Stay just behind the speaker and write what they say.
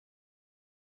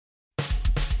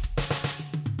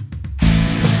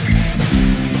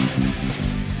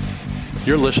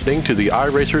You're listening to the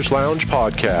iRacers Lounge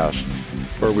podcast,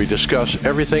 where we discuss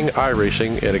everything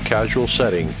iRacing in a casual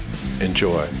setting.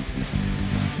 Enjoy.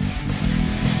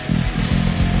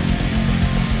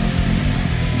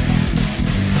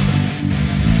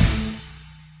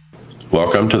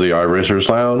 Welcome to the iRacers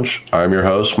Lounge. I'm your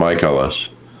host, Mike Ellis.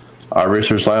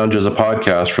 iRacers Lounge is a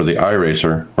podcast for the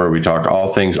iRacer, where we talk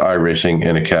all things iRacing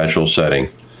in a casual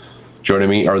setting. Joining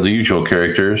me are the usual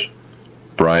characters,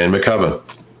 Brian McCubbin.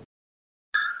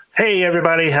 Hey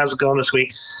everybody, how's it going this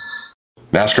week?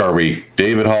 NASCAR Week,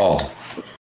 David Hall.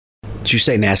 Did you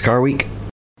say NASCAR Week?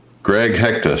 Greg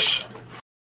Hectus.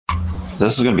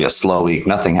 This is going to be a slow week.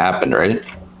 Nothing happened, right?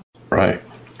 Right.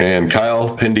 And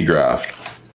Kyle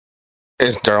Pendergraft.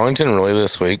 Is Darlington really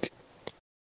this week?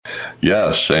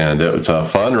 Yes, and it's a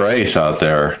fun race out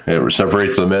there. It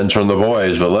separates the men from the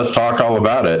boys, but let's talk all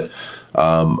about it.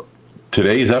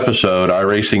 Today's episode,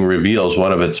 iRacing reveals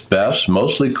one of its best,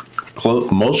 most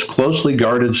closely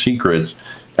guarded secrets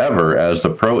ever as the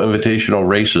Pro Invitational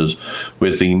races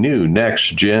with the new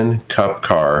Next Gen Cup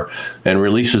car and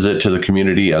releases it to the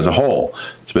community as a whole.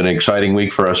 It's been an exciting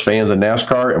week for us fans of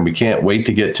NASCAR, and we can't wait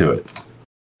to get to it.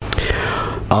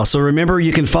 Also, remember,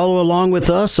 you can follow along with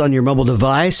us on your mobile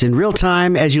device in real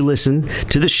time as you listen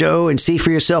to the show and see for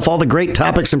yourself all the great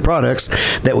topics and products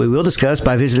that we will discuss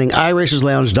by visiting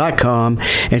iRacersLounge.com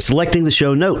and selecting the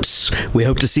show notes. We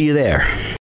hope to see you there.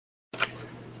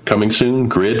 Coming soon,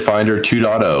 Grid Finder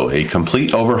 2.0, a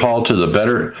complete overhaul to the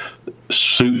better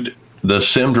suit the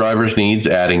sim driver's needs,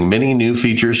 adding many new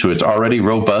features to its already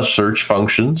robust search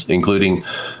functions, including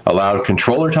allowed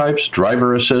controller types,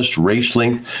 driver assist, race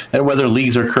length, and whether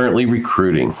leagues are currently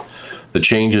recruiting. The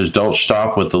changes don't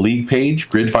stop with the league page.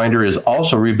 Grid Finder is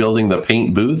also rebuilding the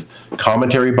paint booth,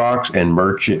 commentary box, and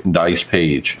merchandise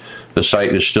page. The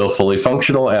site is still fully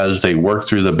functional as they work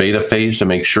through the beta phase to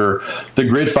make sure the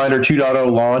Grid Finder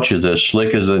 2.0 launch is as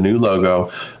slick as the new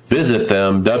logo. Visit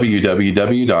them,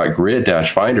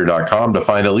 www.grid-finder.com, to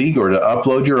find a league or to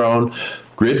upload your own.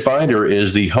 Grid Finder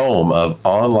is the home of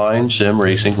online sim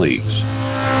racing leagues.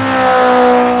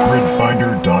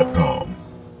 Gridfinder.com.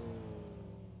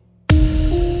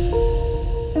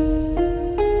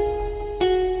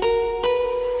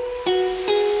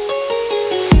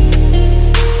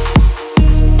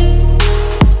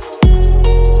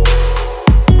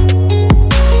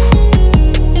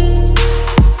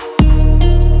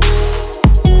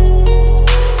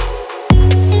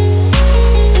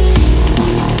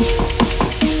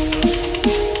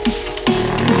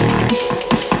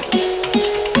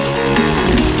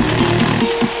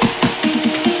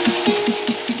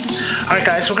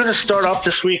 We're going to start off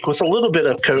this week with a little bit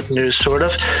of Coke news, sort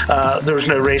of. There was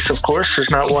no race, of course. There's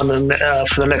not one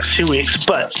for the next 2 weeks.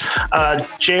 But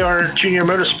JR Junior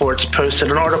Motorsports posted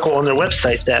an article on their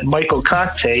website that Michael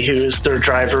Conte, who is their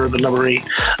driver of the number 8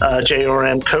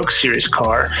 JRM Coke Series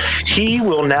car, he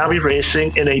will now be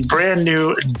racing in a brand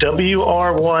new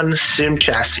WR1 sim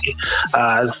chassis,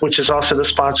 which is also the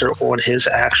sponsor on his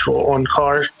actual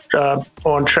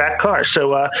on-track car.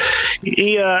 So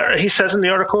he says in the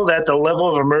article that the level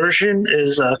of immersion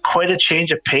is quite a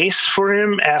change of pace for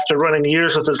him after running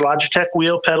years with his Logitech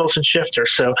wheel, pedals, and shifter.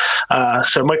 So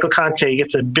Michael Conte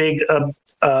gets a big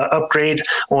upgrade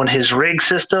on his rig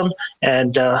system,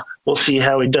 and we'll see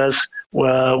how he does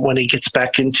when he gets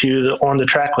back on the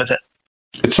track with it.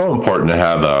 It's so important to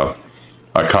have a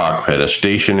cockpit, a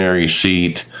stationary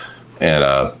seat,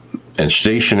 and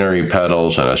stationary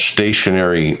pedals and a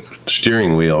stationary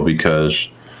steering wheel, because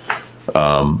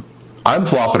I'm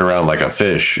flopping around like a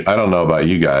fish. I don't know about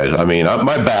you guys. I mean,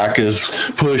 my back is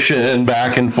pushing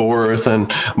back and forth,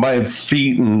 and my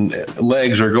feet and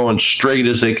legs are going straight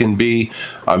as they can be.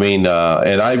 I mean,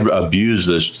 and I abuse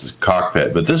this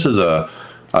cockpit, but this is a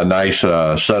nice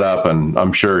setup, and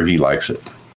I'm sure he likes it.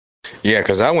 Yeah,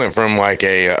 because I went from like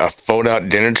a fold-out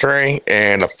dinner tray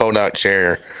and a fold-out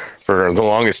chair for the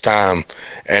longest time,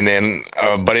 and then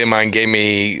a buddy of mine gave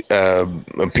me a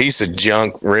piece of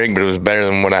junk rig, but it was better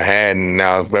than what I had, and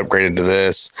now I've upgraded to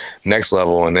this next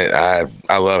level, and I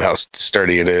love how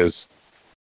sturdy it is.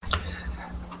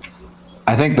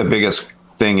 I think the biggest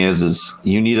thing is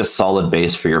you need a solid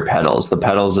base for your pedals. The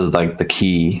pedals is like the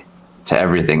key to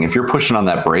everything. If you're pushing on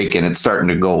that brake and it's starting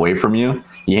to go away from you,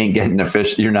 you ain't getting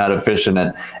efficient. You're not efficient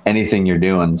at anything you're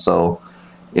doing. So,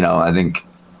 I think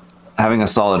having a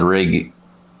solid rig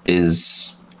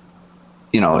is,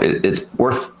 it's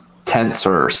worth tenths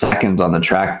or seconds on the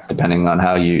track, depending on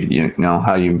how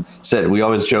how you sit. We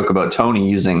always joke about Tony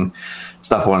using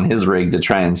stuff on his rig to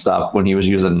try and stop when he was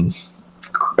using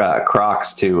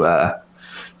Crocs to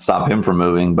stop him from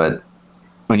moving. But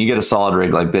when you get a solid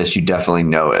rig like this, you definitely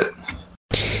know it.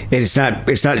 And it's not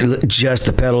just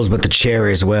the pedals, but the chair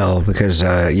as well. Because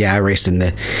I raced in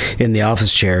the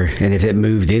office chair, and if it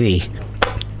moved any,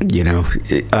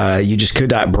 you just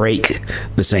could not brake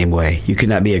the same way. You could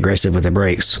not be aggressive with the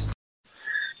brakes.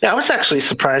 Yeah, I was actually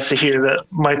surprised to hear that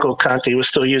Michael Conti was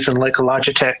still using like a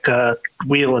Logitech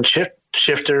wheel and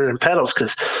shifter and pedals,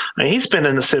 because he's been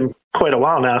in the sim quite a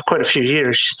while now, quite a few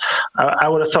years. I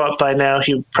would have thought by now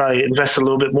he would probably invest a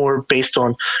little bit more based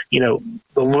on the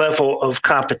level of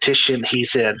competition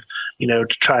he's in, to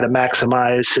try to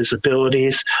maximize his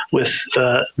abilities with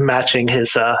matching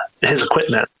his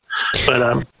equipment.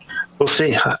 But we'll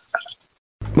see.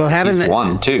 Well, he's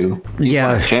won too. He's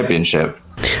won a championship.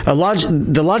 The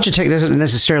Logitech doesn't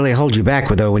necessarily hold you back,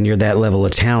 though, when you're that level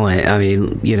of talent. I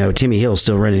mean, Timmy Hill's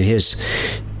still running his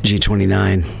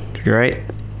G29, right?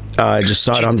 I just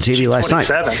saw it on the TV last night.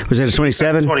 Was it a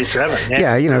 27? 27,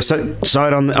 yeah. Saw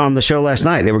it on the show last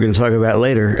night that we're going to talk about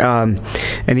later.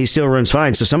 And he still runs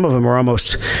fine. So some of them are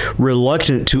almost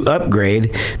reluctant to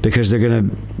upgrade because they're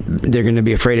going to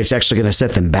be afraid it's actually going to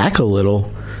set them back a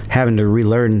little, having to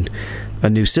relearn a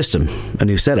new system, a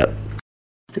new setup.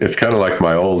 It's kind of like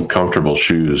my old comfortable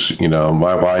shoes.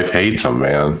 My wife hates them,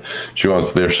 man.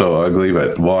 They're so ugly,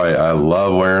 but boy, I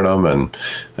love wearing them,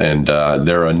 and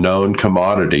they're a known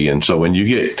commodity. And so when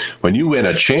you win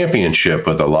a championship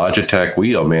with a Logitech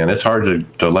wheel, man, it's hard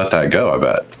to let that go, I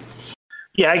bet.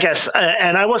 Yeah, I guess.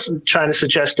 And I wasn't trying to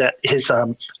suggest that his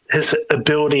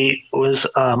ability was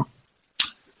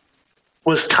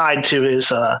tied to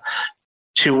his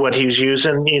to what he was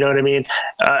using, you know what I mean?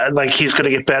 Like he's going to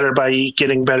get better by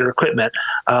getting better equipment.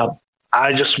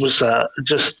 I just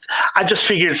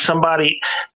figured somebody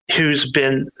who's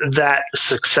been that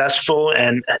successful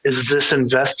and is this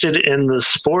invested in the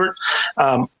sport,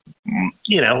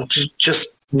 just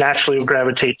naturally would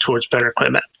gravitate towards better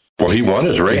equipment. Well, he won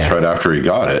his race right after he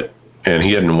got it, and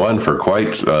he hadn't won for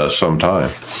quite some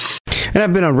time. And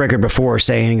I've been on record before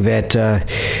saying that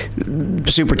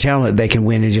super talent, they can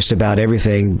win in just about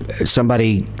everything.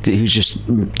 Somebody who's just,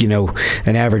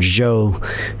 an average Joe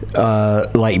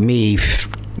like me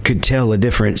could tell the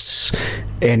difference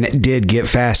and did get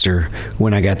faster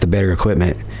when I got the better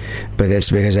equipment. But that's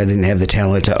because I didn't have the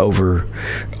talent to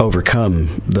overcome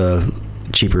the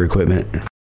cheaper equipment.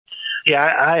 Yeah,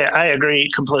 I agree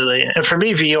completely. And for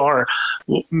me, VR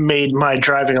made my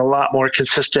driving a lot more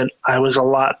consistent. I was a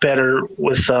lot better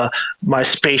with my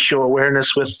spatial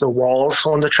awareness with the walls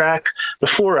on the track.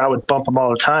 Before, I would bump them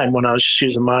all the time when I was just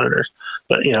using monitors.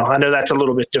 But, I know that's a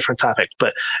little bit different topic.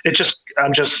 But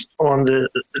I'm just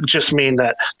mean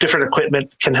that different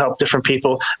equipment can help different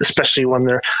people, especially when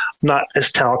they're not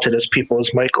as talented as people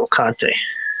as Michael Conti.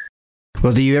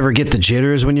 Well, do you ever get the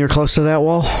jitters when you're close to that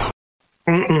wall?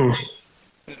 Mm-mm.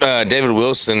 David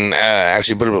Wilson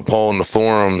actually put up a poll in the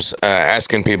forums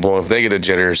asking people if they get the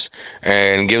jitters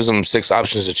and gives them 6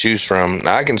 options to choose from.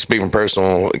 Now, I can speak from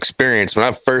personal experience. When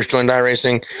I first joined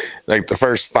iRacing, like the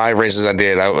first 5 races I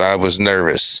did, I was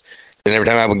nervous. And every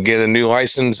time I would get a new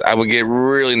license, I would get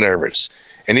really nervous.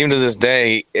 And even to this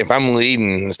day, if I'm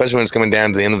leading, especially when it's coming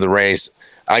down to the end of the race,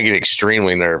 I get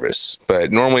extremely nervous.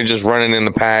 But normally just running in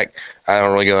the pack, I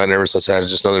don't really get that nervous. I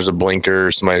just know there's a blinker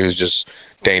or somebody who's just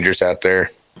dangerous out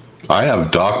there. I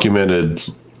have documented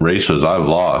races I've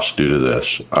lost due to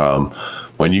this.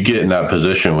 When you get in that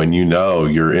position, when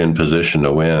you're in position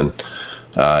to win,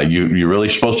 you're really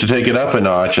supposed to take it up a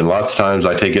notch. And lots of times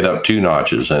I take it up 2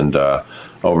 notches and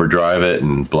overdrive it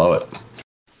and blow it.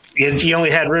 You only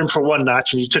had room for 1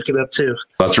 notch and you took it up 2.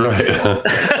 That's right.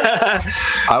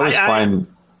 I was fine.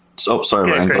 Oh, sorry,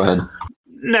 Ryan, Greg. go ahead.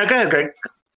 No, go ahead, Greg.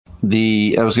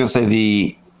 I was going to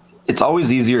say it's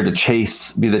always easier to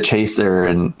be the chaser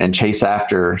and chase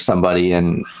after somebody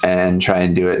and try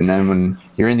and do it. And then when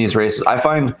you're in these races, I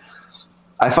find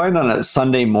on a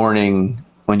Sunday morning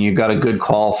when you've got a good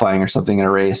qualifying or something in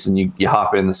a race and you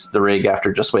hop in the rig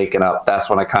after just waking up, that's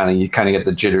when you kind of get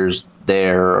the jitters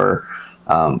there, or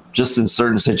just in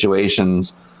certain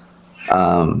situations.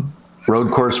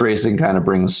 Road course racing kind of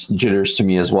brings jitters to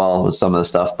me as well with some of the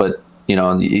stuff, but you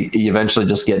eventually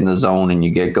just get in the zone and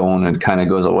you get going and it kind of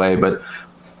goes away. But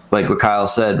like what Kyle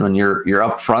said, when you're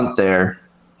up front there,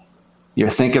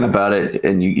 you're thinking about it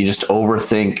and you just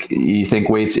overthink. You think,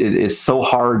 wait, it's so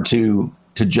hard to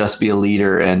just be a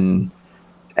leader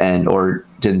or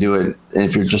to do it. And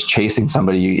if you're just chasing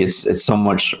somebody, it's so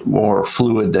much more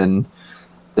fluid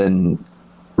than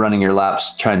running your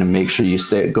laps, trying to make sure you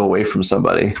go away from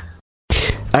somebody.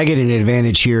 I get an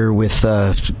advantage here with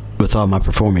all my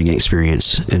performing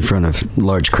experience in front of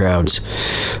large crowds,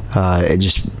 and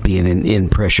just being in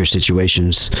pressure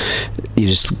situations.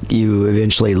 You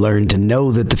eventually learn to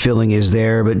know that the feeling is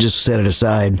there, but just set it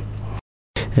aside.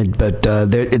 But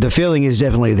the feeling is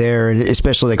definitely there, and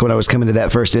especially like when I was coming to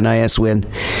that first NIS win,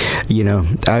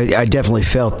 I definitely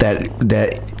felt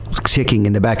that ticking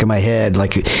in the back of my head,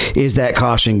 like, is that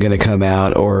caution going to come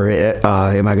out, or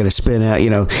am I going to spin out?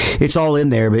 It's all in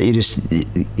there, but you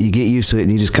get used to it,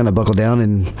 and you just kind of buckle down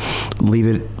and leave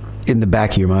it in the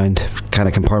back of your mind, kind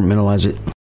of compartmentalize it.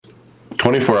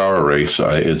 24-hour race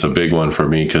is a big one for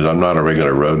me because I'm not a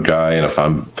regular road guy,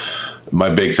 and my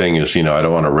big thing is, I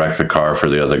don't want to wreck the car for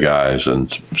the other guys, and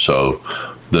so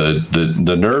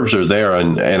the nerves are there,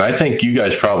 and I think you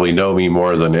guys probably know me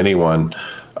more than anyone.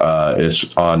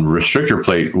 Is on restrictor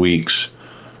plate weeks,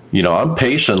 I'm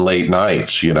pacing late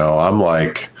nights. I'm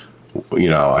like,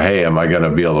 hey, am I going to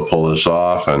be able to pull this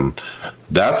off? And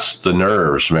that's the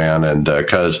nerves, man. And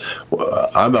because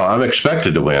I'm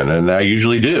expected to win, and I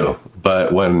usually do. But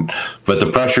the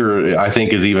pressure, I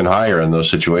think, is even higher in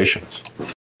those situations.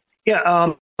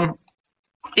 Yeah,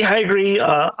 I agree.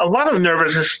 A lot of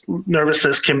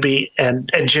nervousness can be, and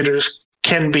jitters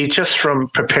can be just from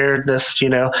preparedness.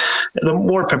 The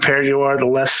more prepared you are, the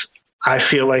less I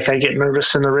feel like I get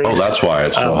nervous in the race. Oh, that's why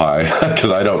it's so high, because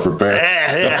I don't prepare.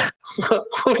 Yeah.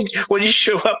 When you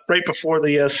show up right before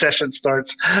the session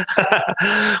starts.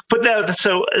 But no,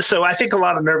 so I think a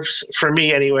lot of nerves for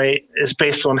me anyway is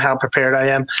based on how prepared I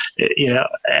am,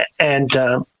 and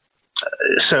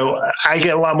so I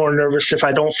get a lot more nervous if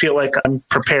I don't feel like I'm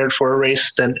prepared for a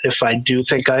race than if I do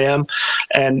think I am.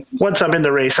 And once I'm in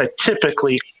the race, I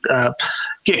typically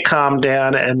get calmed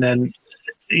down, and then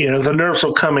the nerves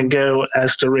will come and go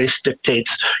as the race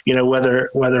dictates. Whether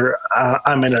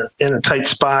I'm in a tight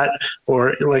spot,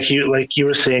 or like you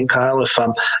were saying, Kyle, if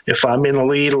I'm in the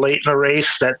lead late in the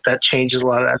race, that changes a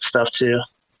lot of that stuff too.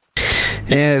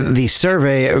 And the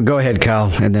survey. Go ahead,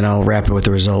 Kyle, and then I'll wrap it with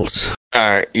the results. All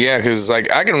right, yeah, because I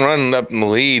can run up in the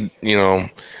lead,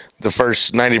 the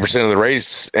first 90% of the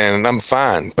race, and I'm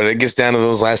fine. But it gets down to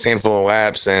those last handful of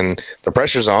laps, and the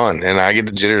pressure's on, and I get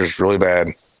the jitters really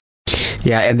bad.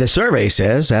 Yeah, and the survey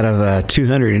says out of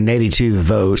 282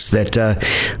 votes that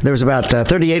there was about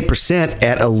 38%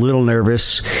 at a little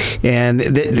nervous, and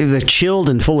the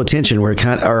chilled and full attention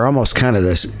are almost sort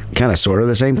of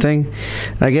the same thing,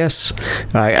 I guess.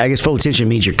 I guess full attention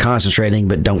means you're concentrating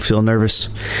but don't feel nervous.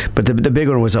 But the big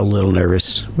one was a little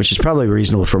nervous, which is probably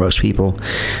reasonable for most people,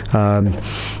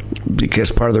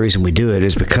 because part of the reason we do it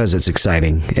is because it's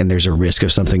exciting and there's a risk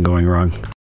of something going wrong.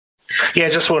 Yeah,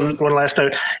 just one last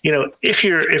note. If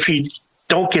you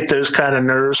don't get those kind of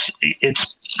nerves,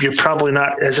 you're probably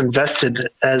not as invested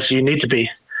as you need to be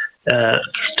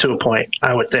to a point,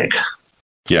 I would think.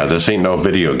 Yeah, this ain't no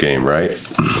video game, right?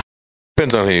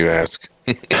 Depends on who you ask.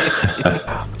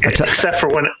 Except for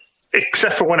when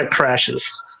it crashes.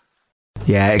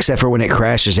 Yeah, except for when it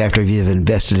crashes after you've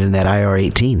invested in that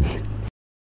IR-18.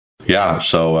 Yeah,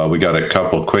 so we got a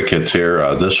couple quick hits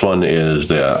here. This one is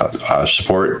the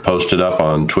support posted up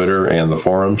on Twitter and the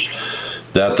forums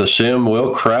that the sim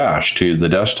will crash to the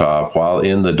desktop while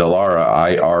in the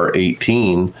Dallara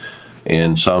IR-18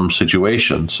 in some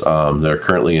situations. They're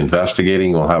currently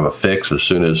investigating. We'll have a fix as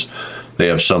soon as they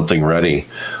have something ready.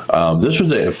 This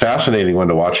was a fascinating one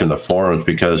to watch in the forums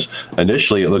because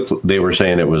initially they were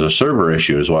saying it was a server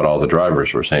issue is what all the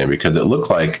drivers were saying, because it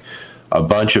looked like a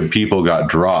bunch of people got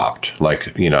dropped,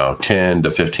 like, 10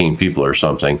 to 15 people or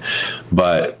something.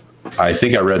 But I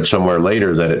think I read somewhere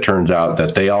later that it turns out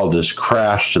that they all just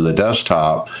crashed to the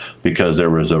desktop because there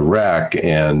was a wreck,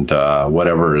 and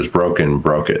whatever is broken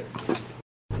broke it.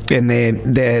 And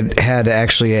they had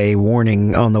actually a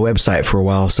warning on the website for a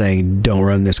while saying, don't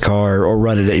run this car or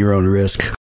run it at your own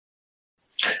risk.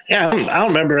 Yeah, I don't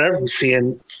remember ever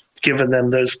giving them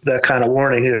that kind of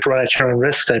warning, run at your own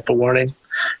risk type of warning.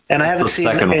 And I haven't seen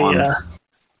any.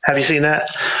 Have you seen that?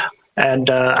 And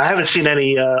I haven't seen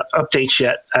any updates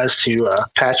yet as to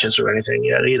patches or anything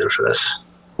yet either for this.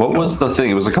 What was the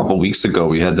thing? It was a couple weeks ago.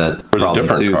 We had that problem a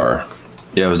different too. car.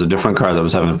 Yeah, it was a different car that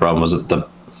was having a problem.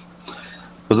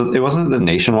 It wasn't the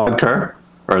Nationwide car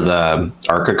or the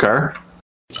ARCA car?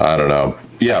 I don't know.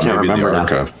 Yeah, maybe the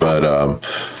ARCA. Now. But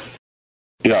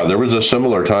yeah, there was a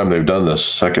similar time they've done this,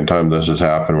 second time this has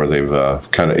happened, where they've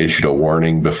kind of issued a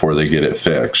warning before they get it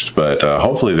fixed. But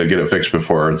hopefully they get it fixed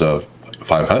before the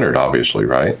 500, obviously,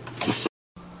 right?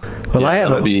 Well, yeah,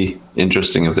 that'll be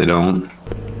interesting if they don't.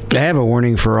 I have a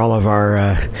warning for all of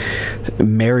our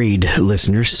married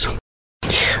listeners.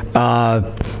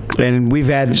 And we've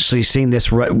actually seen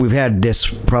this. We've had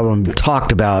this problem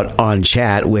talked about on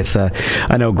chat with.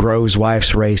 I know Grove's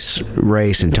wife's race,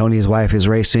 and Tony's wife is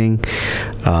racing.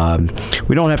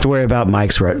 We don't have to worry about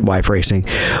Mike's wife racing,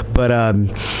 but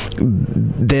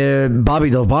the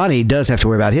Bobby Delvani does have to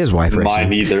worry about his wife racing.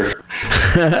 Mine either.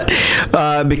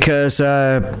 Because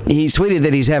he tweeted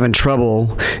that he's having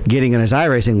trouble getting on his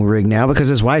iRacing rig now because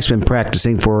his wife's been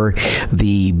practicing for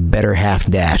the Better Half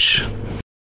Dash.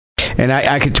 And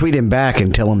I could tweet him back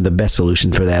and tell him the best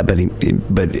solution for that, but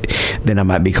then I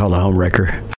might be called a home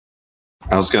wrecker.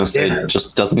 I was going to say,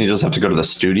 doesn't he just have to go to the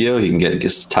studio? He can get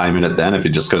just time in it then if he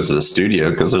just goes to the studio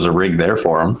because there's a rig there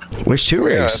for him. There's two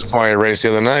rigs. That's why I raced the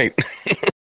other night.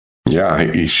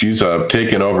 Yeah, she's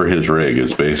taken over his rig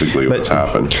is basically what's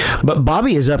happened. But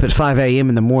Bobby is up at 5 a.m.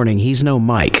 in the morning. He's no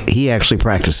Mike. He actually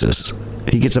practices.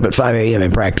 He gets up at 5 a.m.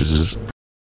 and practices.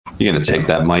 You're going to take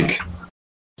that, Mike?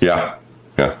 Yeah.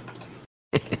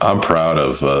 I'm proud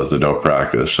of the no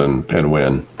practice and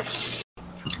win.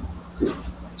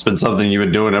 It's been something you've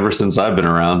been doing ever since I've been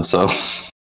around, so.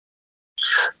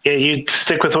 Yeah, you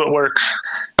stick with what works.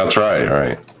 That's right. All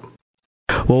right.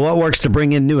 Well, what works to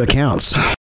bring in new accounts?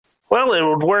 Well, it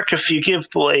would work if you give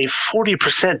a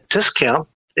 40% discount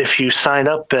if you sign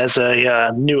up as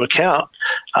a new account.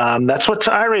 That's what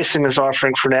iRacing is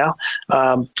offering for now.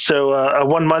 So a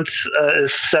 1 month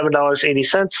is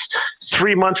 $7.80.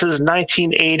 3 months is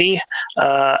 $19.80.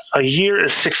 A year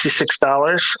is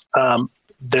 $66.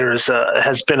 There's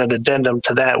has been an addendum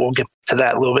to that. We'll get to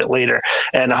that a little bit later.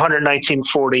 And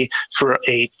 $119.40 for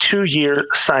a 2-year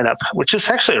sign up, which is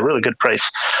actually a really good price.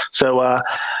 So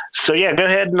yeah, go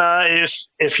ahead and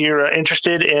if you're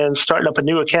interested in starting up a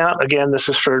new account, again, this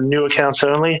is for new accounts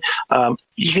only.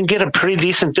 You can get a pretty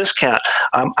decent discount.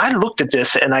 I looked at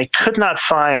this and I could not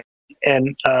find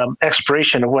an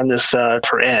expiration of when this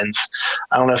ends.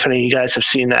 I don't know if any of you guys have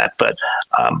seen that, but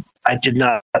I did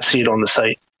not see it on the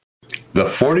site. The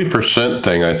 40%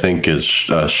 thing, I think, is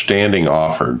a standing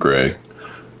offer, Greg,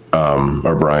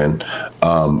 or Brian.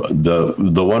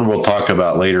 The one we'll talk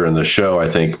about later in the show, I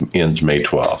think, ends May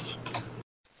 12th.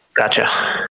 Gotcha.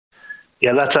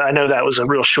 Yeah, I know that was a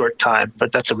real short time,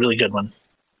 but that's a really good one.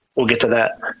 We'll get to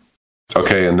that.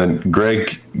 Okay, and then,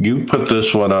 Greg, you put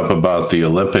this one up about the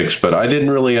Olympics, but I didn't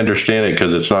really understand it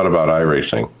because it's not about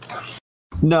iRacing.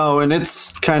 No, and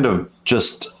it's kind of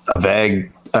just a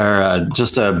vague, or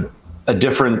just a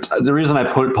different. The reason I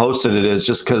posted it is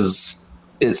just because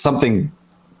it's something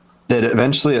that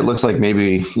eventually it looks like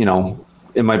maybe,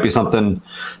 it might be something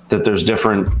that there's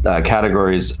different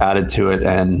categories added to it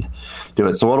and do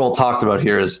it. So what we'll talk about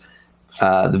here is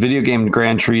the video game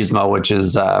Gran Turismo, which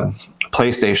is a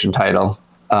PlayStation title,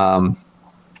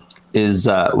 was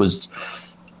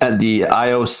at the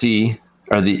IOC.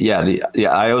 The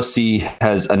IOC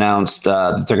has announced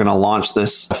that they're going to launch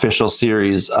this official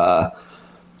series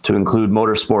to include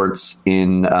motorsports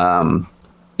in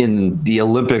the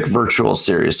Olympic Virtual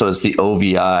Series. So it's the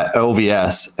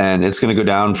OVS, and it's going to go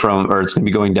down it's going to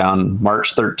be going down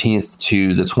March 13th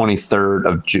to the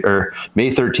 23rd or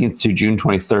May 13th to June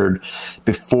 23rd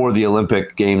before the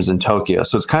Olympic Games in Tokyo.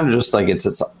 So it's kind of just like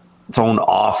it's own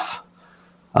off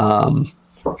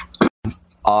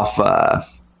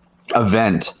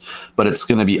event, but it's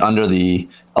going to be under the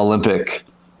Olympic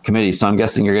Committee. So I'm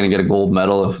guessing you're going to get a gold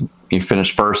medal if you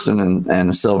finish first and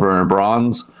a silver and a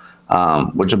bronze,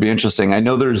 which will be interesting. I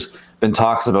know there's been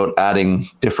talks about adding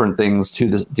different things to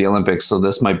the Olympics, so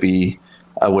this might be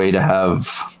a way to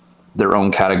have their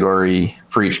own category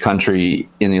for each country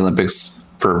in the Olympics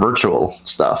for virtual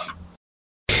stuff.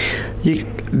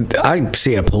 I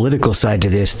see a political side to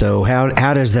this, though.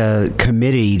 How does the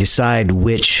committee decide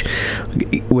which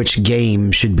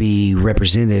game should be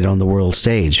represented on the world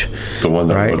stage? The one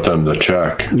that wrote them the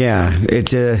check. Yeah,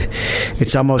 it's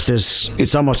almost as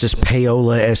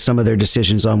payola as some of their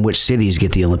decisions on which cities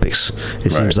get the Olympics.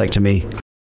 It seems like to me.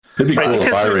 It'd be cool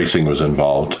if iRacing was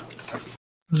involved.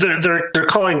 They're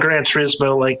calling Gran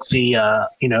Turismo like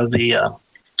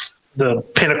the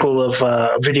pinnacle of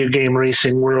video game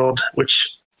racing world,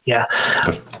 which, yeah.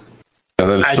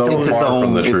 And it's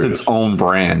its own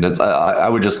brand. I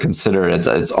would just consider it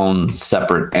its own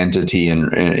separate entity, and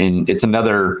it's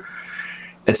another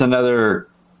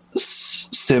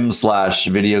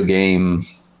sim/video game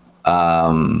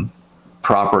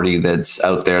property that's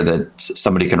out there that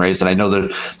somebody can race. And I know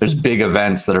that there's big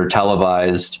events that are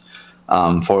televised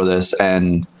for this,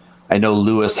 and I know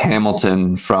Lewis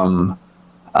Hamilton from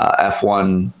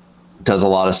F1 does a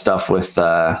lot of stuff with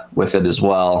it as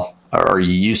well, or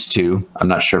he used to. I'm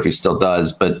not sure if he still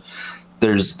does, but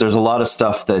there's a lot of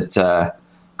stuff that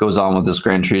goes on with this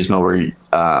Gran Turismo where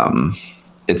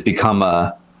it's become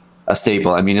a a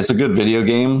staple. I mean, it's a good video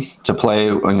game to play,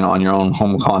 on your own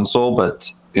home console,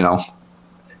 but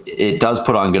it does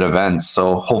put on good events.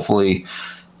 So hopefully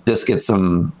this gets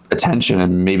some attention,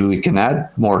 and maybe we can add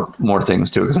more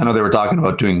things to it. Because I know they were talking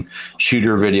about doing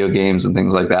shooter video games and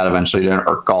things like that eventually,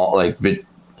 or golf,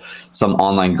 some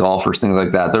online golfers, things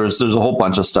like that. There's a whole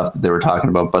bunch of stuff that they were talking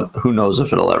about, but who knows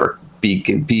if it'll ever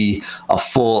be a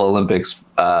full Olympics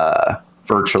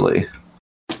virtually.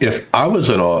 If I was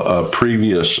a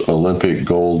previous Olympic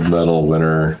gold medal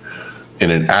winner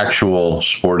in an actual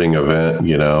sporting event,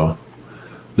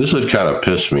 this would kind of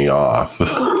piss me off.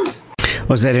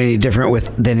 Was that any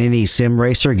different than any sim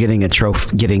racer getting a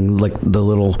trophy, getting like the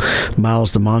little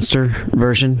Miles the Monster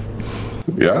version?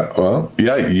 Yeah, well,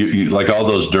 yeah, you like all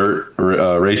those dirt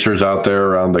racers out there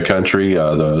around the country,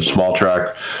 the small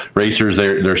track racers,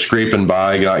 they're scraping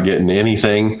by, not getting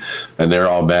anything, and they're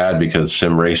all mad because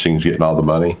sim racing's getting all the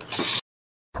money.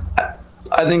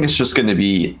 I think it's just going to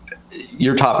be,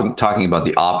 you're talking about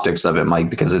the optics of it, Mike,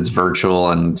 because it's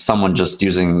virtual and someone just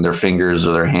using their fingers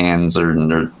or their hands or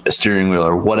their steering wheel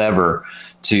or whatever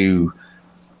to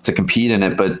compete in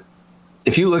it. But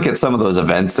if you look at some of those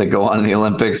events that go on in the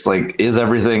Olympics, like, is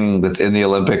everything that's in the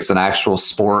Olympics an actual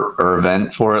sport or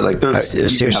event for it? Like, there's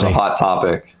seriously a hot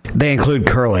topic. They include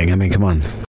curling. I mean, come on.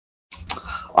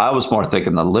 I was more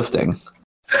thinking the lifting.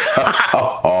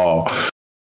 Oh.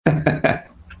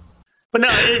 But no,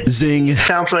 it Zing.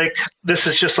 sounds like this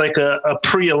is just like a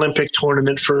pre-Olympic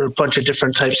tournament for a bunch of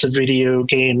different types of video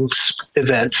games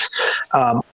events.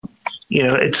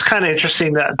 It's kind of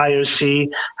interesting that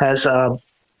IOC has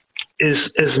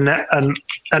is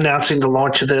announcing the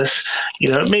launch of this.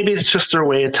 Maybe it's just their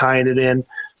way of tying it in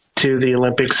to the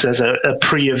Olympics as a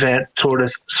pre-event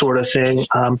sort of thing.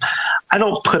 I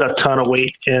don't put a ton of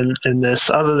weight in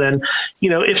this, other than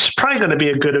it's probably going to be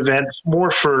a good event,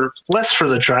 less for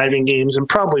the driving games and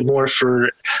probably more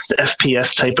for the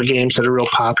FPS type of games that are real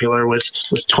popular with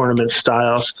tournament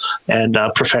styles and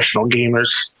professional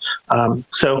gamers.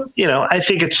 I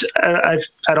think it's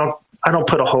I don't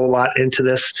put a whole lot into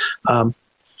this.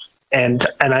 And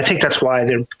I think that's why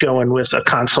they're going with a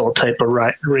console type of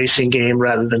racing game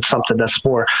rather than something that's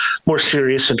more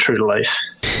serious and true to life.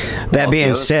 That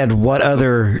being said, what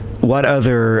other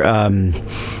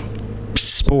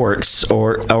sports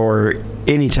or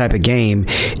any type of game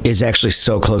is actually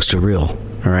so close to real?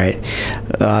 All right,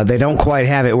 they don't quite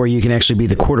have it where you can actually be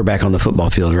the quarterback on the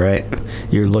football field, right?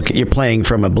 You're playing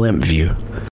from a blimp view.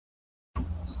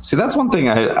 See, that's one thing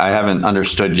I haven't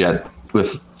understood yet with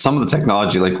some of the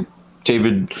technology. Like,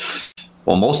 David,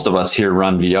 most of us here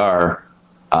run VR.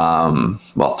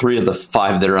 3 of the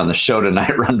 5 that are on the show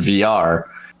tonight run VR.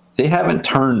 They haven't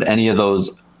turned any of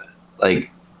those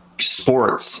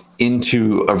sports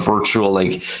into a virtual,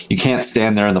 you can't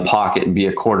stand there in the pocket and be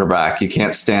a quarterback. You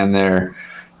can't stand there.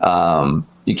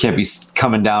 You can't be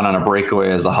coming down on a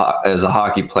breakaway as a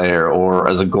hockey player or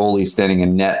as a goalie standing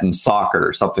in net in soccer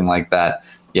or something like that.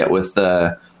 Yet with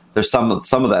there's some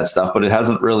of that stuff, but it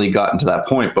hasn't really gotten to that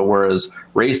point. But whereas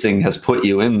racing has put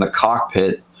you in the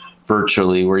cockpit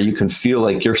virtually, where you can feel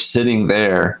like you're sitting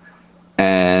there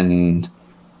and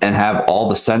have all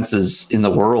the senses in the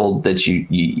world that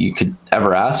you could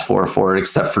ever ask for it,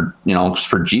 except for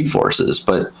for G-forces.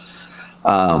 But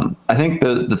I think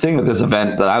the thing with this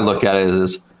event that I look at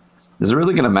is it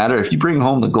really going to matter if you bring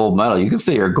home the gold medal? You can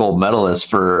say you're a gold medalist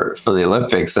for the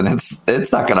Olympics, and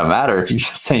it's not going to matter if you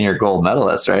just say you're a gold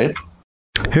medalist, right?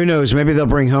 Who knows? Maybe they'll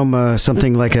bring home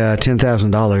something like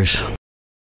 $10,000.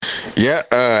 Yeah,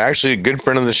 actually, a good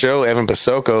friend of the show, Evan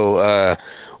Pasoko,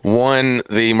 won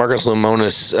the Marcus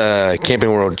Lemonis Camping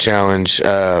World Challenge.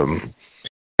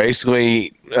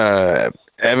 Basically,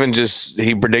 Evan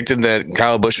he predicted that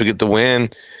Kyle Busch would get the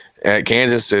win at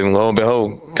Kansas, and lo and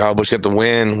behold, Kyle Busch got the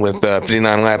win with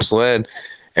 59 laps led,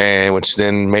 and which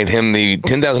then made him the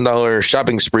 $10,000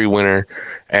 shopping spree winner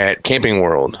at Camping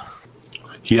World.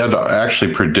 He had to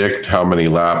actually predict how many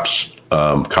laps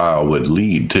Kyle would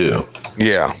lead too.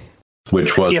 Yeah,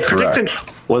 which was correct.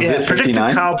 It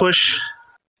 59? Kyle Busch.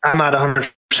 I'm not 100%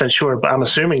 sure, but I'm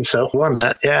assuming so. Won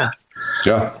that, yeah.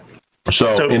 Yeah.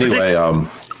 So anyway,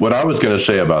 what I was going to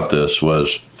say about this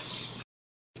was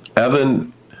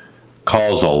Evan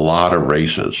calls a lot of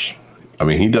races. I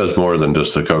mean, he does more than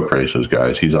just the Coke races,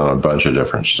 guys. He's on a bunch of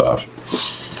different stuff.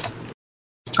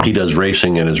 He does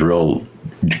racing in his real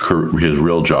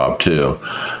job too.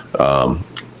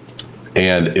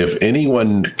 And if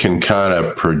anyone can kind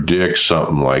of predict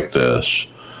something like this,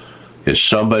 it's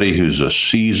somebody who's a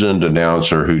seasoned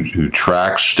announcer who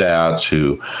tracks stats,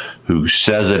 who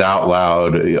says it out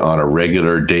loud on a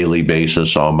regular daily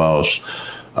basis almost.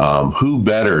 Who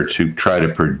better to try to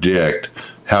predict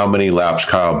how many laps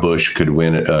Kyle Busch could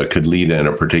lead in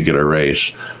a particular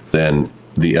race than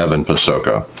the Evan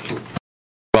Pasoka.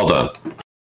 Well done.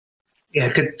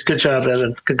 Yeah, good job,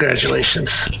 Evan.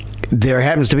 Congratulations. There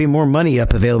happens to be more money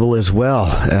up available as well.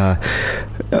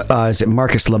 Is it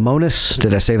Marcus Lemonis?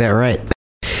 Did I say that right?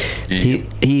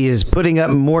 He is putting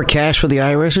up more cash for the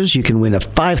iRacers. You can win a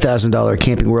 $5,000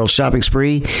 Camping World shopping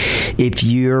spree if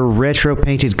your retro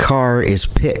painted car is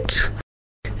picked.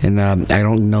 And I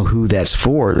don't know who that's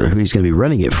for, or who he's going to be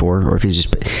running it for, or if is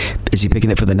he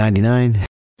picking it for the 99?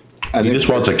 He just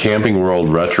wants a Camping World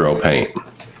retro paint.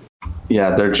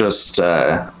 Yeah, they're just.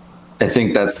 I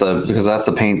think that's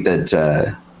the paint that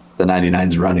the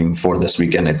 99's running for this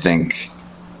weekend. I think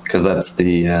because that's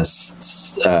the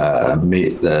is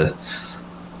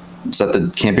that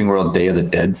the Camping World Day of the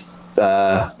Dead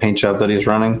paint job that he's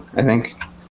running. I think.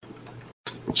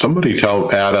 Somebody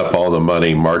add up all the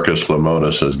money Marcus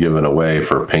Lemonis has given away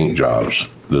for paint jobs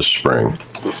this spring.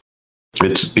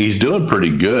 He's doing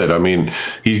pretty good. I mean,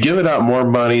 he's giving out more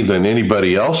money than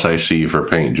anybody else I see for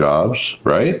paint jobs,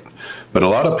 right? But a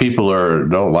lot of people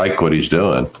don't like what he's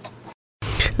doing.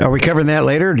 Are we covering that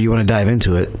later, or do you want to dive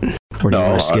into it? Or do you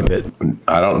want to skip it?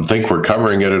 I don't think we're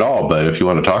covering it at all, but if you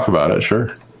want to talk about it,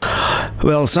 sure.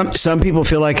 Well, some people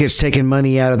feel like it's taking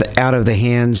money out of the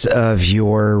hands of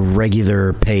your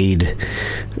regular paid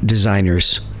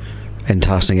designers and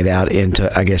tossing it out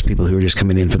into, I guess, people who are just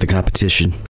coming in for the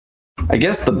competition. I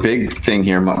guess the big thing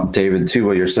here, David, too,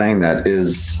 what you're saying that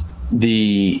is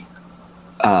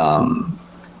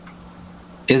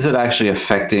is it actually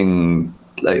affecting,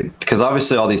 like, because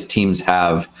obviously all these teams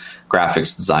have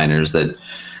graphics designers that,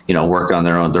 work on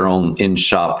their own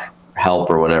in-shop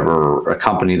help or whatever, or a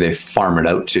company they farm it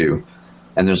out to.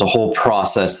 And there's a whole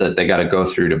process that they got to go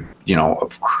through to,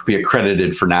 be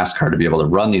accredited for NASCAR to be able to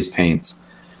run these paints.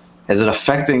 Is it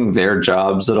affecting their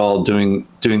jobs at all doing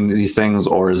these things,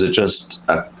 or is it just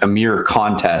a mere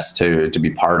contest to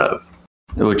be part of?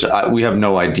 Which we have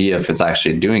no idea if it's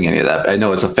actually doing any of that. I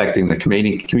know it's affecting the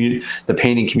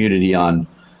painting community on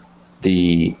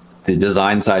the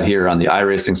design side here, on the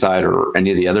iRacing side, or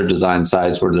any of the other design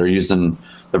sides where they're using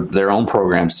their own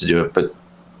programs to do it. But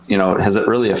has it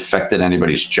really affected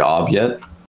anybody's job yet?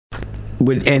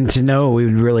 And to know, we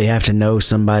would really have to know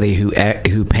somebody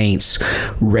who paints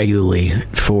regularly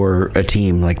for a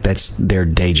team. Like, that's their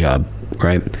day job,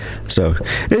 right? So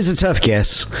it's a tough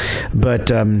guess.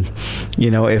 But,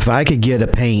 if I could get a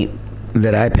paint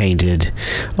that I painted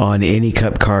on any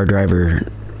Cup car driver,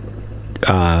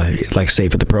 like say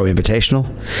for the Pro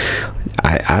Invitational,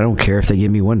 I don't care if they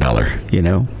give me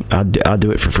 $1. I'll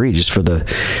do it for free just for the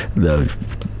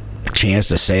chance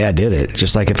to say I did it.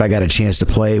 Just like if I got a chance to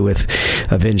play with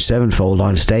Avenged Sevenfold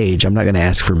on stage, I'm not going to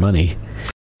ask for money.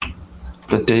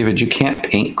 But David, you can't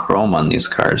paint chrome on these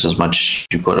cars as much as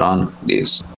you put on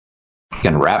these. You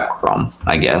can wrap chrome,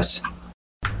 I guess.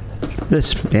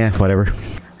 Whatever.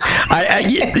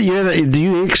 Do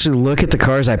you actually look at the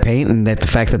cars I paint and at the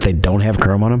fact that they don't have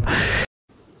chrome on them?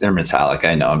 They're metallic.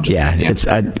 I know. I'm just,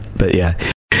 but yeah.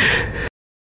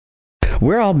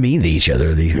 We're all mean to each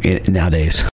other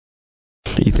nowadays.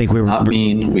 You think we're not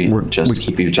mean? We just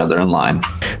keep each other in line.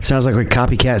 Sounds like we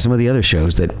copycat some of the other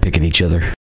shows that pick at each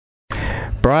other.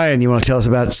 Brian, you want to tell us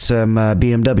about some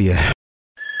BMW?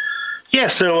 Yeah,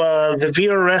 so the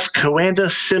VRS Coanda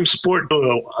Sim Sport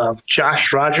duo of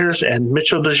Josh Rogers and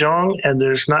Mitchell DeJong, and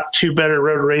there's not two better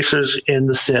road racers in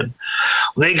the sim.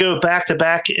 They go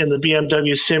back-to-back in the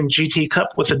BMW Sim GT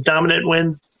Cup with a dominant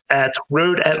win at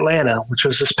Road Atlanta, which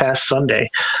was this past Sunday.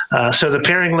 So the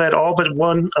pairing led all but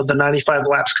one of the 95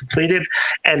 laps completed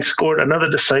and scored another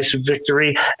decisive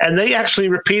victory. And they actually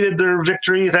repeated their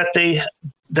victory that they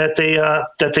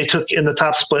took in the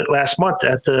top split last month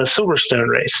at the Silverstone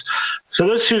race. So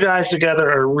those two guys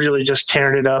together are really just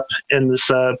tearing it up in this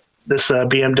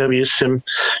BMW Sim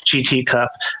GT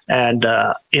Cup. And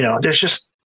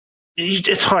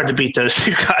it's hard to beat those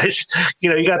two guys.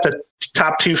 You got the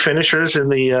top two finishers in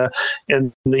the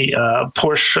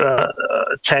Porsche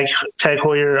Tag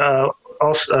Heuer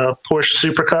Porsche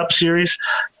Super Cup series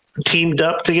teamed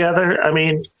up together. I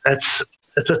mean, that's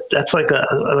like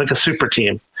a super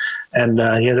team, and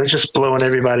they're just blowing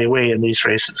everybody away in these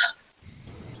races.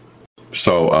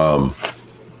 So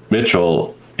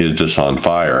Mitchell is just on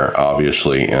fire,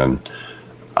 obviously, and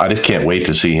I just can't wait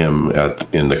to see him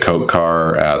in the Coke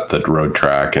car at the road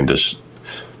track, and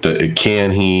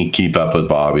can he keep up with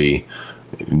Bobby?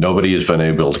 Nobody has been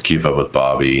able to keep up with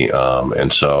Bobby,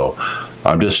 and so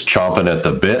I'm just chomping at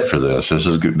the bit for this. This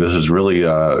is really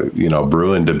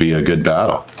brewing to be a good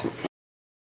battle.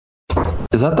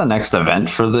 Is that the next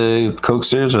event for the Coke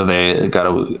Series, or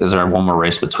is there one more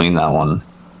race between that one?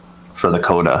 for the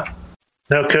Coda?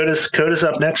 No, Coda's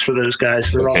up next for those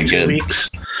guys. They're Okay, off 2 good. weeks.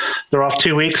 They're off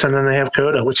 2 weeks, and then they have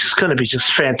Coda, which is going to be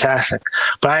just fantastic.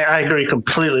 But I agree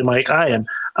completely, Mike. I am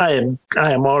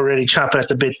already chomping at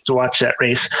the bit to watch that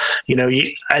race.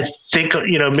 I think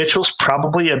Mitchell's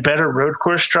probably a better road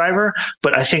course driver,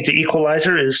 but I think the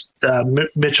equalizer is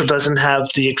Mitchell doesn't have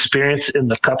the experience in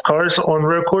the Cup cars on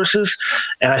road courses,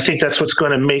 and I think that's what's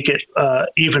going to make it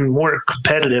even more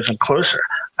competitive and closer.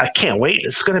 I can't wait.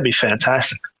 It's going to be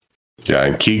fantastic. Yeah,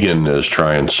 and Keegan is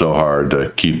trying so hard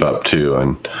to keep up too,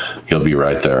 and he'll be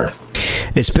right there.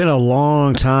 It's been a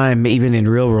long time, even in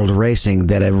real world racing,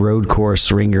 that a road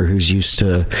course ringer who's used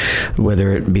to,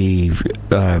 whether it be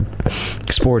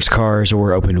sports cars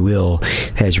or open wheel,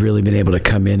 has really been able to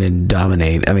come in and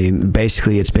dominate. I mean,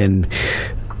 basically, it's been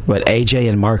AJ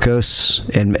and Marcos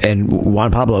and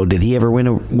Juan Pablo. Did he ever win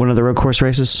one of the road course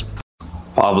races?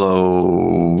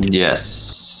 Pablo,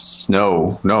 yes.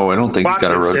 No, I don't think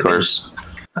Watkins, he got a road course.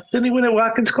 Didn't he win at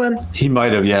Watkins Glen? He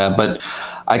might have, yeah. But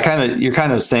you're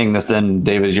kind of saying this then,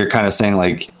 David. You're kind of saying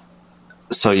like,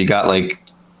 so you got like,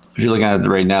 if you're looking at it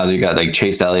right now, you got like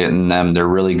Chase Elliott and them. They're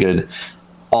really good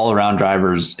all around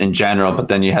drivers in general. But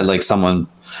then you had like someone,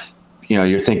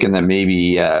 you're thinking that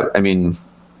maybe, I'm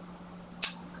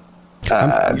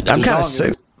kind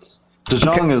of.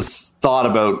 DeJong is thought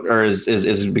about, or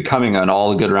is becoming an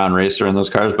all good round racer in those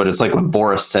cars, but it's like when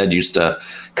Boris said used to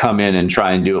come in and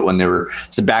try and do it when they were,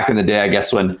 so back in the day, I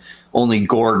guess, when only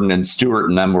Gordon and Stewart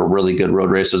and them were really good road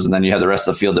racers, and then you had the rest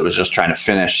of the field that was just trying to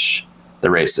finish the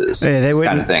races,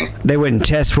 kind of thing. They wouldn't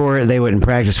test for it. They wouldn't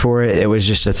practice for it. It was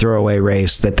just a throwaway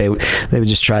race that they would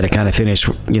just try to kind of finish,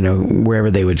 wherever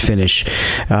they would finish.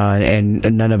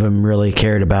 And none of them really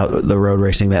cared about the road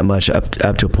racing that much up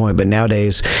to a point. But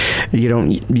nowadays,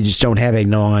 you just don't have a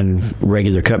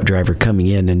non-regular Cup driver coming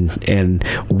in and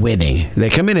winning. They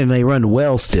come in and they run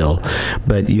well still,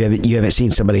 but you haven't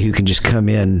seen somebody who can just come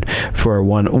in for a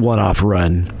one-off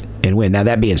run and win. Now,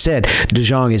 that being said,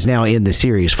 DeJong is now in the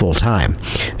series full time,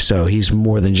 so he's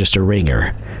more than just a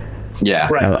ringer. Yeah.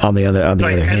 Right. On the other hand,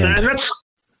 and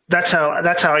that's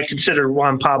how I consider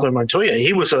Juan Pablo Montoya.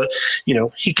 He was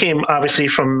he came obviously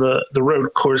from the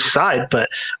road course side, but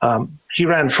he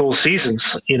ran full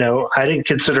seasons. I didn't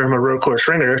consider him a road course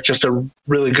ringer, just a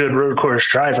really good road course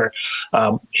driver.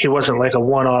 He wasn't like a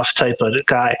one-off type of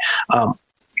guy.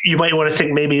 You might want to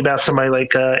think maybe about somebody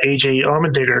like AJ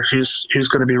Allmendinger, who's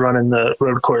going to be running the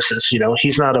road courses.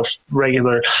 He's not a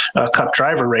regular Cup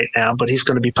driver right now, but he's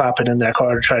going to be popping in that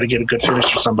car to try to get a good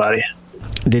finish for somebody.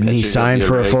 Didn't he sign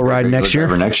for a full ride next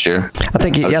year? Next year, I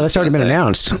think. That's already been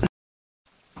announced.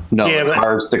 No,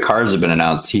 the cars have been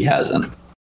announced. He hasn't.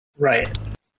 Right.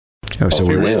 Oh, so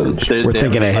we're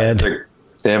thinking ahead.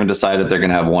 They haven't decided they're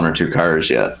going to have one or two cars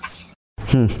yet.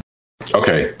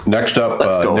 Okay, next up,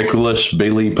 Nicholas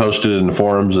Bailey posted in the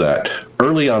forums that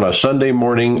early on a Sunday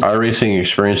morning, iRacing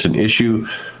experienced an issue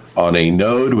on a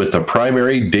node with the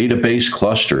primary database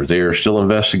cluster. They are still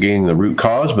investigating the root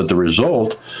cause, but the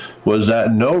result was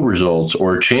that no results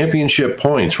or championship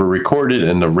points were recorded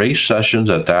in the race sessions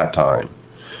at that time.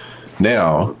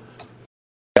 Now,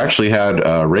 we actually had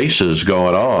races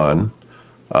going on.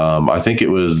 I think it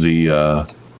was the,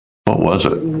 what was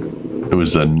it? It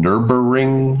was the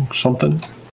Nürburgring something.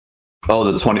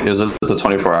 Oh, is it the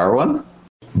 24-hour one?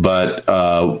 But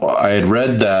I had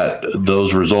read that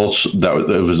those results, that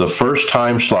it was the first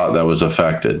time slot that was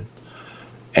affected.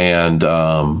 And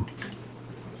the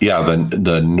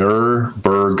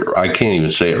Nürburgring, I can't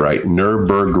even say it right,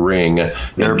 Nürburgring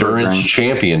Endurance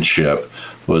Championship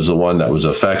was the one that was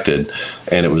affected.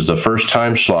 And it was the first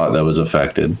time slot that was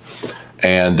affected.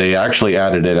 And they actually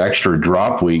added an extra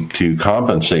drop week to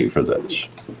compensate for this.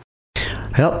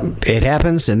 Well, it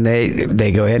happens, and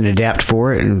they go ahead and adapt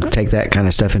for it and take that kind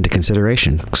of stuff into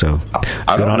consideration. So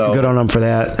good on them for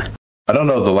that. I don't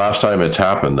know the last time it's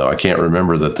happened, though. I can't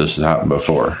remember that this has happened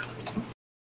before.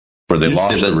 Where they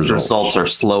lost the results. The results are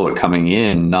slow at coming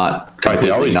in, not completely.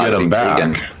 They always get them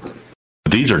back. Taken.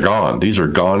 These are gone. These are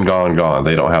gone.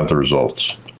 They don't have the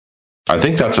results. I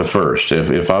think that's a first.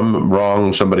 If I'm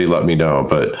wrong, somebody let me know.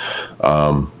 But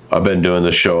I've been doing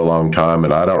this show a long time,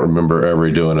 and I don't remember ever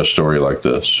doing a story like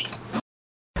this.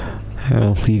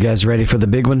 Well, you guys ready for the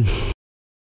big one?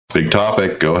 Big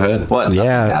topic. Go ahead. What?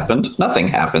 Yeah. Happened? Nothing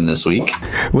happened this week.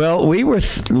 Well,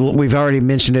 we've already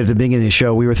mentioned it at the beginning of the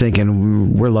show. We were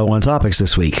thinking we're low on topics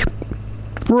this week.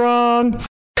 Wrong.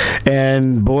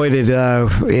 And boy, did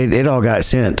it all got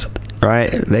sent.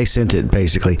 Right? They sent it,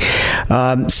 basically.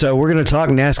 So we're going to talk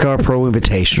NASCAR Pro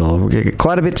Invitational. We're going to get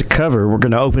quite a bit to cover. We're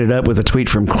going to open it up with a tweet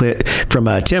from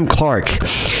Tim Clark.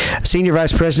 Senior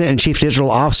Vice President and Chief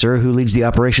Digital Officer who leads the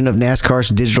operation of NASCAR's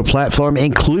digital platform,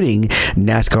 including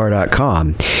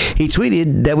NASCAR.com. He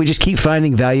tweeted that we just keep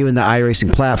finding value in the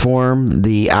iRacing platform.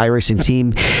 The iRacing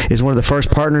team is one of the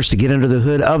first partners to get under the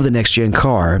hood of the next-gen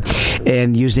car,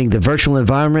 and using the virtual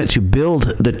environment to build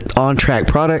the on-track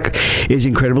product is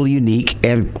incredibly unique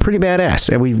and pretty badass.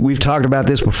 And we've talked about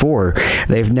this before.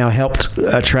 They've now helped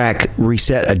a track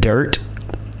reset a dirt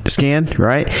scan,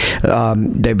 right?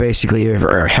 They basically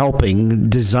are helping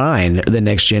design the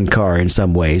next-gen car in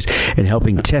some ways and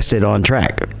helping test it on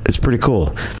track. It's pretty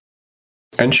cool.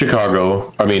 And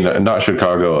Chicago, not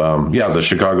Chicago, the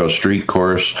Chicago street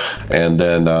course, and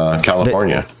then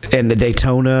California. And the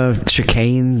Daytona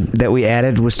chicane that we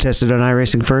added was tested on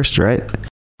iRacing first, right?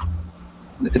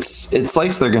 It's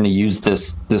like they're going to use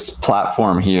this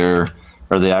platform here,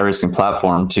 or the iRacing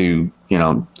platform, to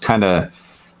kind of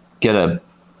get a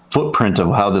footprint of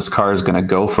how this car is going to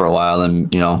go for a while. And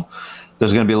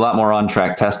there's going to be a lot more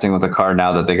on-track testing with the car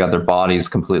now that they got their bodies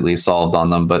completely solved on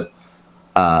them. But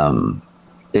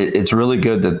it's really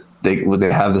good that they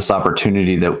have this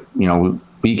opportunity that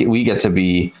we get to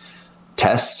be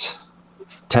test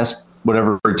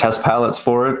pilots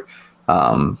for it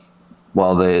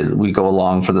while we go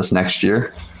along for this next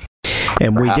year.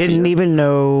 And we didn't even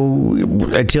know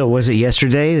until, was it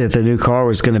yesterday, that the new car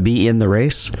was going to be in the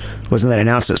race? Wasn't that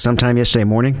announced at sometime yesterday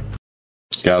morning?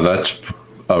 Yeah, that's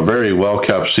a very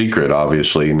well-kept secret,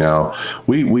 obviously. Now,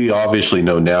 we obviously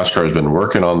know NASCAR has been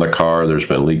working on the car. There's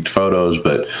been leaked photos,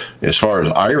 but as far as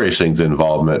iRacing's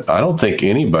involvement, I don't think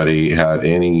anybody had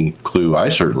any clue. I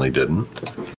certainly didn't.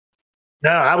 No,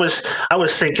 I was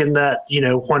thinking that,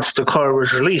 once the car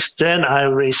was released, then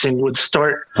iRacing would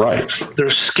start their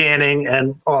scanning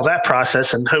and all that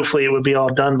process, and hopefully it would be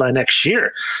all done by next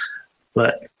year.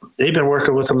 But they've been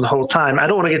working with them the whole time. I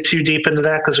don't want to get too deep into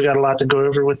that because we got a lot to go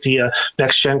over with the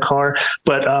next gen car.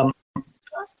 But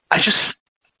I just,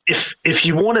 if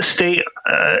you want to stay,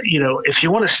 if you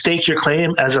want to stake your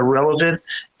claim as a relevant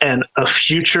and a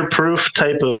future-proof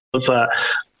type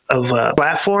of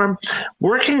platform,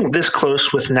 working this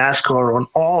close with NASCAR on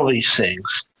all these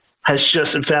things has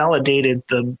just validated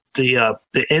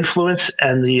the influence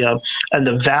and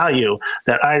the value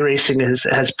that iRacing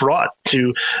has brought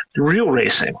to real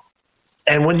racing.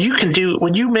 And when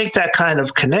you make that kind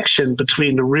of connection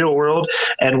between the real world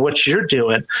and what you're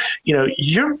doing,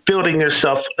 you're building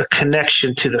yourself a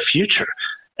connection to the future.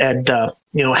 And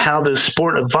how the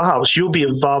sport evolves, you'll be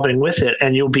evolving with it,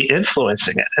 and you'll be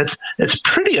influencing it. It's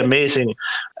pretty amazing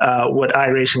what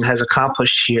iRacing has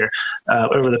accomplished here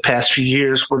over the past few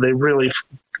years, where they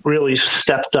really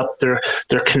stepped up their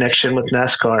connection with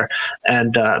NASCAR.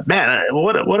 And man,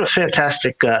 what a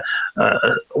fantastic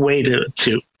way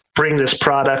to bring this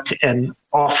product and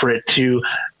offer it to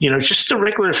just the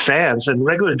regular fans and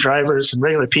regular drivers and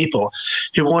regular people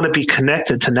who want to be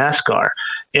connected to NASCAR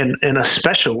in a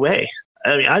special way.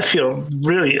 I mean, I feel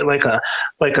really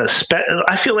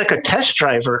I feel like a test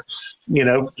driver, with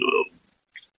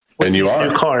and you these are.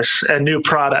 new cars and new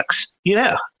products.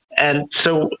 Yeah. And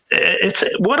so it's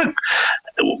what a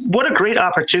great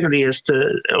opportunity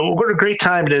what a great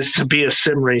time it is to be a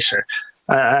sim racer.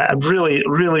 I really,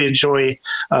 really enjoy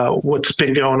what's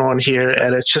been going on here,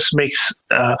 and it just makes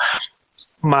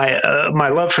my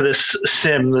love for this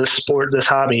sim, this sport, this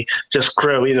hobby just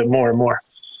grow even more and more.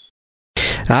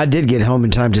 I did get home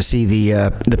in time to see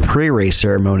the pre-race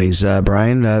ceremonies.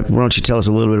 Brian, why don't you tell us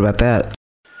a little bit about that?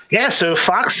 Yeah, so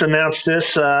Fox announced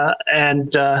this,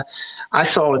 and I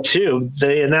saw it too.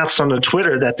 They announced on the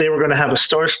Twitter that they were going to have a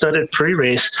star-studded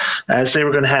pre-race, as they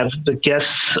were going to have the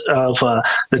guests of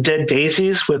the Dead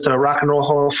Daisies with Rock and Roll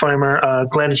Hall of Famer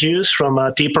Glenn Hughes from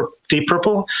Deep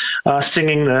Purple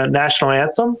singing the national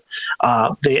anthem.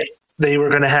 They were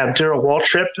going to have Darrell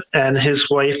Waltrip and his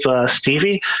wife,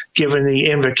 Stevie, giving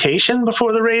the invocation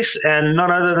before the race, and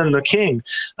none other than the king,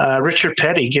 Richard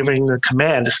Petty, giving the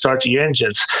command to start the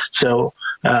engines. So,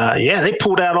 they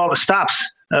pulled out all the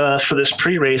stops for this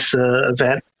pre-race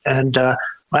event. And,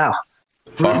 wow,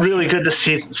 really good to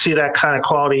see that kind of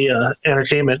quality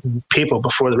entertainment and people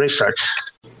before the race starts.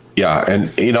 Yeah, and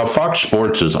Fox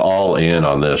Sports is all in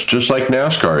on this, just like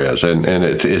NASCAR is, and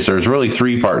there's really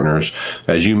three partners.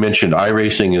 As you mentioned,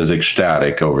 iRacing is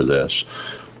ecstatic over this.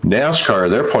 NASCAR,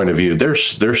 their point of view, they're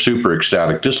super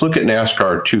ecstatic. Just look at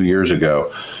NASCAR 2 years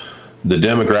ago. The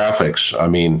demographics, I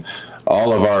mean,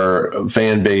 all of our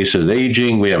fan base is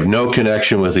aging. We have no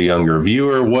connection with the younger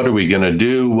viewer. What are we going to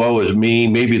do? Woe is me.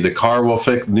 Maybe the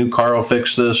new car will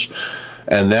fix this.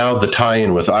 And now the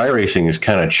tie-in with iRacing has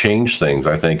kind of changed things,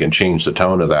 I think, and changed the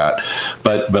tone of that.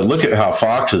 But look at how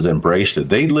Fox has embraced it.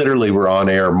 They literally were on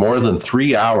air more than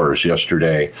 3 hours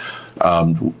yesterday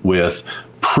with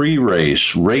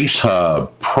pre-race, race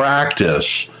hub,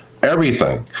 practice,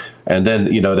 everything. And then,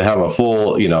 to have a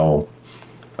full,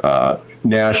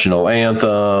 national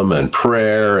anthem and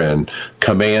prayer and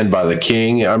command by the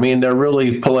king. I mean, they're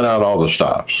really pulling out all the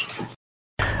stops.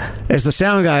 As the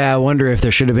sound guy, I wonder if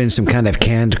there should have been some kind of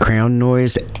canned crown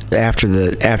noise after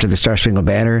the Star Spangled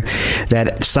Banner.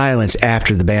 That silence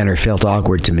after the banner felt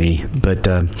awkward to me, but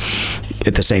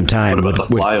at the same time, what about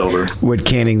the flyover? Would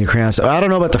canning the crown? So I don't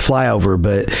know about the flyover,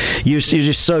 but you're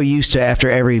just so used to after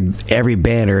every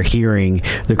banner hearing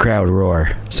the crowd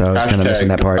roar. So I was kind of missing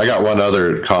that part. I got one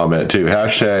other comment too.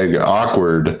 Hashtag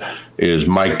awkward is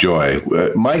Mike Joy.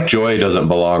 Mike Joy doesn't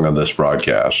belong on this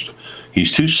broadcast.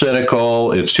 He's too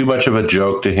cynical. It's too much of a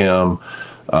joke to him.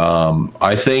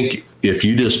 I think if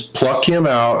you just pluck him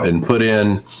out and put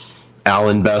in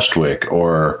Alan Bestwick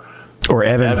or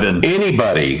Evan,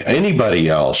 anybody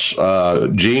else,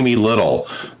 Jamie Little,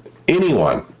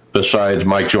 anyone besides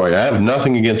Mike Joy. I have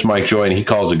nothing against Mike Joy, and he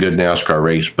calls a good NASCAR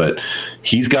race, but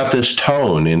he's got this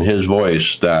tone in his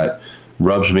voice that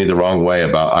rubs me the wrong way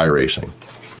about iRacing.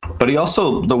 But he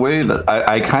also, the way that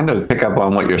I kind of pick up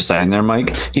on what you're saying there,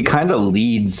 Mike, he kind of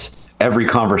leads every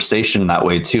conversation that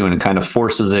way too, and it kind of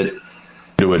forces it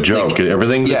to a joke.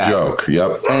 Everything's a joke.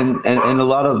 Yep. And a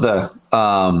lot of the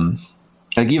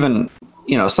even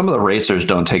some of the racers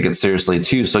don't take it seriously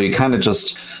too. So you kind of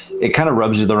it kind of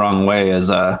rubs you the wrong way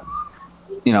as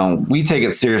we take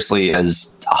it seriously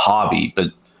as a hobby,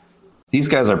 but these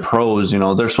guys are pros,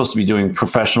 they're supposed to be doing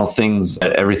professional things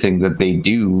at everything that they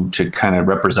do to kind of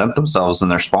represent themselves and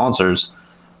their sponsors.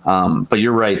 But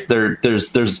you're right.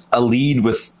 There's a lead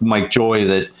with Mike Joy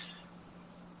that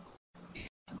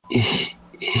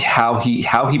how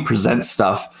he presents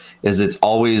stuff is it's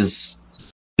always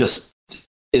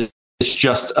it's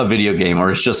just a video game,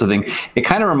 or it's just a thing. It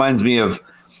kind of reminds me of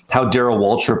how Darrell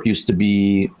Waltrip used to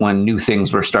be when new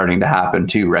things were starting to happen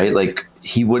too, right? Like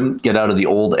he wouldn't get out of the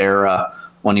old era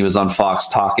when he was on Fox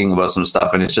talking about some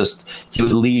stuff, and it's just he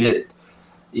would lead it.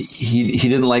 He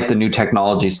didn't like the new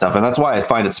technology stuff, and that's why I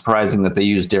find it surprising that they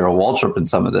use Darrell Waltrip in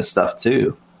some of this stuff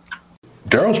too.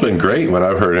 Darrell's been great when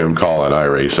I've heard him call on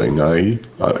iRacing.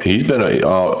 He's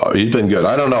been good.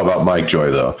 I don't know about Mike Joy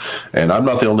though, and I'm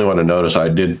not the only one to notice. I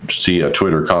did see a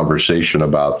Twitter conversation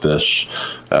about this,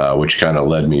 which kind of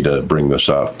led me to bring this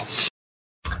up.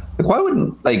 Why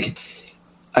wouldn't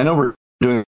I know we're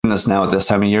doing this now at this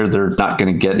time of year. They're not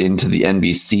going to get into the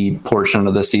NBC portion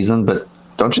of the season, but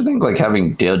don't you think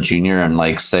having Dale Jr.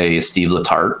 and say Steve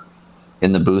Letarte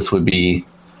in the booth would be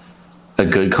a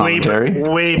good commentary?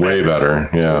 Way better.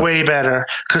 Yeah. Way better.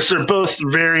 Because they're both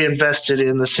very invested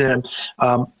in the sim.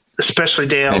 Especially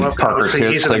Dale. And Parker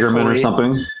Kligerman or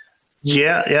something.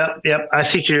 Yeah. I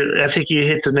think you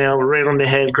hit the nail right on the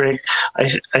head, Greg.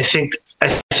 I think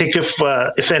if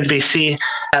NBC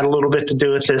had a little bit to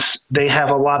do with this, they have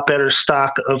a lot better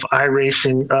stock of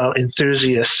iRacing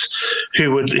enthusiasts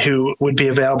who would be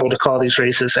available to call these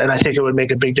races, and I think it would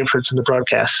make a big difference in the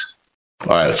broadcast.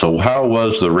 All right, so how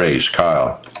was the race,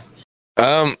 Kyle?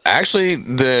 Actually,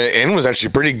 the end was actually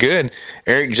pretty good.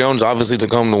 Eric Jones obviously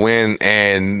took home the win,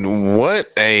 and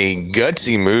what a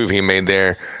gutsy move he made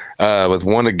there with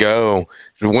one to go.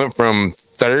 He went from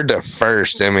third to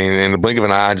first. I mean, in the blink of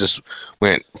an eye, just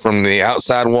went from the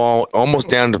outside wall almost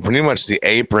down to pretty much the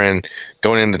apron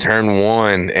going into turn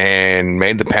one, and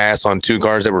made the pass on two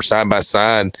cars that were side by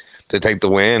side to take the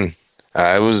win.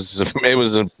 It was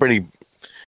a pretty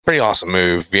awesome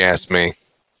move, if you ask me.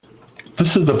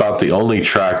 This is about the only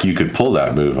track you could pull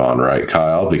that move on, right,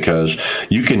 Kyle? Because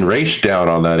you can race down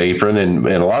on that apron, and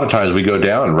a lot of times we go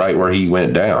down right where he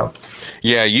went down.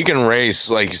 Yeah, you can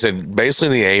race, like you said, basically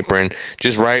the apron,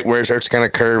 just right where it starts to kind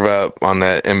of curve up on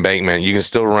that embankment. You can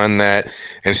still run that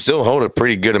and still hold a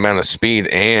pretty good amount of speed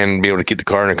and be able to keep the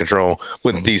car under control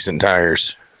with decent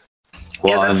tires.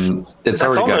 Well, that's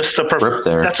almost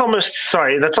That's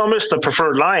almost the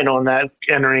preferred line on that,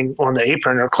 entering on the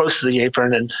apron or close to the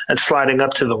apron and sliding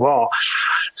up to the wall.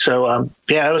 So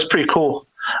it was pretty cool.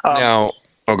 Go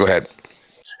ahead.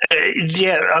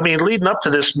 Yeah, I mean, leading up to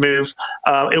this move,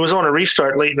 it was on a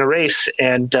restart late in the race,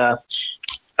 and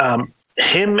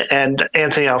him and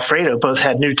Anthony Alfredo both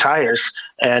had new tires,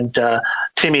 and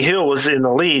Timmy Hill was in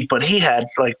the lead, but he had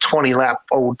 20 lap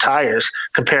old tires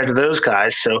compared to those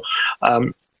guys. So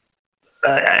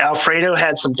Alfredo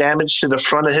had some damage to the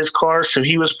front of his car, so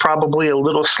he was probably a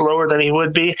little slower than he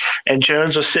would be. And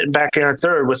Jones was sitting back there in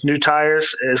third with new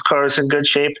tires. His car is in good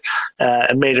shape,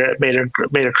 and made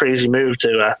a crazy move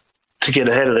to get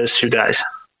ahead of those two guys.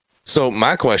 So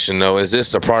my question though, is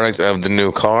this a product of the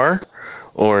new car,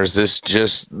 or is this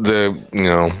just the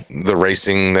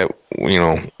racing that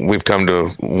we've come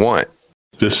to want?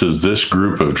 This is this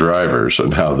group of drivers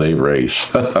and how they race.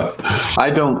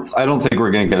 I don't think we're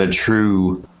going to get a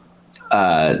true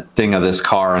thing of this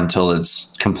car until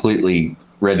it's completely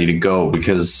ready to go.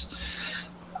 Because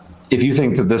if you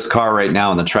think that this car right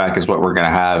now on the track is what we're going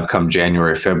to have come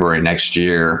January, February next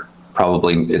year,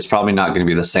 it's probably not going to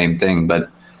be the same thing.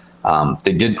 But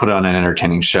they did put on an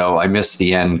entertaining show. I missed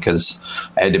the end because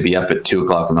I had to be up at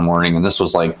 2:00 in the morning, and this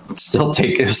was it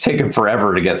was taking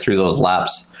forever to get through those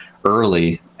laps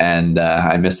early, and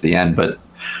I missed the end. But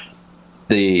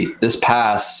this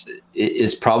pass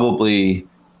is probably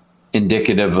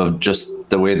indicative of just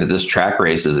the way that this track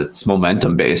races. It's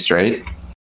momentum based, right?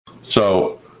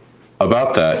 So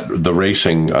about that, the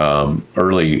racing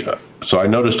early. So I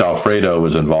noticed Alfredo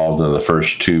was involved in the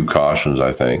first two cautions,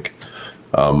 I think.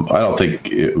 I don't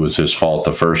think it was his fault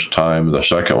the first time. The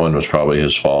second one was probably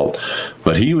his fault,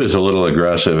 but he was a little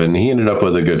aggressive and he ended up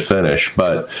with a good finish.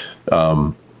 But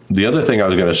the other thing I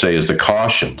was going to say is the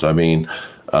cautions. I mean,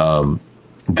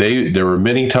 there were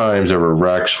many times there were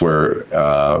wrecks where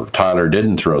Tyler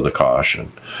didn't throw the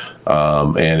caution,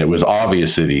 and it was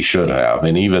obvious that he should have,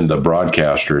 and even the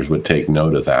broadcasters would take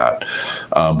note of that.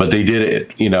 But they did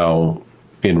it,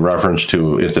 in reference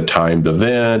to it's a timed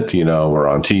event, we're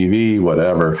on TV,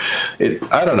 whatever.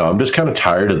 I don't know. I'm just kind of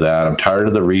tired of that. I'm tired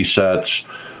of the resets.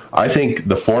 I think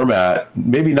the format,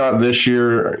 maybe not this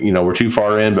year, we're too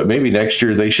far in, but maybe next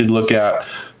year they should look at,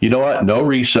 no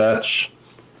resets.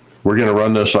 We're going to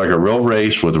run this like a real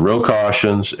race with real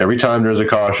cautions. Every time there's a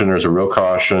caution, there's a real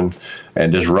caution,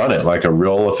 and just run it like a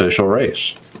real official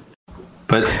race.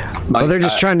 But they're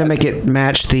just trying to make it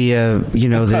match the the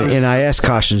NIS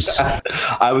cautions.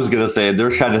 I was going to say they're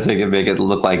trying to make it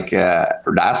look like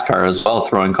NASCAR as well,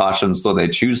 throwing cautions so they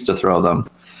choose to throw them.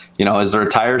 Is there a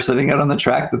tire sitting out on the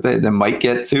track that they might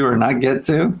get to or not get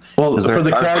to? Well, for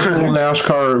the casual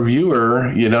NASCAR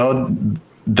viewer,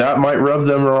 that might rub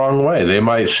them the wrong way. They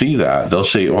might see that. They'll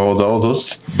see,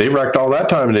 they wrecked all that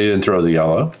time and they didn't throw the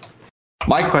yellow.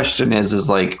 My question is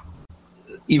like,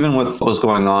 even with what's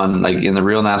going on, like in the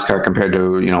real NASCAR compared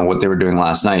to, what they were doing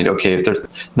last night, okay, if they're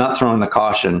not throwing the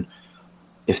caution,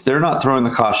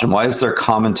 why is there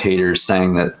commentators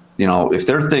saying that, if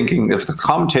the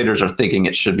commentators are thinking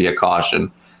it should be a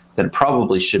caution, then it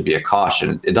probably should be a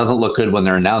caution. It doesn't look good when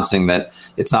they're announcing that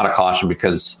it's not a caution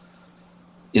because,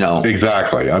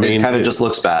 exactly. I mean, it kind of just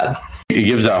looks bad. It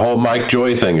gives that whole Mike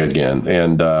Joy thing again.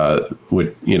 And,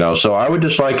 so I would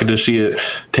just like to see it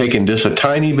taken just a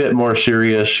tiny bit more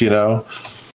serious,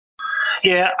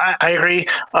 Yeah, I agree.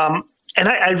 And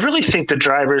I really think the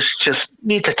drivers just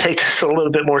need to take this a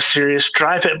little bit more serious,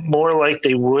 drive it more like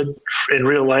they would in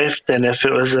real life than if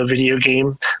it was a video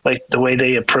game, like the way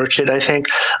they approach it, I think.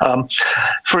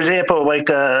 For example, like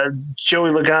Joey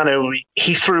Logano,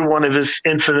 he threw one of his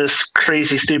infamous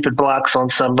crazy stupid blocks on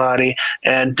somebody,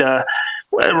 and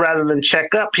rather than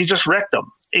check up, he just wrecked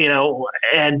them,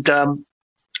 and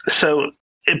so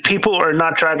people are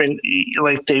not driving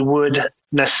like they would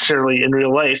necessarily in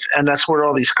real life, and that's where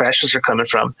all these crashes are coming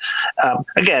from.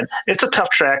 Again, it's a tough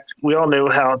track. We all know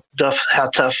how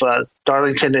tough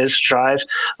Darlington is to drive.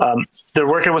 They're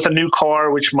working with a new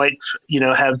car, which might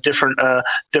have different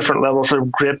levels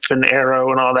of grip and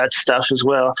aero and all that stuff as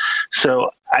well. So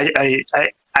I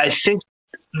think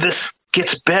this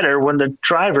gets better when the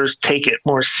drivers take it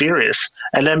more serious,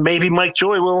 and then maybe Mike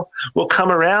Joy will come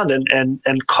around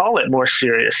and call it more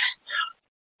serious.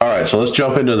 All right, so let's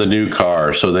jump into the new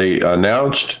car. So they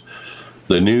announced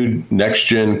the new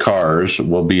next-gen cars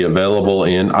will be available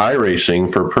in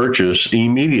iRacing for purchase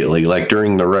immediately, like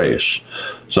during the race.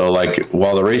 So like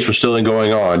while the race was still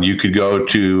going on, you could go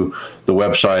to the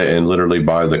website and literally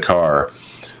buy the car.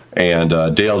 And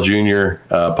Dale Jr.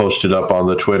 Posted up on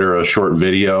the Twitter a short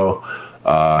video.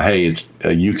 Hey,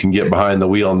 you can get behind the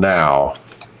wheel now.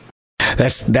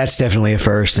 That's definitely a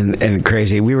first and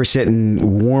crazy. We were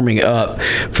sitting warming up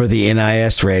for the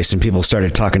NIS race, and people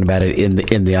started talking about it in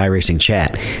the iRacing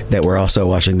chat that we're also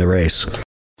watching the race.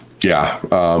 Yeah,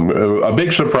 a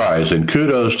big surprise, and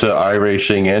kudos to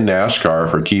iRacing and NASCAR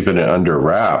for keeping it under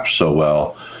wraps so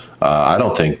well. I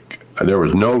don't think there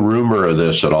was no rumor of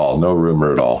this at all. No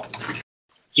rumor at all.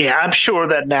 Yeah, I'm sure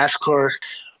that NASCAR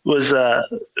was,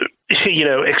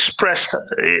 expressed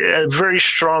very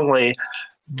strongly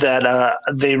that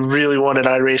they really wanted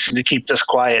iRacing to keep this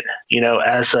quiet,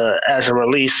 as a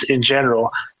release in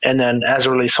general, and then as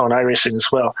a release on iRacing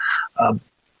as well.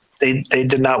 They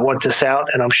did not want this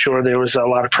out, and I'm sure there was a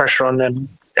lot of pressure on them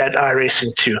at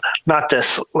iRacing to not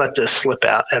let this slip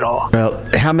out at all. Well,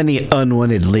 how many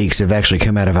unwanted leaks have actually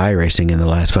come out of iRacing in the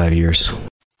last 5 years?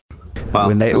 Well,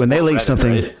 when they leak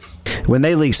something, right? when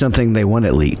they leak something, they want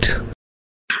it leaked.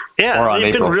 Yeah,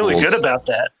 they've been really good about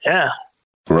that. Yeah,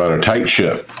 We're on a tight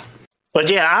ship. but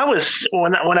yeah, I was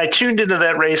when I tuned into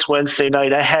that race Wednesday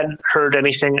night, I hadn't heard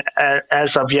anything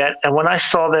as of yet. And when I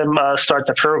saw them start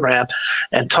the program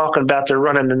and talking about they're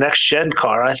running the next gen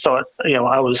car, I thought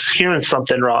I was hearing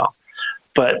something wrong.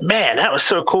 But man, that was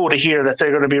so cool to hear that they're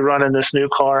going to be running this new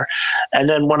car. And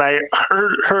then when I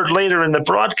heard later in the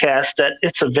broadcast that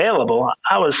it's available,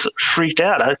 I was freaked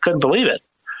out. I couldn't believe it.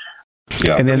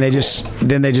 Yeah, And then they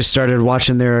just started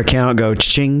watching their account go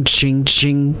ching ching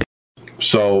ching.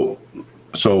 So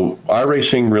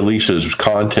iRacing releases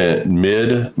content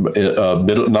mid,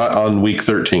 not on week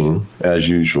 13 as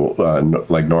usual,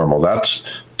 like normal. That's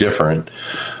different.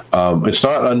 It's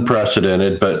not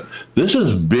unprecedented, but this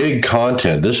is big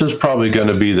content. This is probably going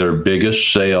to be their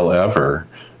biggest sale ever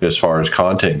as far as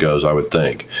content goes, I would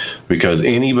think, because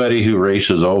anybody who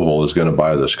races oval is going to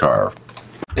buy this car.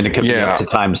 And it could be up to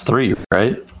 ×3,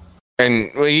 right?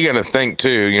 And well, you got to think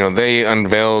too. They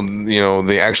unveiled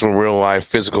the actual real life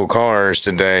physical cars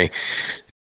today.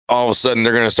 All of a sudden,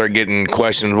 they're going to start getting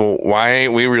questioned. Well, why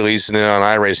ain't we releasing it on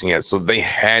iRacing yet? So they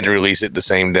had to release it the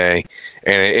same day,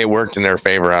 and it worked in their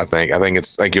favor. I think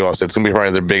it's like you all said, it's going to be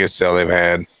probably their biggest sale they've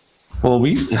had. Well,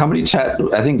 how many chat?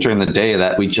 I think during the day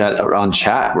that we chat on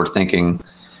chat, we're thinking,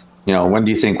 when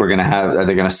do you think we're going to have? Are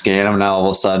they going to scan them now all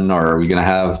of a sudden, or are we going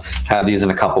to have these in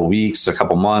a couple weeks, a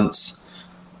couple months?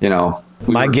 We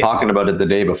were talking about it the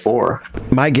day before.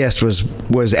 My guess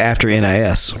was after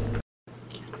NIS.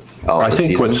 I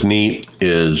think what's neat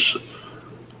is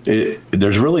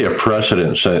there's really a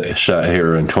precedent set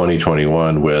here in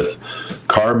 2021 with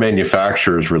car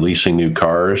manufacturers releasing new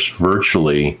cars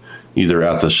virtually either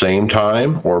at the same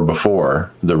time or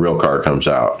before the real car comes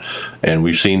out. And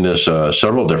we've seen this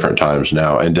several different times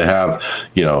now. And to have,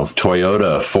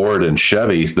 Toyota, Ford, and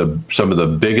Chevy, some of the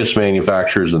biggest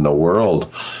manufacturers in the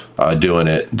world doing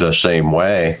it the same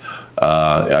way,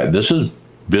 this is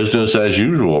business as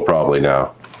usual probably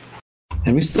now.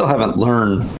 And we still haven't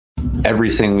learned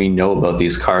everything we know about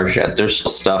these cars yet. There's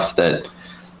stuff that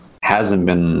hasn't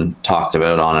been talked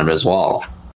about on it as well.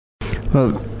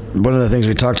 Well, one of the things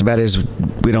we talked about is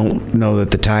we don't know that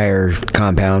the tire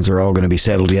compounds are all going to be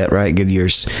settled yet, right?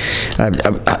 Goodyear's.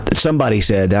 Somebody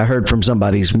said, I heard from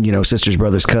somebody's, sister's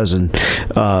brother's cousin,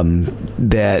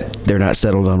 that they're not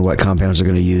settled on what compounds they're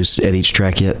going to use at each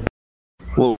track yet.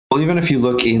 Well, even if you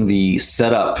look in the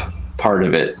setup part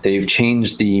of it, they've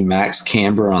changed the max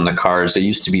camber on the cars. It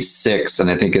used to be 6, and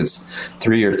I think it's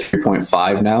 3 or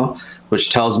 3.5 now,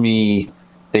 which tells me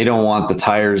they don't want the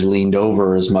tires leaned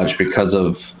over as much because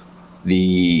of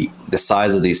the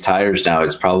size of these tires now.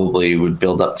 It's probably would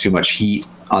build up too much heat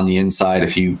on the inside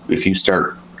if you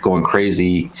start going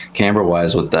crazy camber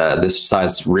wise with this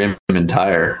size rim and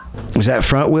tire. Is that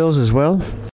front wheels as well?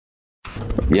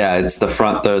 Yeah, it's the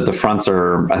front. The fronts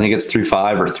are, I think it's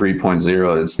 3.5 or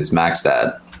 3.0. It's maxed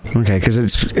at. Okay, because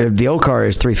it's the old car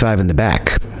is 3.5 in the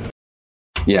back.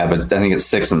 Yeah, but I think it's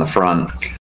 6 in the front.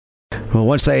 Well,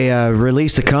 once they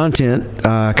release the content,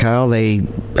 Kyle,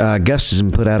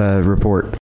 Gustafson put out a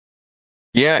report.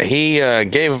 Yeah, he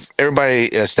gave everybody,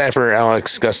 staffer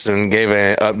Alex Gustafson gave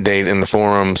an update in the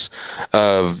forums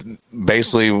of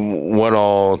basically what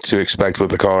all to expect with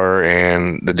the car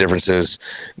and the differences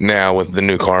now with the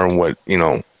new car and what,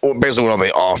 basically what all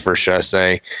they offer, should I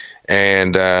say.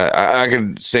 And I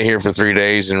could sit here for 3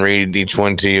 days and read each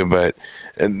one to you, but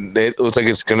it looks like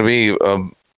it's going to be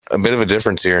a bit of a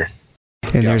difference here.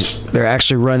 And they're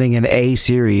actually running an A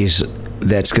series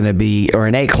that's going to be, or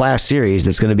an A class series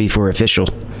that's going to be for official.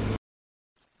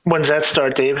 When's that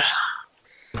start, Dave?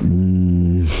 I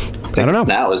don't know. It's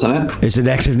now, isn't it? Is it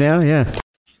active now? Yeah.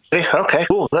 Okay,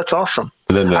 cool. That's awesome.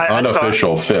 And then the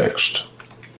unofficial fixed.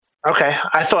 Okay,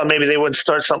 I thought maybe they wouldn't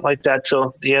start something like that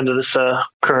till the end of this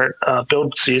current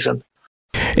build season.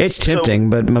 It's tempting,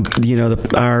 but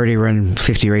I already run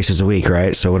 50 races a week,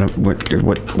 right? So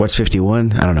what's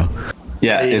 51? I don't know.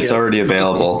 Yeah, it's already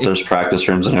available. There's practice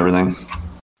rooms and everything.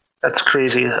 That's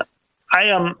crazy.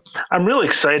 I'm really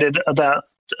excited about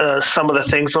some of the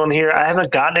things on here. I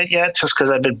haven't gotten it yet just because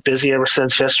I've been busy ever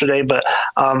since yesterday. But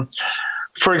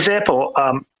for example,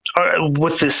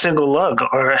 with the single lug,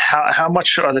 or how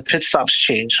much are the pit stops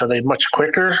changed? Are they much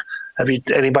quicker? Have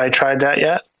anybody tried that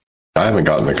yet? I haven't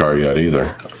gotten the car yet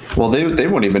either. Well, they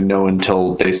won't even know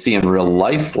until they see in real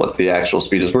life what the actual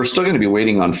speed is. We're still going to be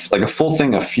waiting on, like, a full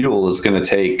thing of fuel is going to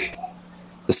take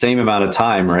the same amount of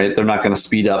time, right? They're not going to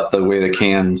speed up the way the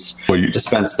cans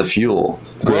dispense the fuel.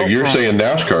 Greg, you're saying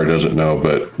NASCAR doesn't know,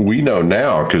 but we know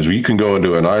now because you can go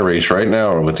into an iRace right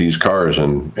now with these cars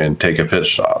and take a pit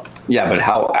stop. Yeah, but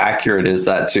how accurate is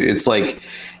that too? It's like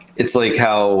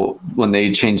how when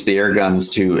they changed the air guns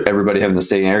to everybody having the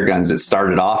same air guns, it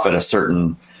started off at a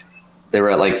certain, they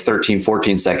were at like 13,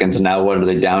 14 seconds, and now what are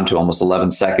they down to? Almost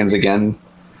 11 seconds again?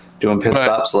 Doing pit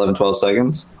stops, 11, 12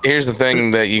 seconds. Here's the thing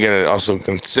that you got to also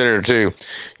consider too.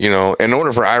 In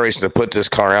order for iRacing to put this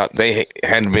car out, they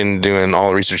had been doing all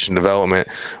the research and development,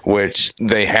 which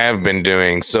they have been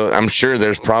doing. So I'm sure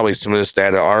there's probably some of this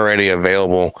data already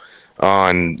available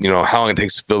on, how long it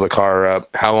takes to fill the car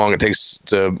up, how long it takes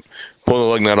to pull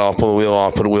the lug nut off, pull the wheel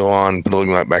off, put a wheel on, put the lug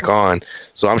nut back on.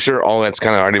 So I'm sure all that's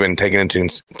kind of already been taken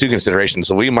into consideration.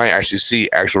 So we might actually see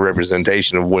actual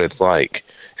representation of what it's like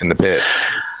in the pits.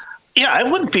 Yeah, I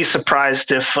wouldn't be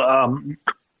surprised if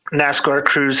NASCAR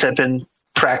crews had been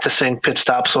practicing pit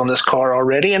stops on this car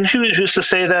already. And who's to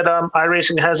say that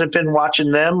iRacing hasn't been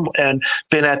watching them and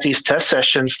been at these test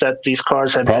sessions that these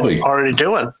cars have been already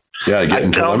doing? Yeah,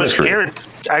 getting telemetry.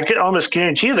 I could almost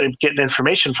guarantee they're getting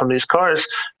information from these cars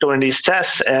during these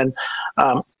tests. And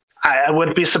I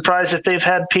wouldn't be surprised if they've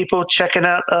had people checking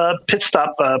out pit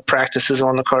stop practices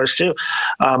on the cars too.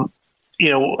 I'm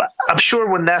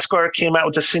sure when NASCAR came out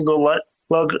with the single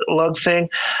lug thing,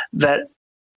 that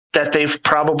they've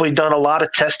probably done a lot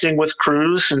of testing with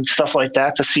crews and stuff like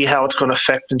that to see how it's going to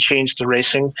affect and change the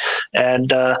racing.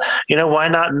 And why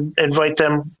not invite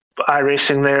them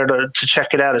iRacing there to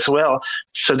check it out as well,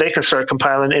 so they can start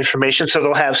compiling information, so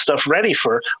they'll have stuff ready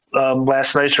for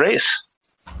last night's race.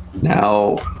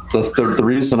 Now, the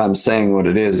reason I'm saying what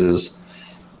it is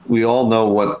we all know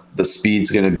what the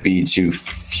speed's going to be to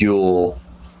fuel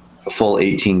a full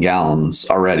 18 gallons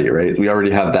already, right? We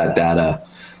already have that data.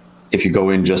 If you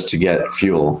go in just to get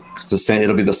fuel,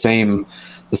 it'll be the same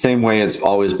way it's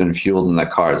always been fueled in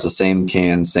that car. It's the same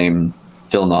can, same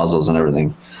fill nozzles and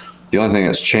everything. The only thing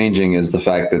that's changing is the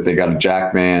fact that they got a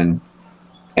jackman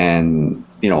and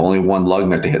only one lug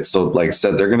nut to hit. So like I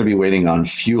said, they're going to be waiting on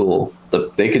fuel.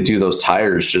 They could do those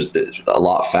tires just a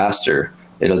lot faster.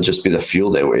 It'll just be the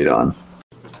fuel they wait on.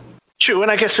 True,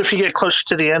 and I guess if you get closer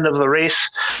to the end of the race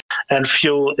and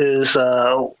fuel is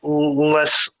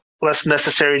less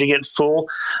necessary to get full,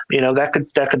 that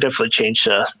could definitely change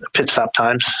pit stop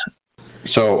times.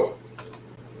 So,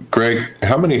 Greg,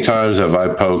 how many times have I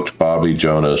poked Bobby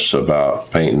Jonas about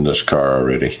painting this car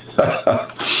already? A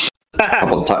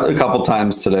couple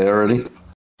times today already.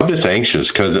 I'm just anxious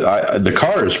because the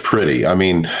car is pretty. I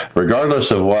mean,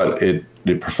 regardless of what it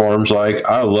performs like,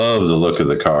 I love the look of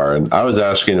the car. And I was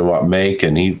asking him what make,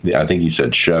 and I think he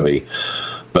said Chevy.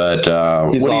 But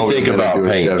what do you think about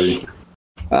paints?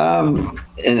 And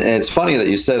it's funny that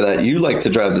you say that. You like to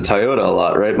drive the Toyota a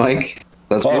lot, right, Mike?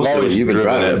 That's mostly what you've been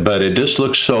driving. It, but it just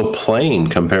looks so plain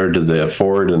compared to the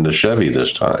Ford and the Chevy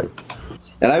this time.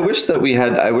 And I wish that we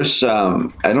had, I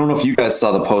don't know if you guys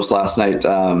saw the post last night.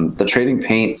 The Trading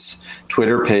Paints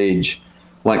Twitter page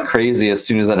went crazy as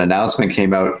soon as that announcement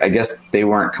came out. I guess they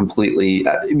weren't completely,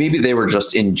 maybe they were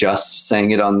just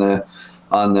saying it on the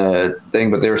thing,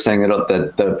 but they were saying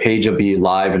that the page will be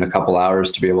live in a couple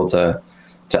hours to be able to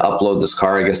upload this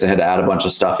car. I guess they had to add a bunch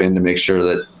of stuff in to make sure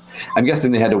that, I'm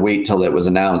guessing they had to wait till it was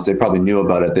announced. They probably knew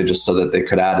about it. They just so that they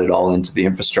could add it all into the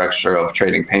infrastructure of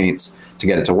Trading Paints to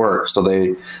get it to work. So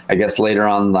I guess later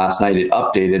on last night it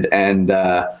updated, and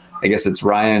I guess it's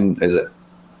Ryan,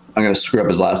 I'm going to screw up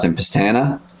his last name,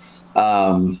 Pistana,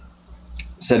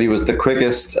 said he was the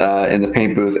quickest in the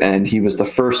paint booth, and he was the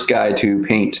first guy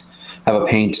to have a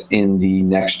paint in the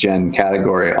next gen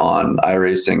category on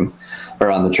iRacing,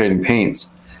 or on the Trading Paints.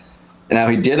 And now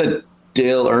he did a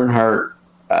Dale Earnhardt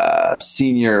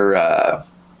senior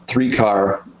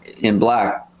 3-car in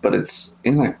black, but it's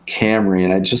in a Camry,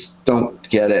 and I just don't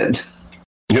get it.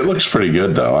 It looks pretty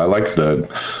good, though. I like the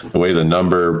way the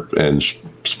number and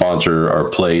sponsor are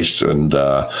placed, and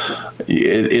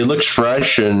it looks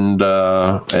fresh and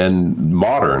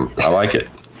modern. I like it.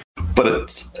 But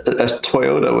it's a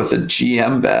Toyota with a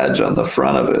GM badge on the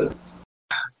front of it.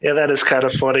 Yeah, that is kind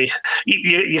of funny.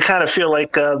 You kind of feel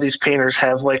like these painters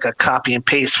have like a copy and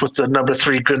paste with the number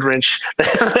 3 Goodwrench.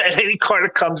 Any car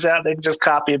that comes out, they can just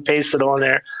copy and paste it on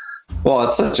there. Well,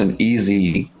 it's such an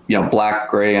easy, black,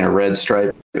 gray, and a red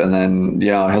stripe. And then,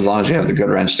 as long as you have the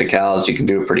Goodwrench decals, you can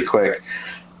do it pretty quick.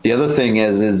 The other thing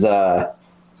is the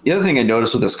other thing I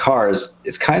noticed with this car is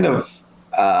it's kind of,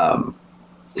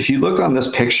 if you look on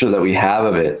this picture that we have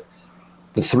of it,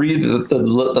 The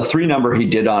three number he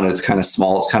did on it's kind of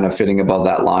small. It's kind of fitting above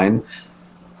that line.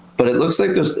 But it looks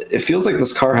like it feels like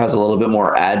this car has a little bit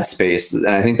more ad space. And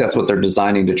I think that's what they're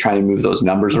designing to try and move those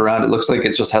numbers around. It looks like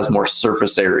it just has more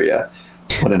surface area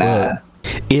to put an ad.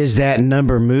 Is that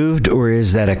number moved or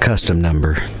is that a custom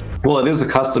number? Well, it is a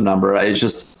custom number.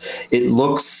 Does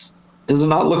it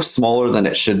not look smaller than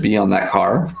it should be on that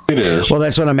car? It is. Well,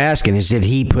 that's what I'm asking is did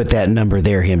he put that number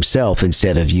there himself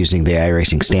instead of using the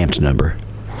iRacing stamped number?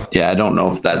 Yeah, I don't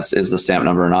know if that is the stamp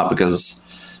number or not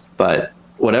but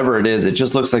whatever it is, it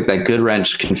just looks like that good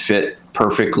wrench can fit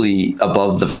perfectly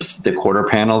above the quarter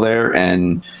panel there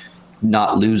and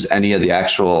not lose any of the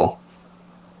actual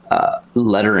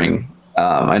lettering.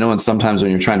 I know sometimes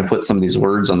when you're trying to put some of these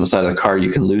words on the side of the car,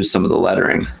 you can lose some of the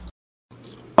lettering.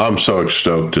 I'm so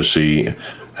stoked to see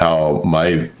how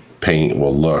my paint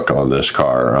will look on this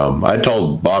car. I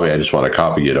told Bobby I just want to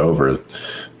copy it over,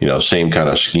 same kind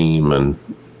of scheme and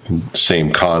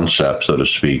same concept, so to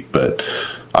speak. But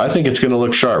I think it's going to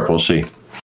look sharp. We'll see.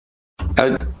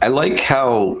 I like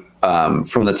how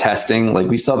from the testing, like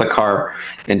we saw the car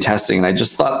in testing, and I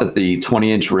just thought that the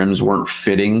 20-inch rims weren't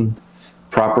fitting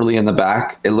properly in the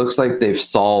back. It looks like they've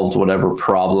solved whatever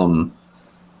problem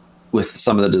with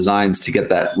some of the designs to get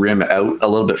that rim out a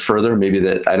little bit further. Maybe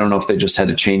I don't know if they just had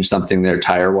to change something there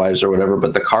tire wise or whatever,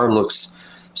 but the car looks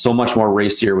so much more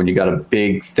racier when you got a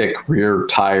big, thick rear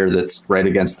tire that's right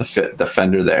against the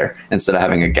fender there instead of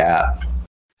having a gap.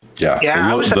 Yeah,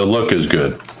 the look is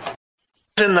good.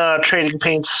 In trading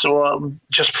paints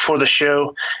just before the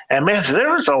show, and man,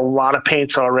 there was a lot of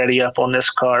paints already up on this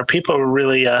car. People were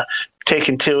really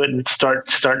taking to it and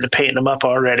starting to paint them up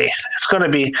already. It's going to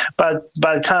be by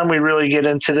the time we really get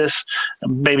into this,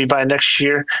 maybe by next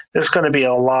year, there's going to be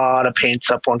a lot of paints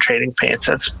up on trading paints.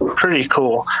 That's pretty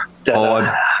cool.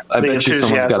 I bet you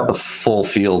someone's got the full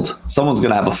field. Someone's going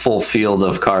to have a full field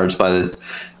of cars by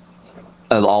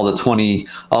all the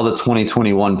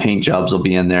 2021 paint jobs will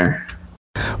be in there.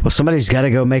 Well, somebody's got to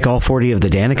go make all 40 of the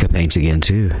Danica paints again,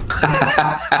 too.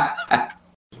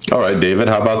 All right, David,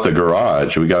 how about the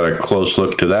garage? We got a close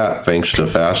look to that thanks to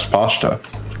Fast Pasta.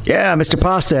 Yeah, Mr.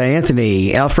 Pasta,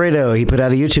 Anthony Alfredo, he put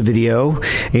out a YouTube video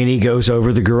and he goes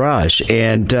over the garage.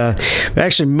 And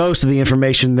actually, most of the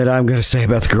information that I'm going to say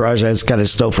about the garage, I just kind of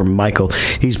stole from Michael.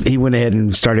 He went ahead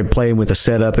and started playing with the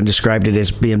setup and described it as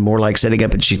being more like setting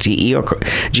up a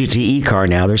GTE car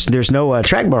now. There's no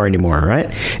track bar anymore,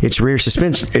 right? It's rear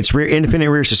suspension. It's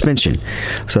independent rear suspension.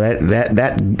 So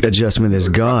that adjustment is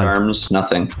gone. Arms,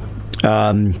 nothing.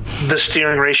 The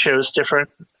steering ratio is different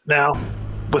now.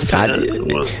 Was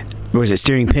it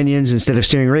steering pinions instead of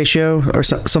steering ratio or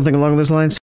something along those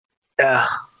lines? Yeah.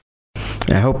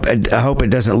 I hope it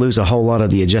doesn't lose a whole lot of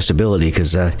the adjustability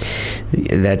because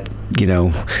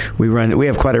we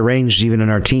have quite a range even in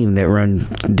our team that run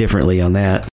differently on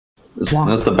that. As long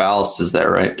as the ballast is there,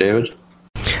 right, David?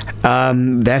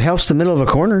 That helps the middle of a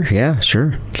corner. Yeah,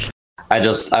 sure. I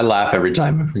laugh every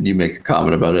time you make a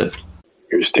comment about it.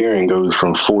 Your steering goes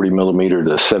from 40 millimeter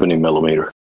to 70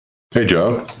 millimeter. Hey,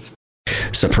 Joe.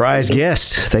 Surprise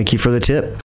guest. Thank you for the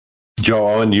tip. Joe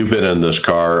Owen, you've been in this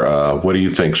car. What do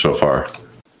you think so far?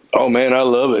 Oh, man, I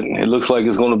love it. It looks like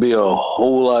it's going to be a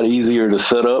whole lot easier to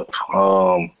set up.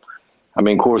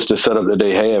 Of course, the setup that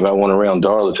they have, I went around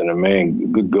Darlington, and,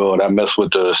 man, good God, I messed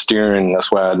with the steering.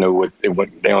 That's why I know it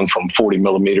went down from 40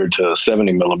 millimeter to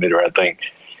 70 millimeter, I think.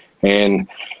 And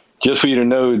just for you to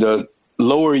know, the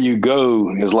lower you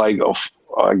go is like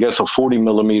I guess a 40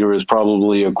 millimeter is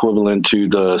probably equivalent to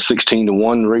the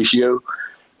 16-to-1 ratio.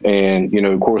 And,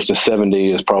 of course, the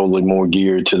 70 is probably more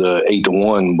geared to the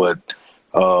 8-to-1. But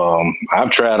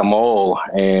I've tried them all.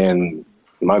 And,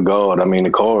 my God, the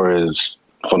car is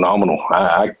phenomenal.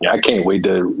 I can't wait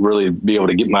to really be able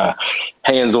to get my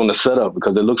hands on the setup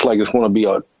because it looks like it's going to be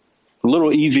a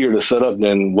little easier to set up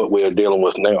than what we're dealing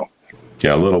with now.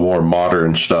 Yeah, a little more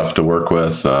modern stuff to work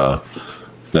with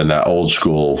than that old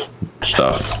school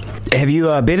stuff. Have you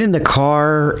been in the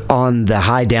car on the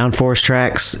high downforce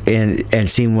tracks and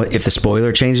seen if the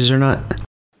spoiler changes or not?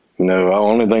 No, the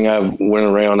only thing I went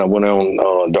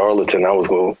on Darlington. I was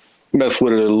going to mess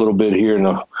with it a little bit here in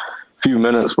a few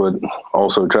minutes, but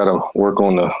also try to work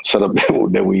on the setup that I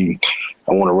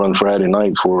want to run Friday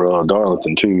night for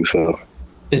Darlington too. So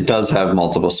it does have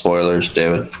multiple spoilers,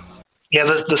 David. Yeah,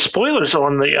 the spoilers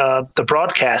on the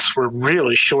broadcast were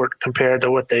really short compared to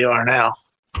what they are now.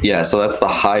 Yeah, so that's the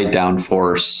low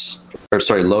downforce,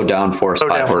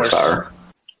 high horsepower.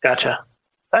 Gotcha.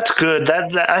 That's good.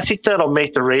 That I think that'll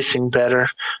make the racing better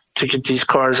to get these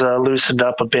cars loosened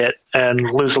up a bit and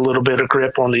lose a little bit of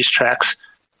grip on these tracks.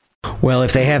 Well,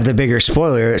 if they have the bigger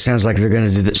spoiler, it sounds like they're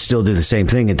going to still do the same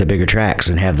thing at the bigger tracks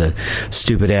and have the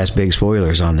stupid-ass big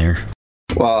spoilers on there.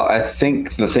 Well, I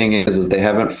think the thing is they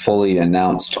haven't fully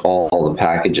announced all the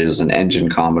packages and engine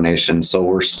combinations, so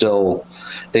we're still.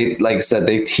 They, like I said,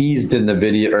 they teased in the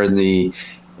video or in the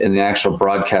actual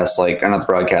broadcast, like not the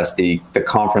broadcast, the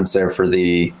conference there for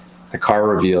the car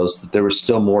reveals. That there was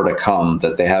still more to come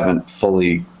that they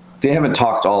haven't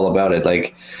talked all about it.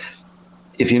 Like,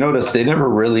 if you notice, they never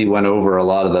really went over a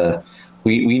lot of the.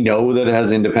 We know that it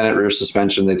has independent rear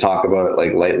suspension. They talk about it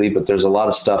like lightly, but there's a lot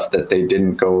of stuff that they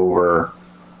didn't go over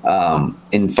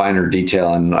in finer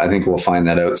detail, and I think we'll find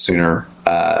that out sooner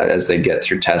as they get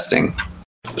through testing.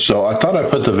 So I thought I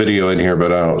put the video in here,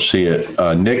 but I don't see it.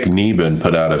 Nick Neben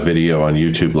put out a video on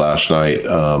YouTube last night.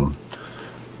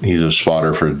 He's a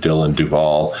spotter for Dylan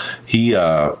Duvall. He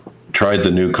tried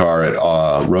the new car at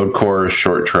road course,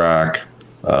 short track,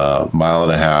 mile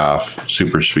and a half,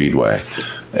 super speedway,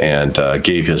 and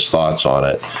gave his thoughts on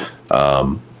it.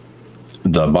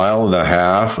 The mile and a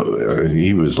half,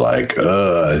 he was like,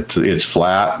 it's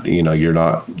flat. You're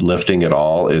not lifting at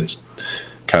all. It's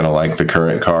kind of like the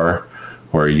current car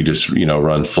where you just,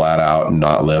 run flat out and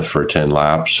not lift for 10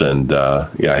 laps. And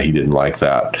he didn't like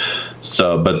that.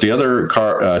 So, but the other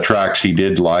tracks he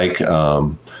did like,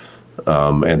 and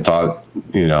thought,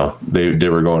 they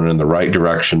were going in the right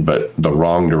direction, but the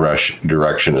wrong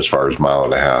direction as far as mile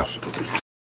and a half.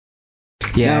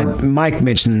 Yeah, Mike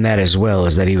mentioned that as well,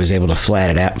 is that he was able to flat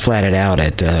it out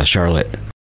at Charlotte.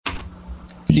 Do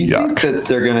you think that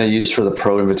they're going to use for the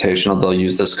Pro Invitational, they'll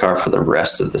use this car for the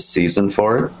rest of the season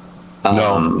for it?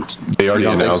 No, they already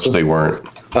announced they weren't.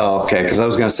 Oh, okay, because I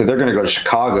was going to say they're going to go to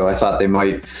Chicago. I thought they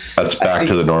might. That's back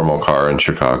to the normal car in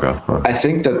Chicago. Huh? I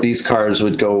think that these cars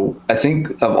would go, I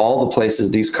think of all the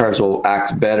places, these cars will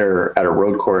act better at a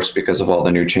road course because of all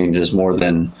the new changes more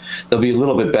than, they'll be a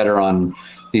little bit better on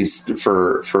these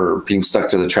for being stuck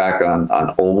to the track on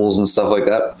ovals and stuff like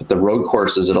that. But the road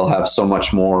courses, it'll have so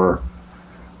much more.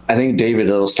 I think, David,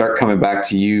 it'll start coming back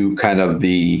to you kind of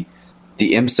the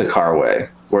IMSA car way,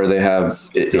 where they have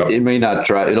it may not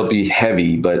drive, it'll be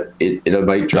heavy, but it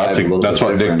might drive a little bit That's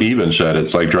what different. Nick Neben said.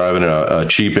 It's like driving a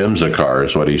cheap IMSA car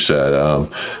is what he said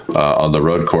on the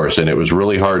road course, and it was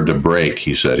really hard to brake.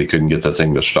 He said he couldn't get the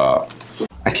thing to stop.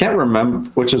 I can't remember,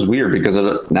 which is weird because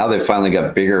now they've finally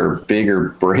got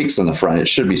bigger brakes in the front. It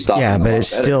should be stopping. Yeah, but it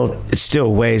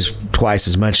still weighs twice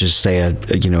as much as, say, a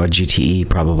GTE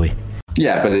probably.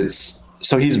 Yeah, but it's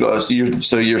so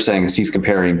you're saying he's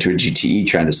comparing to a GTE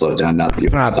trying to slow it down, not the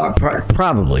stock car.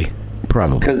 Probably.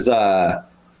 Because the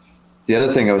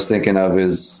other thing I was thinking of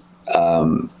is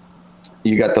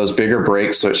you got those bigger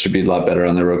brakes, so it should be a lot better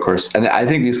on the road course. And I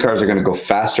think these cars are going to go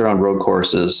faster on road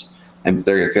courses. And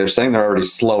they're saying they're already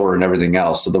slower and everything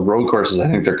else. So the road courses, I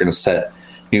think they're going to set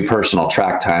new personal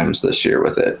track times this year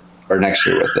with it, or next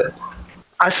year with it.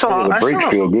 The brakes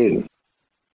feel good.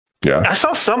 Yeah, I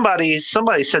saw somebody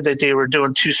said that they were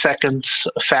doing 2 seconds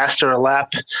faster a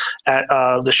lap at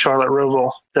the Charlotte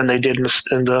Roval than they did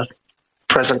in the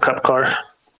present Cup car.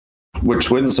 Which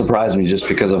wouldn't surprise me, just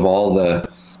because of all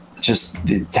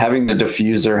having the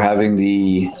diffuser, having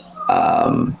the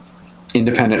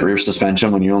independent rear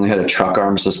suspension when you only had a truck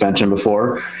arm suspension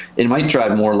before. It might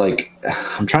drive more like,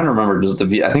 I'm trying to remember,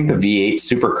 I think the V8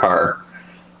 supercar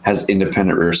has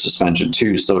independent rear suspension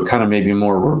too, so it kind of maybe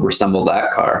more resemble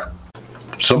that car.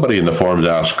 Somebody in the forums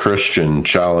asked Christian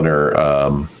Challoner,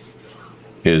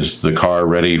 is the car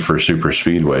ready for super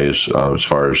speedways as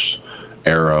far as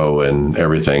aero and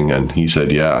everything? And he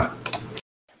said, yeah.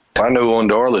 I know on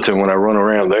Darlington, when I run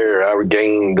around there, I was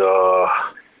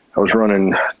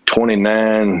running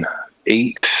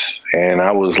 29.8, and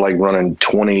I was like running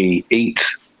 28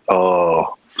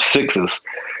 sixes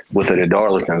with it at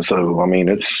Darlington. So, I mean,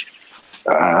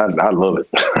 I love it.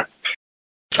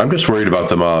 I'm just worried about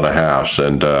the mile and a half,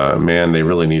 and man, they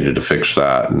really needed to fix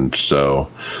that. And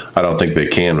so I don't think they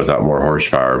can without more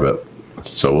horsepower, but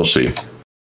so we'll see.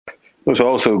 It's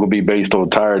also going to be based on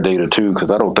tire data too,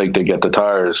 because I don't think they get the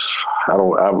tires. At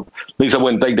least I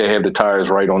wouldn't think they have the tires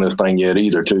right on this thing yet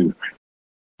either too.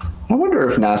 I wonder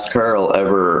if NASCAR will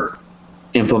ever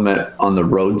implement on the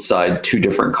road side 2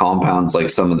 different compounds, like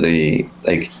some of the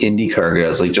IndyCar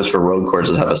guys, like just for road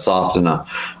courses, have a soft and a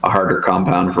harder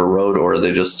compound for road, or are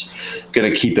they just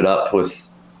going to keep it up with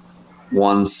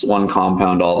one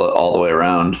compound all the way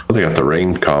around? They got the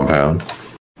rain compound.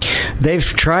 They've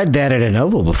tried that at an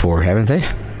oval before, haven't they?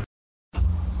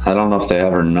 I don't know if they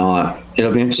have or not.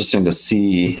 It'll be interesting to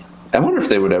see, I wonder if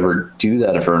they would ever do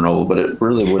that for an oval, but it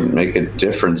really wouldn't make a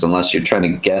difference unless you're trying to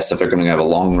guess if they're going to have a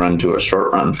long run to a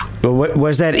short run. But what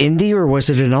was that, Indy, or was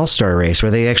it an all-star race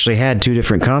where they actually had two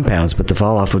different compounds, but the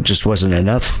fall-off just wasn't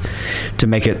enough to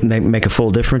make a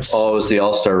full difference? Oh, it was the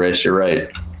all-star race. You're right.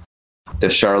 The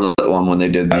Charlotte one when they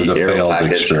did the aero failed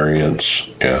package. experience.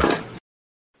 Yeah.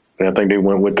 I think they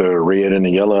went with the red and the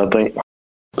yellow, I think.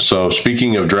 So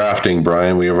speaking of drafting,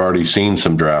 Brian, we have already seen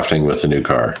some drafting with the new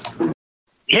car.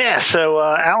 Yeah, so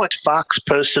Alex Fox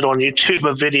posted on YouTube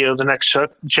a video of the next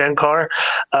gen car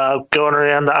going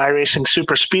around the iRacing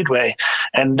Super Speedway.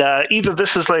 And either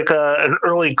this is like an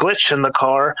early glitch in the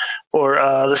car, or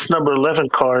this number 11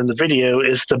 car in the video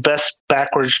is the best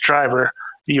backwards driver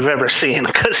you've ever seen,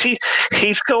 because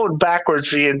he's going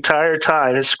backwards the entire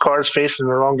time. His car's facing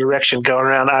the wrong direction, going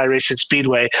around iRacing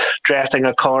Speedway, drafting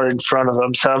a car in front of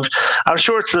him. So I'm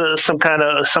sure it's some kind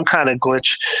of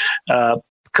glitch.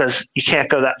 Because you can't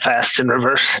go that fast in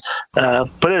reverse. But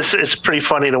it's pretty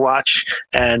funny to watch.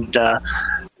 And, I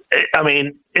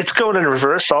mean, it's going in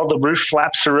reverse. All the roof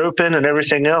flaps are open and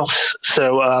everything else.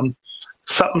 So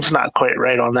something's not quite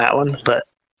right on that one, but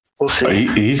we'll see.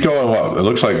 He's going, what? It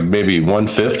looks like maybe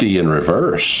 150 in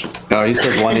reverse. No, he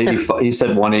said 185. He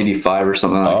said 185 or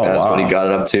something like that. That's what he got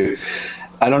it up to.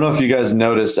 I don't know if you guys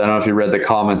noticed. I don't know if you read the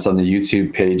comments on the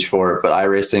YouTube page for it, but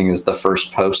iRacing is the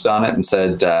first post on it and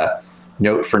said,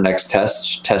 note for next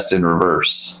test in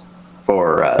reverse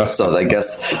for us. So I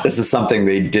guess this is something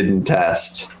they didn't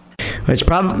test. It's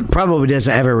probably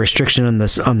doesn't have a restriction on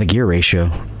the gear ratio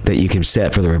that you can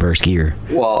set for the reverse gear.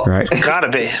 Well, right? Gotta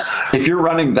be. If you're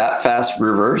running that fast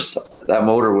reverse, that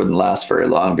motor wouldn't last very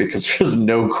long because there's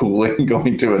no cooling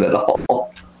going to it at all.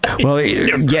 Well,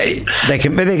 yeah, they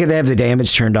could have the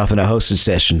damage turned off in a hosted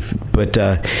session, but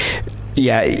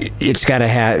yeah, it's got to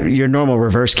have your normal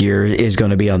reverse gear is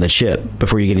going to be on the chip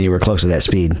before you get anywhere close to that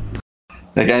speed.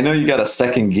 Like, I know you got a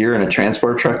second gear in a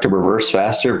transport truck to reverse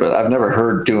faster, but I've never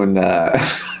heard doing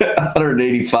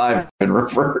 185 in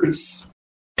reverse.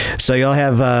 So y'all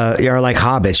have you're like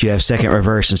hobbits. You have second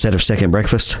reverse instead of second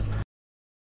breakfast.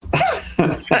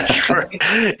 That's right.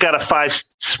 Got a five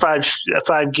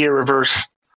gear reverse.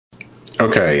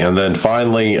 Okay, and then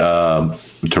finally,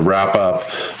 to wrap up,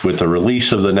 with the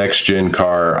release of the next-gen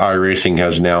car, iRacing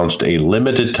has announced a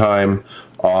limited-time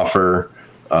offer.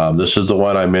 This is the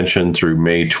one I mentioned through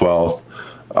May 12th.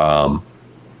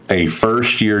 A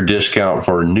first-year discount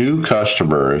for new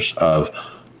customers of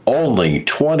only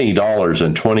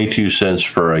 $20.22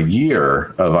 for a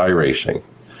year of iRacing.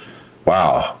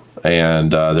 Wow.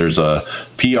 And there's a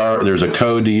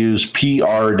code to use,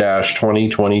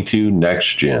 PR-2022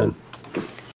 next-gen.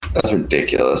 That's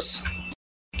ridiculous.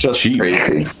 Just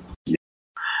crazy.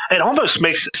 It almost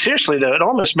makes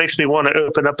me want to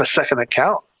open up a second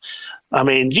account. I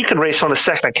mean, you can race on a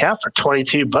second account for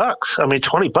 $22. I mean,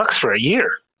 $20 for a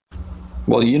year.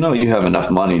 Well, you know, you have enough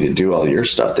money to do all your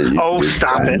stuff that you. Oh,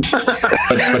 stop it!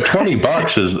 but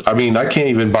 $20 is. I mean, I can't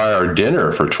even buy our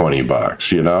dinner for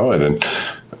 $20. You know, and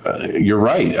you're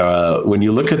right. When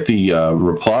you look at the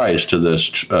replies to this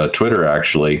Twitter,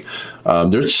 actually,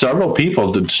 there's several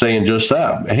people that saying just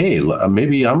that. Hey,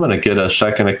 maybe I'm going to get a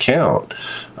second account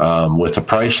with a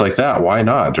price like that. Why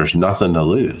not? There's nothing to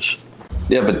lose.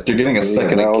 Yeah, but you're getting a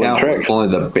second account with only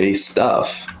the base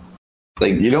stuff.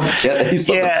 Like, you don't get, you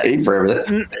still have to pay for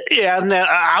everything. Yeah, no,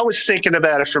 I was thinking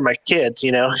about it for my kid.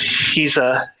 You know, he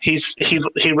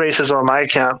races on my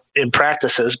account in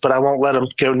practices, but I won't let him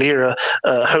go near a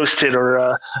hosted or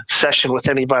a session with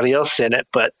anybody else in it.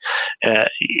 But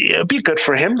it'd be good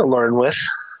for him to learn with.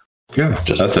 Yeah,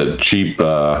 that's a cheap.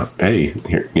 Hey,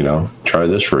 here, try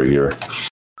this for a year.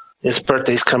 His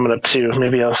birthday's coming up too.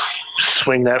 Maybe I'll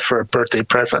swing that for a birthday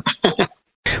present.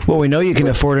 Well, we know you can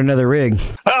afford another rig.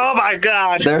 Oh my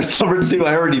God! There's number 2.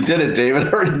 I already did it, David.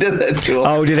 I already did that to him.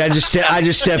 Oh, did I just? I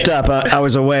just stepped up. I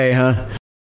was away, huh?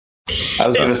 I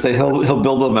was going to say he'll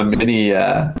build him a mini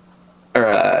or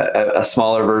a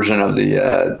smaller version of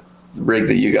the rig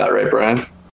that you got, right, Brian?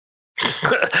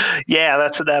 Yeah,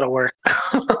 that'll work.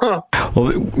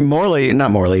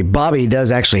 Well, Bobby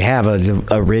does actually have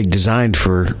a rig designed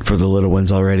for the little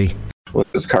ones already.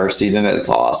 With his car seat in it, it's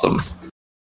awesome.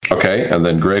 Okay, and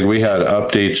then Greg, we had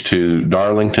updates to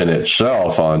Darlington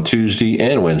itself on Tuesday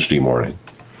and Wednesday morning.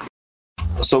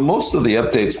 So most of the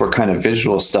updates were kind of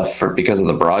visual stuff because of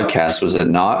the broadcast, was it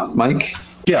not, Mike?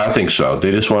 Yeah, I think so.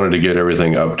 They just wanted to get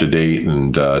everything up to date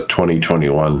and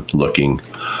 2021 looking.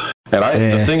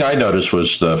 And the thing I noticed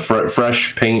was the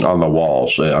fresh paint on the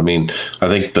walls. I mean, I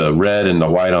think the red and the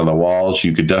white on the walls,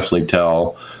 you could definitely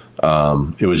tell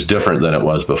it was different than it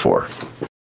was before.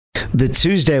 The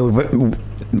Tuesday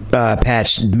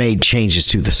patch made changes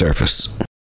to the surface.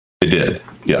 They did,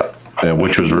 yeah,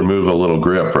 which was remove a little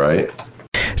grip, right?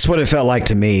 It's what it felt like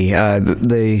to me.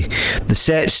 The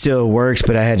set still works,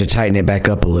 but I had to tighten it back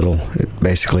up a little,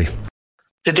 basically.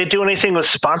 Did they do anything with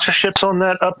sponsorships on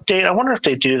that update? I wonder if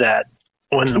they do that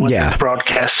when they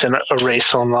broadcast a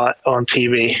race on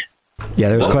TV. Yeah,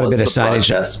 there was quite a bit of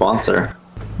signage. Sponsor.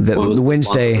 The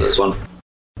Wednesday. This one?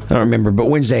 I don't remember, but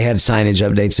Wednesday had signage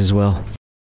updates as well.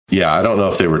 Yeah, I don't know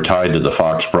if they were tied to the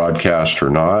Fox broadcast or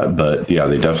not, but yeah,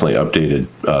 they definitely updated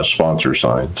sponsor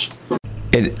signs.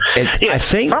 I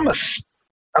think.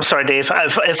 I'm sorry, Dave.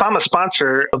 If I'm a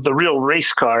sponsor of the real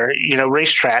race car,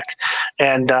 racetrack,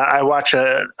 and I watch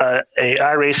a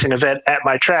iRacing event at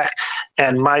my track,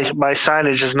 and my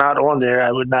signage is not on there,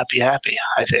 I would not be happy,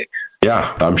 I think.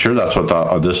 Yeah, I'm sure that's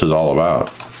what this is all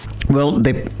about. Well,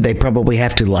 they probably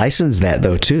have to license that,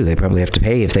 though, too. They probably have to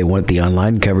pay if they want the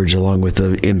online coverage along with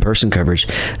the in-person coverage.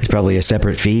 It's probably a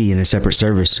separate fee and a separate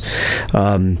service.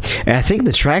 And I think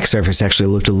the track surface actually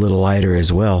looked a little lighter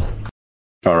as well.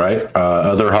 All right.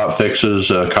 Other hot fixes,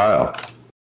 Kyle.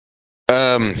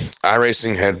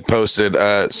 iRacing had posted,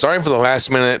 sorry for the last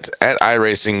minute at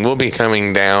iRacing. We'll be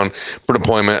coming down for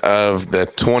deployment of the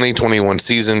 2021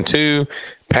 Season 2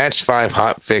 Patch 5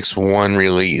 Hotfix 1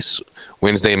 release.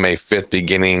 Wednesday, May 5th,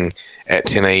 beginning at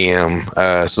 10 a.m.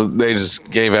 So they just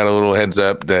gave out a little heads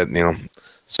up that,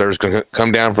 servers going to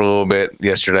come down for a little bit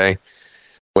yesterday,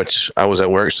 which I was at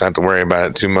work, so I don't have to worry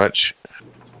about it too much.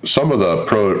 Some of the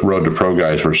Road to Pro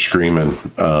guys were screaming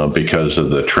because of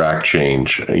the track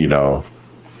change,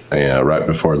 right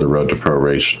before the Road to Pro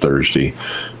race Thursday.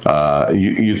 Are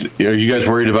you guys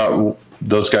worried about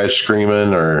those guys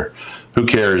screaming, or who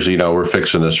cares? We're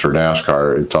fixing this for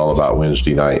NASCAR. It's all about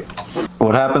Wednesday night.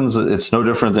 What happens? It's no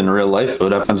different than real life.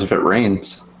 What happens if it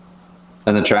rains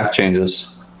and the track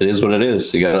changes? It is what it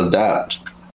is. You got to adapt.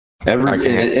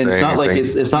 It's not like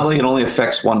it's not like it only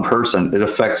affects one person. It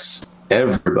affects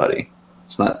everybody.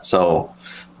 It's not so.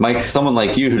 Mike, someone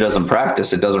like you who doesn't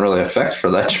practice, it doesn't really affect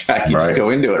for that track. You just go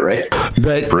into it, right?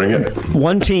 But bring it.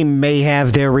 One team may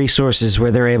have their resources where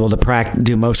they're able to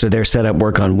do most of their setup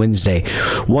work on Wednesday.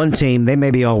 One team, they may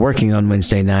be all working on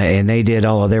Wednesday night, and they did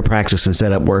all of their practice and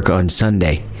setup work on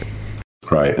Sunday.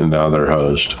 Right, and now they're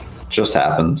hosed. Just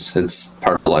happens. It's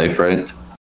part of life, right?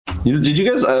 Did you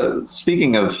guys?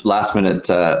 Speaking of last minute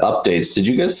updates, did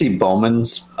you guys see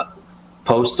Bowman's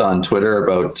post on Twitter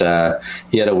about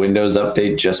he had a Windows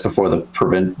update just before the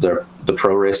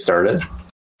pro race started?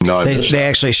 No, they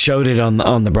actually showed it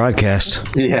on the broadcast.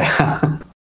 Yeah.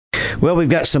 Well, we've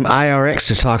got some IRX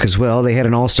to talk as well. They had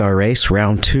an all-star race,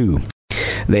 round 2.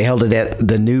 They held it at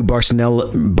the new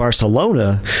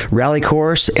Barcelona rally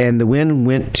course, and the win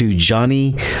went to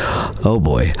Johnny,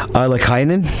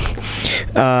 Alakainen.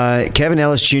 Kevin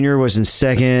Ellis Jr. was in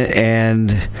second,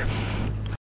 and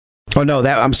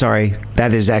I'm sorry.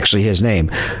 That is actually his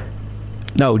name.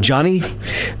 No, Johnny.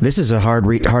 This is a hard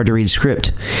to read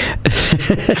script.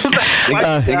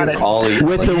 I think it's Ollie.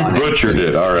 With the butchered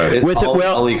it. All right. It's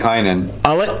Alakainen.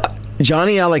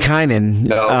 Johnny Alakainen.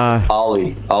 No,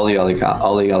 Ollie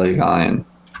Alakainen.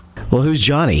 Well, who's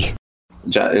Johnny?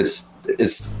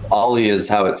 It's Ollie is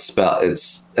how it's spelled.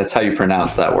 That's how you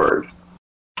pronounce that word.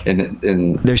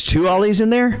 In there's 2 Ollies in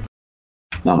there.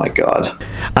 Oh my God!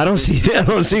 I don't see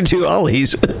 2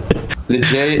 Ollies. The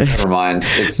J. Never mind.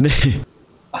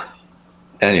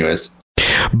 Anyways.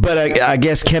 But I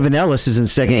guess Kevin Ellis is in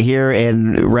second here,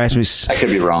 and Rasmus. I could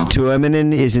be wrong.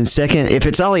 Tuominen is in second. If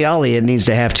it's Ollie, it needs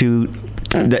to have 2.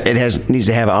 Needs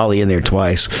to have Ollie in there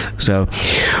twice. So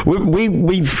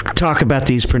we talk about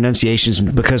these pronunciations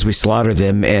because we slaughter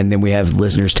them, and then we have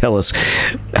listeners tell us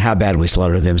how bad we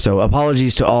slaughter them. So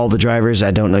apologies to all the drivers.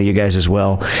 I don't know you guys as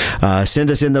well.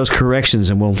 Send us in those corrections,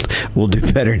 and we'll do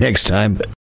better next time.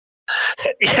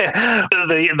 Yeah,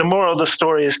 the moral of the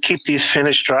story is keep these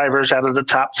Finnish drivers out of the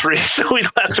top 3, so we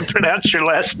don't have to pronounce your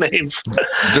last names.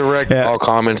 Direct all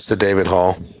comments to David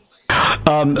Hall.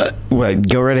 Well,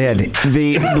 go right ahead.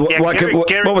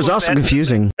 What was also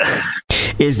confusing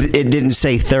is it didn't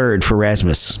say third for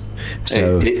Rasmus.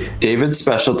 So David's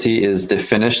specialty is the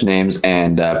Finnish names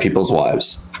and people's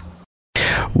wives.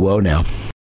 Whoa, now.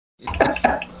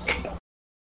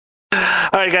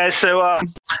 All right, guys. So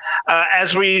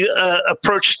as we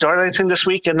approach Darlington this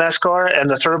week in NASCAR and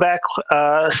the throwback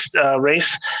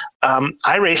race,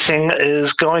 iRacing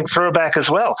is going throwback as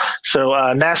well. So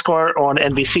NASCAR on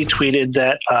NBC tweeted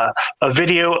that a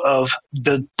video of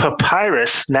the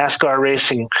Papyrus NASCAR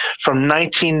racing from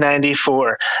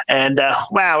 1994, and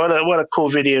wow, what a cool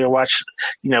video to watch!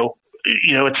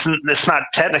 it's not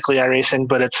technically iRacing,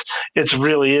 but it's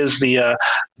really is the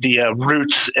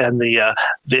roots and the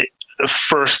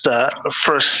first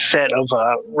set of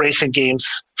racing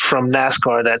games from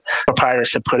NASCAR that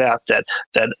Papyrus had put out that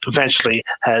eventually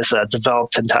has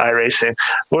developed into iRacing.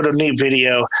 What a neat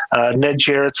video. Ned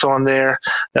Jarrett's on there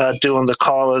doing the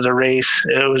call of the race.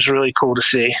 It was really cool to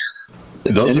see.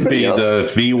 Those would be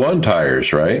the V1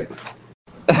 tires, right?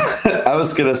 I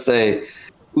was going to say,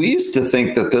 we used to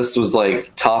think that this was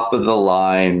like top of the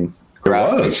line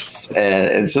graphics,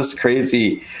 and it's just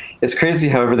crazy. It's crazy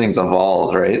how everything's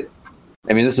evolved, right?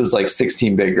 I mean, this is like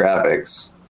 16-bit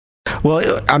graphics.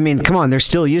 Well, I mean, come on, they're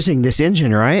still using this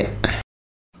engine, right?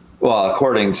 Well,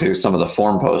 according to some of the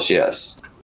forum posts, yes.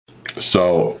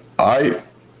 So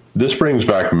this brings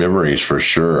back memories for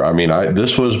sure. I mean,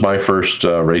 this was my first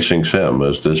racing sim,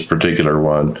 was this particular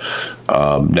one,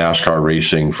 NASCAR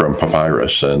Racing from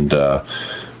Papyrus, and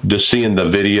just seeing the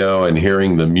video and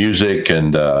hearing the music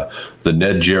and the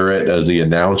Ned Jarrett as the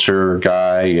announcer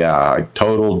guy, yeah,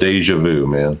 total deja vu,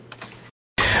 man.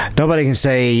 Nobody can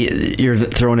say you're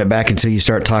throwing it back until you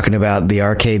start talking about the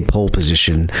arcade pole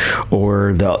position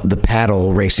or the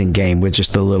paddle racing game with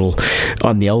just the little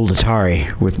on the old Atari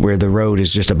where the road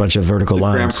is just a bunch of vertical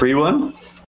lines. Grand Prix one?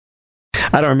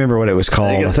 I don't remember what it was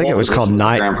called. I think it was called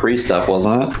Night Grand Prix stuff,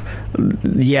 wasn't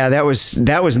it? Yeah, that was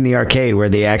in the arcade where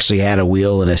they actually had a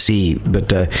wheel and a seat,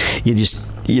 but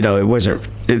it wasn't.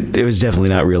 It was definitely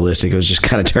not realistic. It was just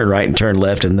kind of turn right and turn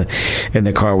left, and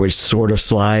the car would sort of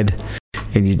slide.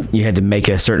 And you had to make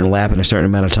a certain lap in a certain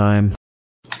amount of time.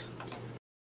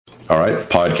 All right,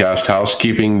 podcast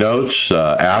housekeeping notes.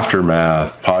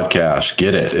 Aftermath podcast,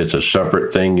 get it. It's a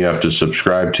separate thing you have to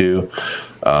subscribe to.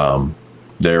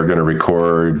 They're going to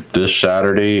record this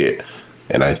Saturday,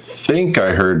 and I think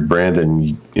I heard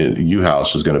Brandon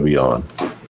Uhouse is going to be on.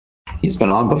 He's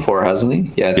been on before, hasn't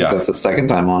he? Yeah, I think that's the second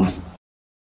time on.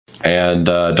 And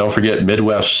don't forget,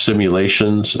 Midwest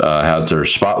Simulations has their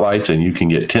spotlights, and you can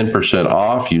get 10%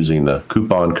 off using the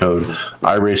coupon code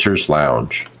iRacers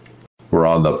Lounge. We're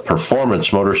on the Performance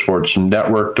Motorsports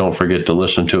Network. Don't forget to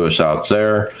listen to us out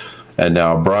there. And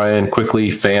now, Brian,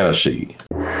 quickly, fantasy.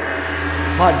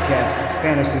 Podcast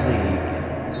Fantasy League.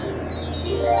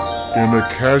 In a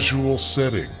casual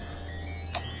setting.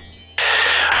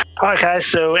 All right, guys.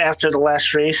 So after the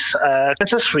last race,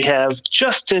 Kansas, we have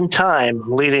Just in Time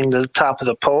leading the top of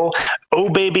the poll. Oh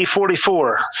Baby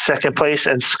 44, second place,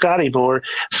 and Scotty Boy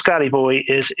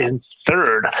is in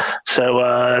third.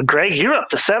 So, Greg, you're up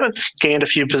to seventh. Gained a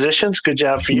few positions. Good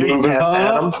job for you. Moving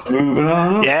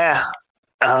on. Yeah.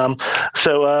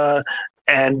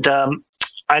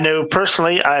 I know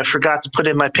personally I forgot to put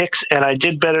in my picks, and I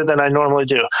did better than I normally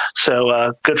do.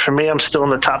 So good for me. I'm still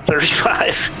in the top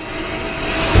 35.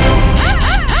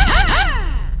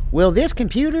 Will this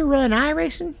computer run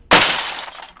iRacing?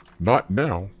 Not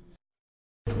now.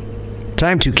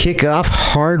 Time to kick off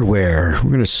hardware. We're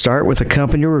going to start with a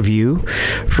company review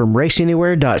from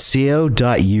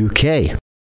racinganywhere.co.uk.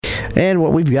 And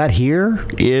what we've got here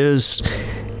is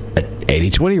an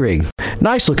 80/20 rig.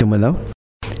 Nice looking one, though.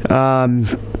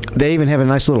 They even have a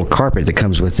nice little carpet that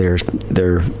comes with their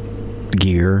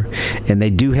gear, and they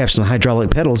do have some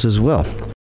hydraulic pedals as well.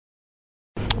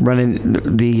 Running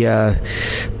the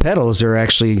pedals are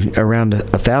actually around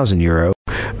 €1,000.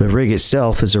 The rig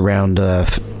itself is around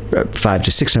 €500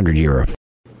 to €600.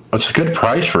 It's a good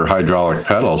price for hydraulic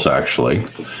pedals, actually,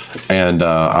 and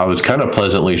I was kind of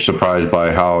pleasantly surprised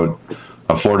by how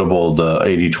affordable the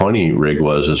 80/20 rig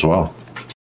was as well.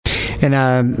 And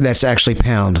that's actually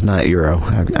pound, not euro.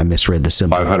 I misread the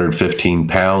symbol. 515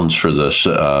 pounds for this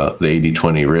the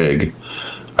 80/20 rig.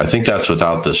 I think that's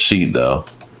without the seat, though.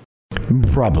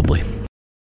 Probably.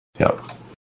 Yeah.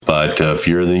 But if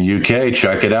you're in the UK,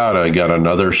 check it out. I got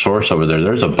another source over there.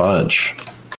 There's a bunch.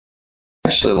 I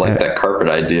actually like that carpet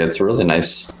idea. It's a really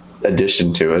nice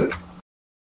addition to it.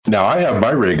 Now, I have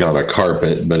my rig on a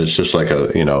carpet, but it's just like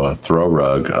a throw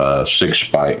rug,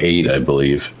 6x8, I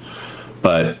believe.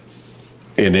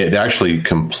 And it actually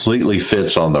completely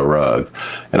fits on the rug.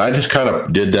 And I just kind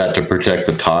of did that to protect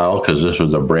the tile because this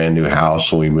was a brand new house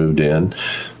when we moved in.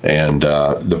 And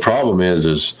the problem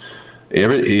is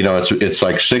it's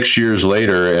like 6 years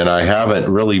later, and I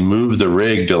haven't really moved the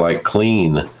rig to like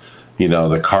clean,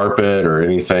 the carpet or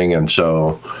anything. And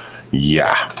so,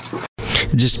 yeah.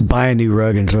 Just buy a new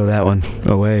rug and throw that one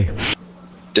away.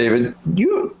 David,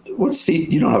 what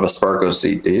seat? You don't have a Sparco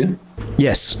seat, do you?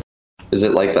 Yes. Is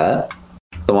it like that?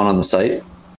 The one on the site?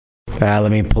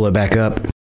 Let me pull it back up.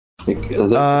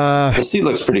 The seat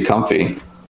looks pretty comfy.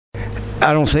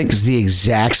 I don't think it's the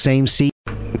exact same seat,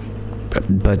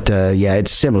 but yeah, it's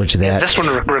similar to that. Yeah, this one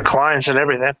reclines and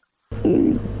everything.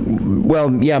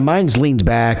 Well, yeah, mine's leaned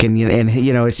back and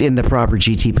it's in the proper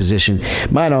GT position.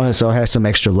 Mine also has some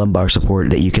extra lumbar support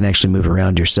that you can actually move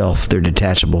around yourself. They're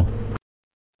detachable.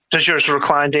 Does yours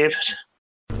recline, David?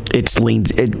 It's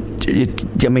leaned.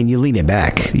 I mean, you lean it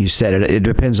back. You set it. It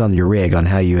depends on your rig on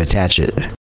how you attach it.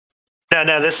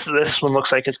 No. This one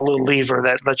looks like it's a little lever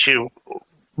that lets you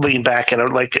lean back in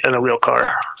a real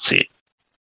car seat.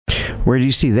 Where do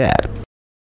you see that?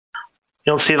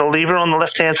 You don't see the lever on the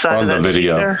left-hand side On of the that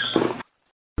video. seat there?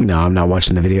 No, I'm not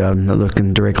watching the video. I'm not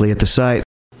looking directly at the site.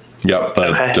 Yep,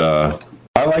 but Okay.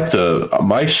 I like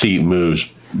my seat moves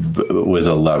with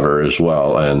a lever as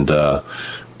well, and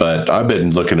but I've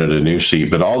been looking at a new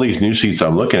seat, but all these new seats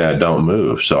I'm looking at don't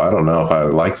move, so I don't know if I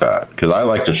would like that because I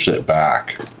like to sit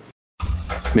back.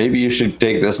 Maybe you should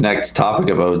take this next topic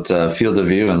about field of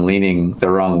view and leaning the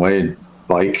wrong way,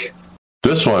 like.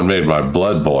 This one made my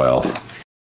blood boil.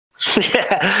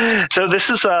 Yeah. So this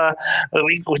is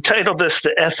we titled this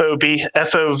the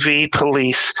FOV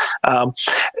Police.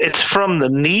 It's from the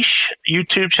Niche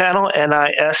YouTube channel,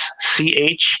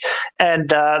 NISCH, and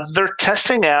they're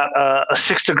testing out a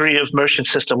 6 degree of motion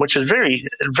system, which is very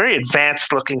very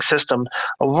advanced looking system.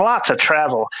 Lots of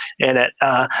travel in it.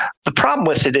 The problem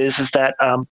with it is that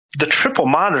the triple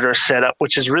monitor setup,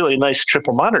 which is really nice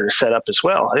triple monitor setup as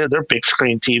well. They're big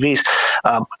screen TVs.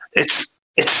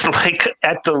 It's like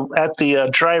at the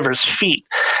driver's feet,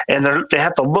 and they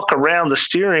have to look around the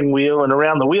steering wheel and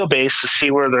around the wheelbase to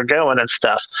see where they're going and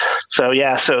stuff. So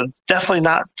definitely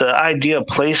not the ideal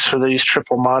place for these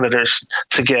triple monitors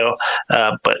to go.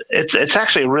 But it's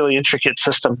actually a really intricate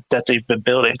system that they've been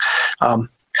building.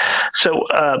 So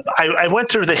I went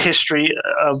through the history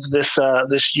of this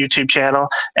YouTube channel,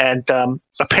 and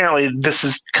apparently this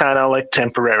is kind of like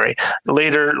temporary.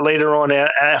 Later on,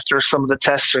 after some of the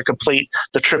tests are complete,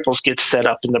 the triples get set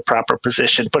up in the proper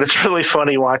position. But it's really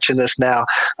funny watching this now.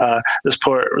 This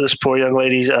poor young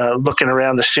lady looking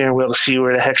around the steering wheel to see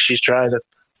where the heck she's driving.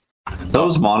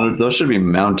 Those should be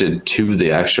mounted to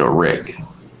the actual rig.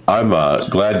 I'm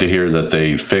glad to hear that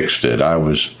they fixed it. I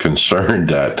was concerned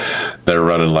that they're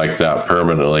running like that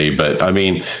permanently. But, I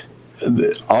mean,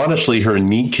 honestly, her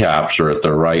kneecaps are at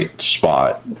the right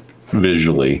spot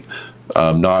visually,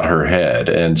 not her head.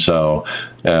 And so,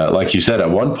 like you said, at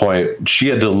one point, she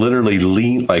had to literally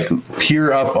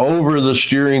peer up over the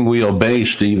steering wheel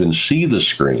base to even see the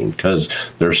screen because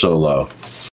they're so low.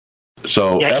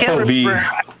 So FOV...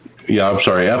 Yeah, I'm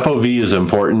sorry. FOV is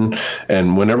important.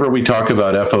 And whenever we talk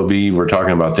about FOV, we're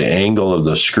talking about the angle of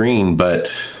the screen. But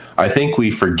I think we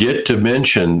forget to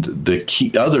mention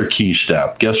the other key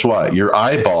step. Guess what? Your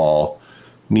eyeball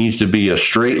needs to be a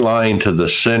straight line to the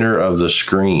center of the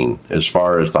screen as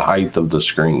far as the height of the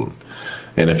screen.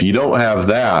 And if you don't have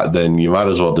that, then you might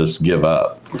as well just give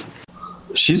up.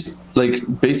 She's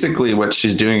basically what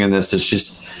she's doing in this is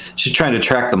she's trying to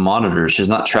track the monitor. She's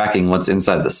not tracking what's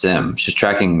inside the sim. She's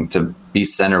tracking to be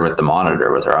center with the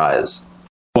monitor with her eyes.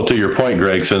 Well, to your point,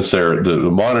 Greg, since the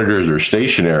monitors are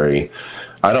stationary,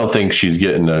 I don't think she's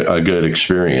getting a good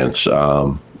experience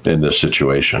in this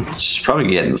situation. She's probably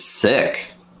getting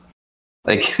sick.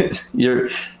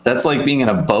 That's like being in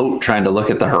a boat trying to look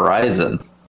at the horizon.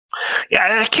 Yeah,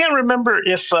 and I can't remember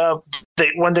if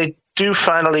when they do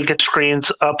finally get screens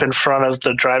up in front of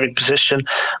the driving position,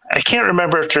 I can't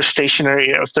remember if they're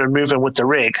stationary or if they're moving with the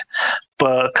rig,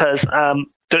 because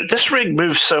this rig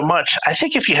moves so much. I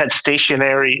think if you had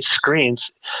stationary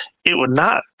screens, it would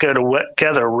not go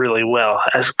together really well,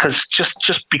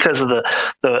 just because of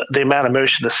the amount of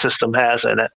motion the system has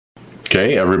in it.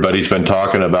 Okay, everybody's been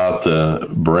talking about the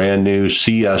brand new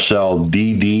CSL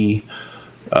DD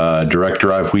direct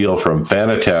drive wheel from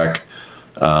Fanatec.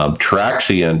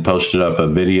 Traxian posted up a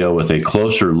video with a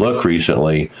closer look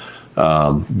recently,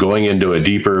 going into a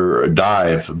deeper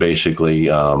dive, basically,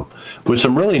 with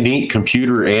some really neat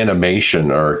computer animation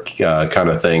or kind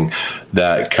of thing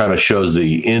that kind of shows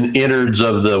the innards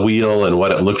of the wheel and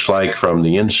what it looks like from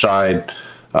the inside,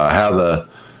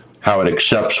 how it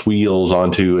accepts wheels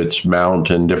onto its mount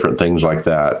and different things like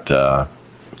that.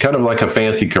 Kind of like a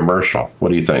fancy commercial. What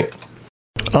do you think?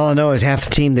 All I know is half the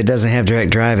team that doesn't have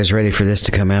direct drive is ready for this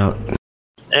to come out.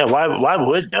 Yeah, why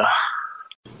would no?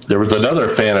 There was another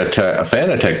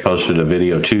Fanatec posted a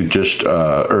video too just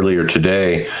earlier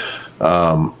today,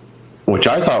 which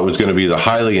I thought was going to be the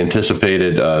highly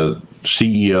anticipated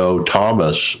CEO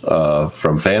Thomas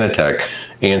from Fanatec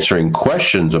answering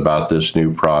questions about this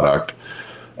new product.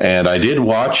 And I did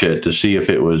watch it to see if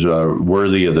it was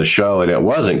worthy of the show, and it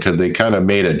wasn't, because they kind of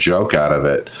made a joke out of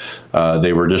it.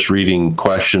 They were just reading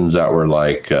questions that were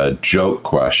like joke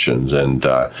questions, and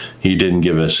he didn't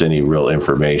give us any real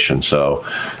information. So,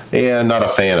 yeah, not a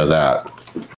fan of that.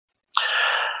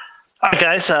 All right,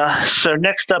 guys. So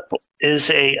next up is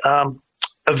a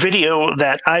video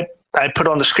that I put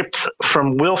on the script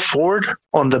from Will Ford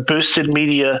on the Boosted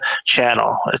Media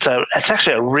channel. It's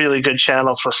actually a really good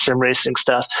channel for sim racing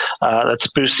stuff. That's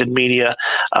Boosted Media,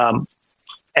 and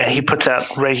he puts out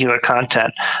regular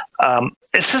content.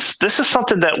 This is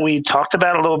something that we talked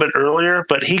about a little bit earlier,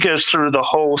 but he goes through the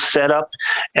whole setup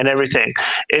and everything.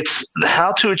 It's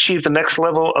how to achieve the next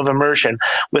level of immersion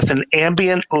with an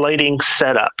ambient lighting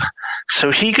setup.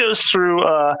 So he goes through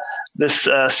this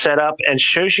setup and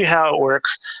shows you how it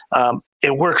works.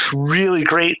 It works really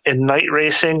great in night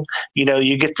racing. You know,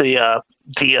 you get the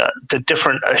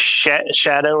different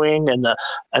shadowing and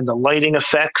the lighting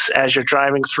effects as you're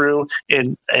driving through,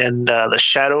 and the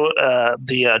shadow,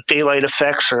 the daylight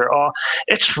effects are all.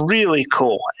 It's really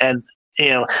cool, and you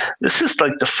know, this is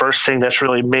like the first thing that's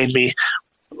really made me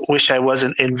wish I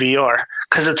wasn't in VR,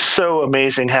 because it's so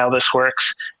amazing how this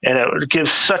works, and it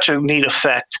gives such a neat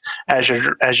effect as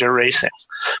you're racing.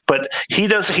 But he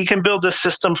can build this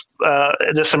system,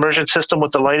 this immersion system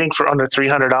with the lighting for under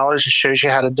 $300. It shows you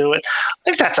how to do it. I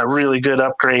think that's a really good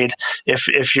upgrade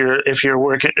if you're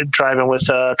driving with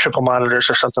triple monitors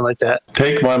or something like that.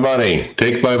 Take my money,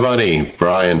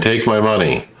 Brian. Take my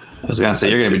money. I was going to say,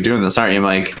 you're going to be doing this, aren't you,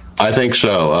 Mike? I think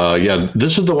so. Yeah,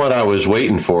 this is the one I was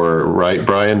waiting for, right,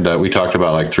 Brian, that we talked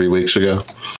about like 3 weeks ago?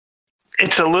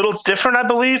 It's a little different, I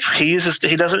believe. He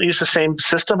doesn't use the same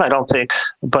system, I don't think.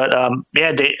 But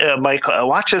Mike,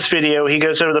 watch this video. He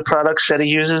goes over the products that he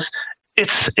uses.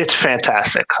 It's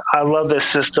fantastic. I love this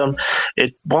system.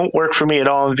 It won't work for me at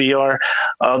all in VR,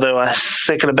 although I was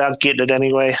thinking about getting it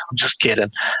anyway. I'm just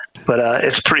kidding. But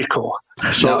it's pretty cool.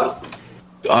 So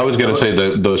I was going to say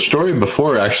the story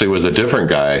before actually was a different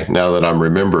guy. Now that I'm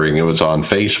remembering, it was on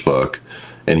Facebook,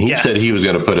 and he said he was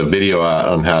going to put a video out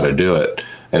on how to do it,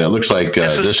 and it looks like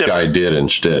this guy did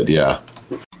instead. Yeah.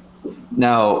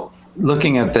 Now,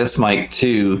 looking at this mic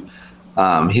too,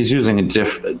 he's using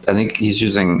I think he's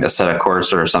using a set of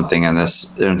Corsa or something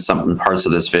in some parts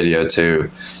of this video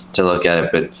to look at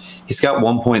it, but he's got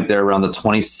one point there around the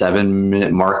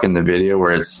 27-minute mark in the video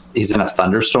where he's in a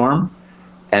thunderstorm.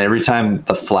 And every time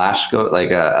the flash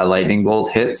like a lightning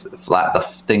bolt hits,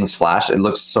 the things flash. It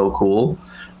looks so cool.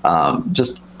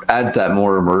 Just adds that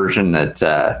more immersion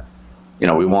that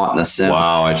we want in a sim.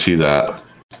 Wow, I see that.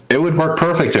 It would work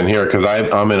perfect in here because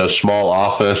I'm in a small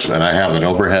office and I have an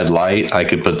overhead light. I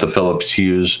could put the Philips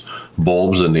Hue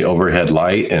bulbs in the overhead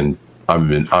light, and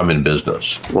I'm in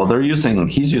business. Well,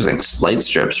 he's using light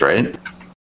strips, right,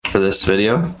 for this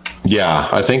video? Yeah,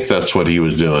 I think that's what he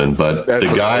was doing. But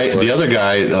the other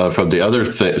guy from the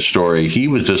other story, he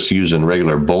was just using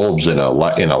regular bulbs in a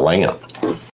lamp.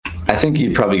 I think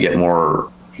you'd probably get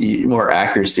more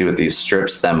accuracy with these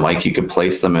strips than like you could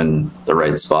place them in the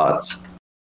right spots.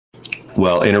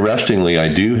 Well, interestingly,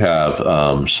 I do have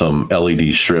some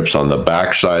LED strips on the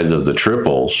back sides of the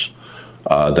triples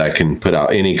that can put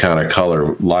out any kind of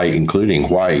color light, including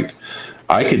white.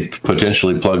 I could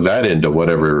potentially plug that into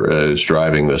whatever is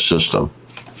driving the system.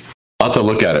 I'll have to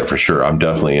look at it for sure. I'm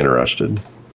definitely interested.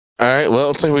 All right. Well,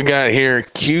 looks like we got here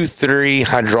Q3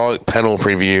 hydraulic pedal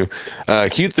preview.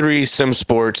 Q3 Sim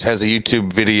Sports has a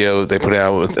YouTube video they put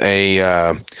out with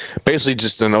a basically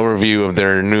just an overview of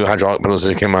their new hydraulic pedals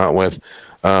that they came out with.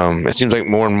 It seems like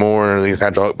more and more of these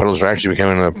hydraulic pedals are actually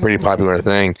becoming a pretty popular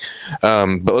thing.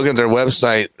 But looking at their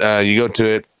website, you go to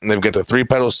it, and they've got the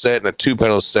 3-pedal set and a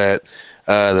 2-pedal set.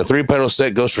 The 3-pedal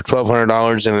set goes for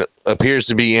 $1,200, and it appears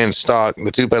to be in stock.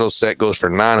 The 2-pedal set goes for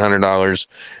 $900,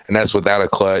 and that's without a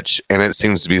clutch, and it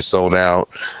seems to be sold out.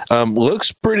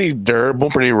 Looks pretty durable,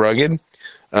 pretty rugged.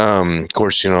 Of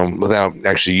course, without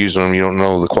actually using them, you don't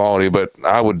know the quality, but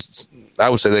I would say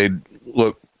they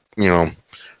look,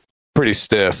 pretty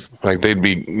stiff. Like they'd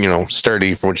be,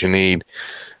 sturdy for what you need.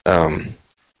 All in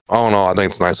all, I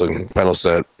think it's a nice looking pedal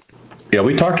set. Yeah,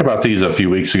 we talked about these a few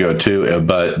weeks ago too,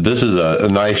 but this is a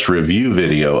nice review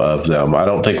video of them. I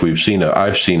don't think I've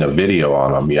seen a video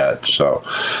on them yet. So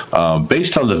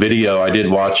based on the video, I did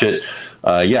watch it.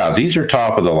 These are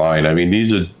top of the line. I mean,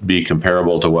 these would be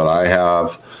comparable to what I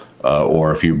have,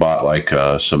 or if you bought like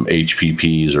some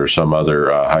HPPs or some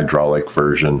other hydraulic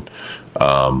version.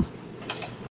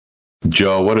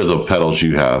 Joe, what are the pedals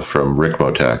you have from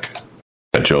Ricmotech?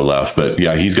 Joe left, but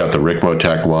yeah, he's got the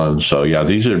Ricmotech one. So yeah,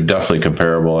 these are definitely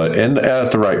comparable and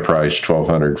at the right price,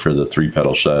 $1,200 for the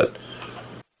 3-pedal set.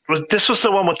 This was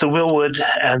the one with the Willwood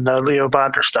and Leo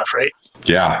Bonder stuff, right?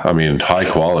 Yeah, I mean, high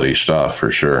quality stuff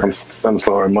for sure. I'm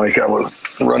sorry, Mike. I was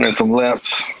running some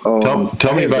laps.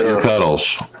 Tell me about your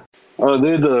pedals.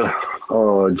 They're the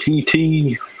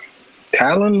GT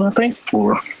Talon, I think,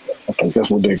 or I think that's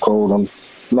what they're called. I'm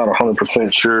not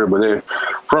 100% sure, but they're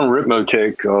from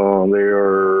Ritmotech.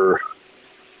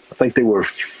 I think they were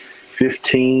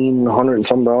 $1,500 and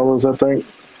some dollars, I think.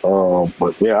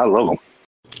 But yeah, I love them.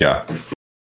 Yeah.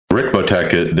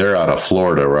 Ritmotech, they're out of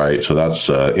Florida, right? So that's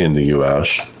in the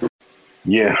U.S.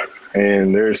 Yeah,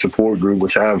 and their support group,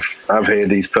 which I've had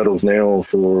these pedals now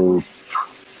for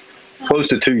close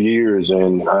to 2 years,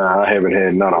 and I haven't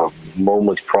had not a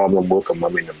moment's problem with them. I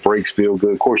mean, the brakes feel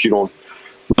good. Of course, you don't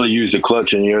really use the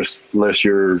clutch unless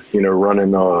you're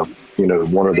running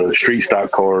one of the street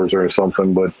stock cars or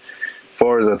something. But as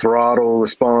far as the throttle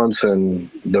response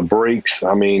and the brakes,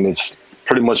 I mean, it's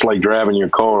pretty much like driving your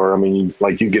car. I mean,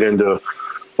 you get into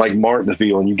like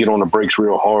Martinsville and you get on the brakes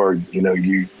real hard.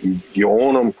 You're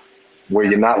on them where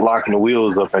you're not locking the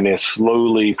wheels up, and then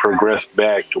slowly progress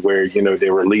back to where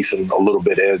they're releasing a little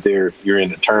bit as you're in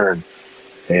the turn.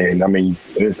 And I mean,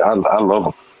 I love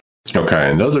them. Okay,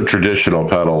 and those are traditional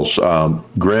pedals.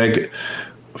 Greg,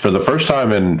 for the first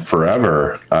time in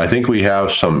forever, I think we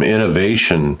have some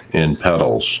innovation in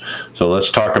pedals. So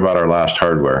let's talk about our last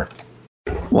hardware.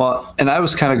 Well, and I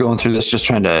was kind of going through this,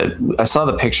 just I saw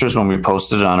the pictures when we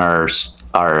posted it on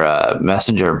our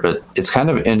messenger, but it's kind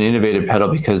of an innovative pedal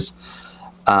because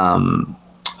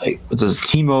it says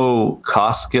Timo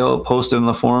Koskill posted in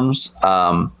the forums.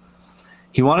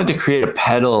 He wanted to create a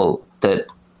pedal that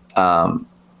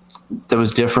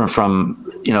was different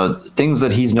from things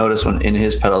that he's noticed in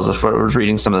his pedals. If I was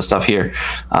reading some of the stuff here,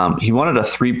 he wanted a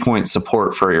 3-point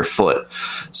support for your foot.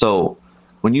 So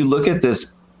when you look at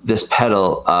this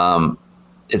pedal,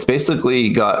 it's basically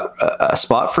got a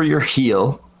spot for your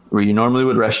heel where you normally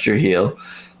would rest your heel.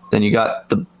 Then you got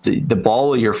the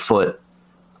ball of your foot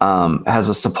has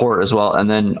a support as well, and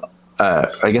then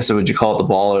I guess would you call it the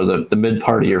ball or the mid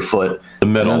part of your foot, the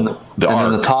middle, and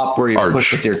then the top where you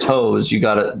push with your toes. You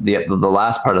got the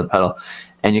last part of the pedal,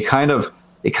 and it kind of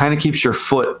keeps your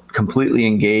foot completely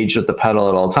engaged with the pedal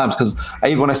at all times. Because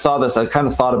when I saw this, I kind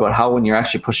of thought about how when you're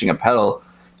actually pushing a pedal,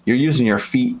 you're using your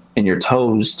feet and your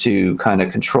toes to kind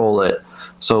of control it.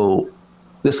 So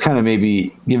this kind of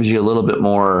maybe gives you a little bit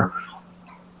more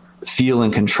feel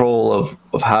and control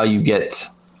of how you get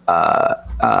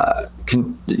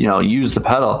use the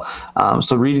pedal.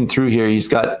 So reading through here,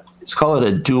 it's called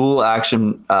a dual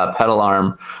action pedal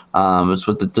arm. It's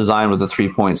designed with a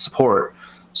 3-point support.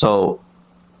 So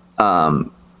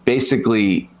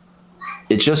basically,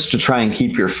 it's just to try and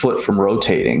keep your foot from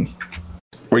rotating.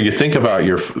 Where you think about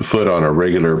your foot on a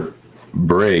regular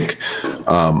brake,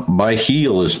 my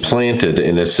heel is planted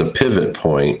and it's a pivot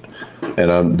point,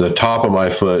 and the top of my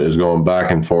foot is going back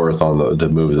and forth to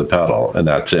move the pedal, and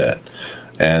that's it.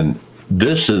 And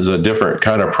this is a different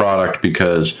kind of product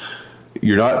because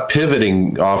you're not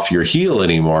pivoting off your heel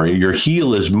anymore. Your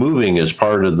heel is moving as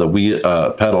part of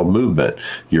the pedal movement.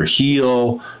 Your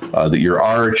heel, your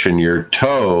arch, and your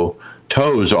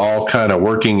toes all kind of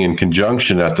working in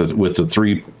conjunction with the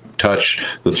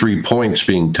 3 points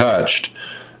being touched.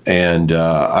 And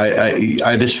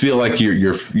I just feel like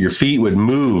your feet would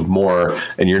move more,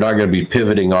 and you're not going to be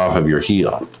pivoting off of your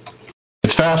heel.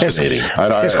 It's fascinating.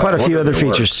 There's quite a few other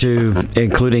features too,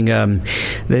 including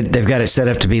they've got it set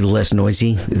up to be less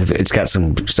noisy. It's got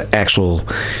some actual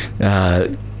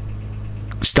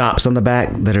stops on the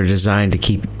back that are designed to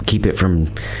keep it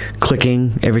from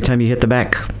clicking every time you hit the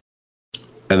back.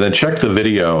 And then check the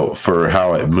video for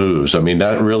how it moves. I mean,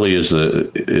 that really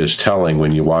is telling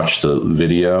when you watch the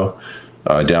video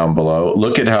down below.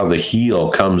 Look at how the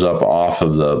heel comes up off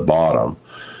of the bottom.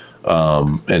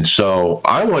 And so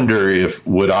I wonder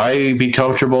would I be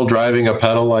comfortable driving a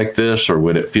pedal like this, or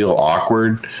would it feel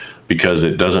awkward because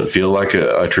it doesn't feel like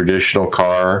a traditional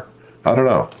car? I don't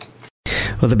know.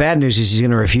 Well, the bad news is he's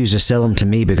going to refuse to sell them to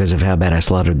me because of how bad I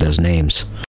slaughtered those names.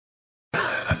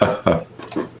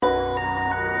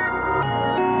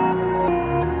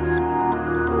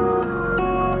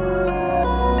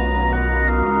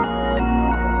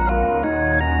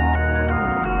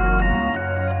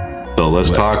 So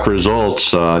let's talk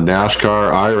results.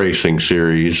 NASCAR iRacing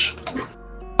series.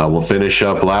 We'll finish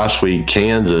up last week.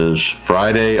 Kansas,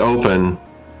 Friday Open.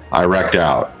 I wrecked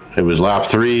out. It was lap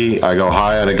 3. I go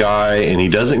high on a guy, and he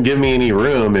doesn't give me any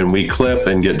room, and we clip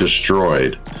and get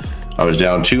destroyed. I was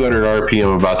down 200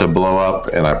 RPM, about to blow up,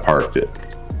 and I parked it.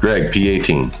 Greg,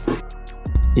 P18.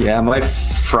 Yeah, my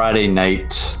Friday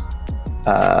night.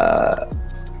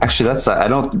 Actually, that's I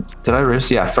don't. Did I race?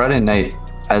 Yeah, Friday night.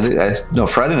 No,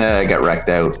 Friday night I got wrecked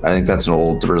out. I think that's an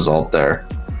old result there.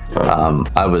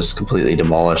 I was completely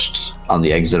demolished on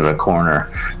the exit of a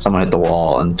corner. Someone hit the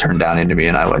wall and turned down into me,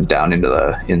 and I went down into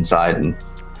the inside and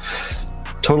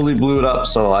totally blew it up.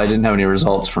 So I didn't have any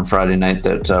results from Friday night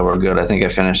that were good. I think I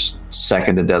finished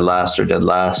second to dead last or dead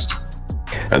last.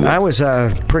 And I was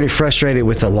pretty frustrated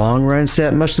with the long run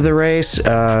set most of the race,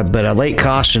 but a late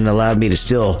caution allowed me to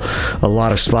steal a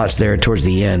lot of spots there towards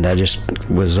the end. I just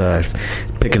was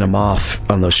picking them off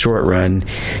on the short run.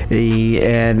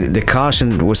 And the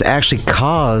caution was actually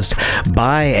caused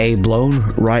by a blown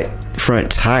right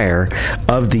front tire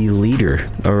of the leader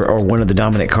or one of the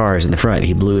dominant cars in the front.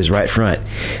 He blew his right front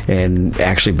and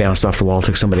actually bounced off the wall,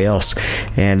 took somebody else.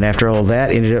 And after all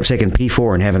that, ended up taking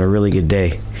P4 and having a really good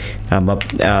day. I'm up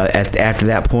after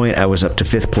that point, I was up to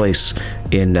 5th place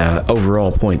in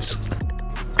overall points.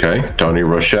 Okay, Tony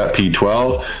Rochette,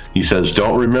 P12. He says,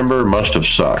 don't remember, must have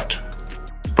sucked.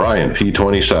 Brian,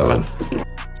 P27.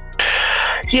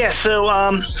 Yeah,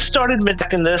 so started mid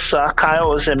in this. Kyle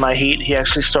was in my heat. He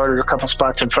actually started a couple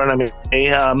spots in front of me.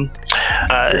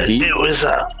 It was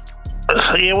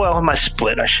my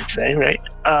split, I should say, right?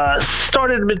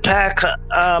 Started mid pack.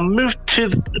 I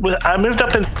moved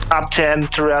up in top 10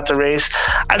 throughout the race.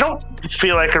 I don't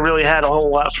feel like I really had a whole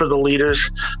lot for the leaders,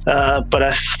 but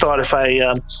I thought if I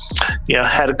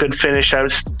had a good finish, I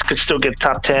could still get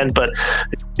top 10. But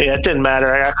yeah, it didn't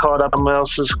matter. I got caught up on someone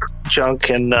else's junk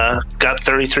and got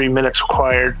 33 minutes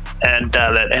required, and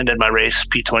that ended my race,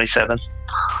 P27.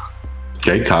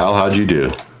 Okay, Kyle, how'd you do?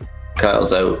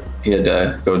 Kyle's out. He had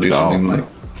to go do something like.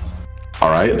 All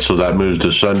right, so that moves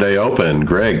to Sunday Open.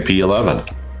 Greg,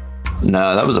 P11.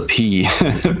 No, that was a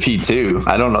P2.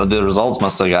 I don't know. The results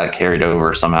must have got carried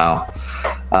over somehow.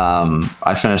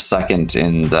 I finished second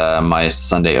in my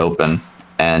Sunday Open,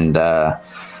 and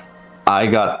I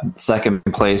got second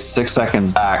place 6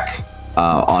 seconds back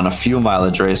on a fuel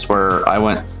mileage race where I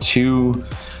went two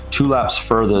laps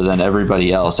further than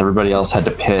everybody else. Everybody else had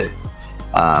to pit.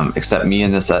 Except me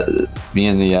and the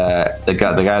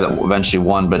guy that eventually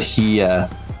won, but he had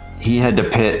to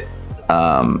pit.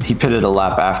 He pitted a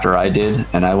lap after I did,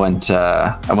 and I went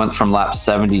from lap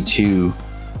 72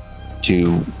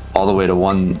 to all the way to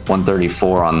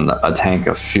 134 on a tank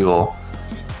of fuel.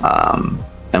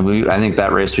 And I think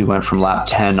that race we went from lap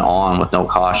 10 on with no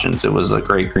cautions. It was a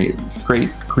great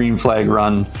green flag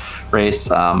run race.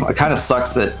 It kind of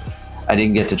sucks that I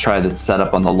didn't get to try the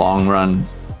setup on the long run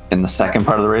in the second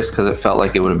part of the race, because it felt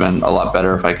like it would have been a lot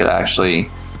better if I could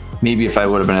actually, maybe if I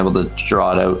would have been able to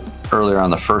draw it out earlier on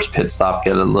the first pit stop,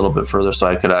 get it a little bit further so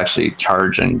I could actually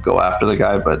charge and go after the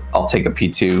guy. But I'll take a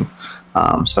P2,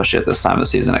 especially at this time of the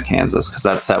season at Kansas, because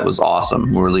that set was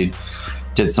awesome. We really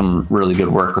did some really good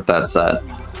work with that set.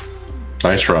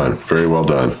 Nice run. Very well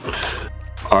done.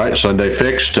 All right, Sunday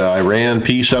fixed. I ran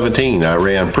P17. I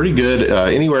ran pretty good,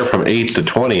 anywhere from 8th to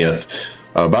 20th.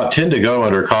 About 10 to go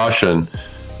under caution.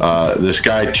 This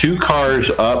guy 2 cars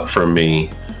up from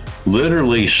me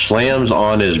literally slams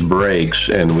on his brakes,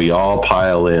 and we all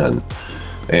pile in.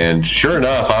 And sure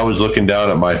enough, I was looking down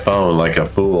at my phone like a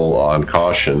fool on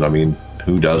caution. I mean,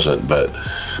 who doesn't? But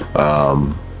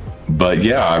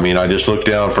yeah, I mean, I just looked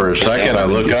down for a second. I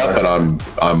look up, and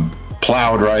I'm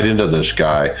plowed right into this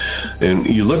guy. And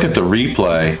you look at the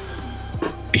replay.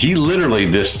 He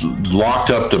literally just locked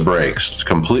up the brakes,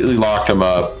 completely locked them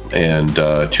up, and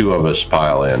 2 of us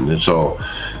pile in. And so,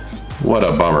 what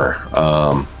a bummer.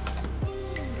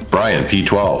 Brian,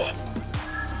 P12.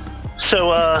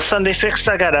 So Sunday fixed,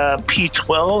 I got a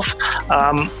P12.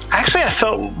 Actually, I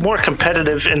felt more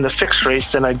competitive in the fixed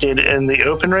race than I did in the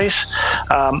open race.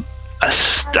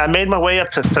 I made my way up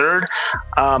to 3rd,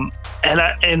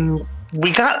 and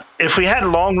if we had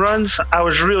long runs, I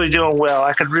was really doing well.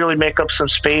 I could really make up some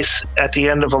space at the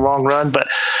end of a long run, but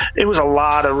it was a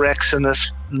lot of wrecks in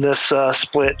this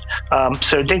split.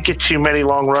 So didn't get too many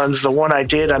long runs. The one I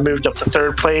did, I moved up to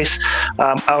 3rd place.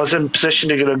 I was in position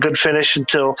to get a good finish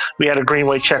until we had a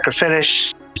green-white checker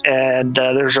finish, and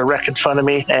there's a wreck in front of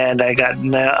me, and I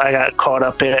got caught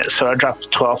up in it, so I dropped to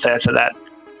 12th after that.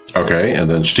 Okay, and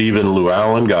then Stephen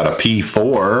Llewellyn got a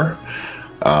P4.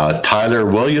 Tyler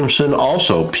Williamson,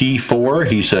 also P4.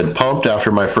 He said, pumped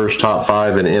after my first top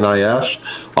 5 in NIS.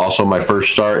 Also my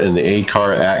first start in the A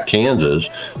car at Kansas.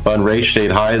 Fun race,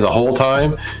 stayed high the whole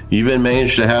time. Even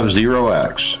managed to have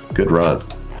 0X. Good run.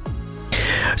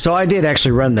 So I did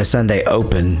actually run the Sunday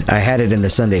Open. I had it in the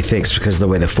Sunday fix because of the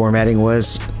way the formatting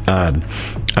was. I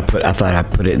thought I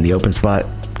put it in the open spot.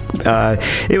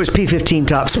 It was P15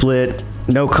 top split.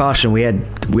 no caution. We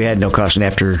had no caution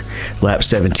after lap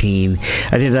 17.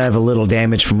 I did have a little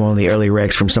damage from one of the early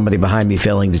wrecks from somebody behind me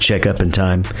failing to check up in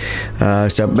time. But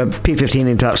P15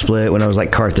 in top split when I was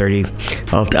like car 30.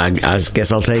 I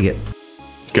guess I'll take it.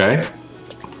 Okay.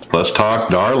 Let's talk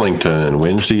Darlington.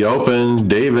 Wins the Open.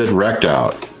 David wrecked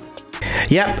out.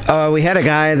 Yep. We had a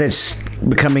guy that's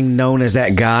becoming known as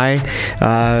that guy.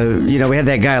 We had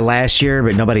that guy last year,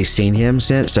 but nobody's seen him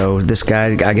since. So this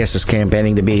guy, I guess, is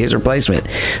campaigning to be his replacement,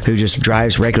 who just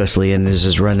drives recklessly and is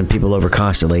just running people over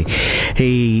constantly.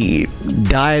 He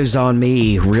dives on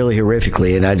me really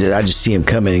horrifically, and I just see him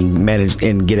coming and manage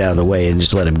and get out of the way and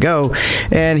just let him go.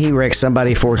 And he wrecks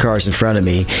somebody 4 cars in front of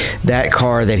me. That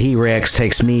car that he wrecks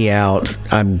takes me out.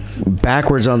 I'm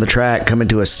backwards on the track coming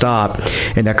to a stop,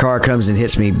 and that car comes and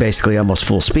hits me basically almost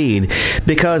full speed,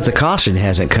 because the caution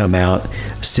hasn't come out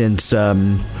since I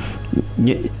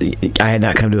had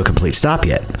not come to a complete stop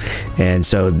yet. And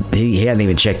so he hadn't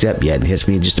even checked up yet and hits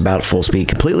me just about full speed,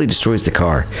 completely destroys the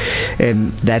car.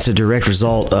 And that's a direct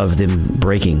result of them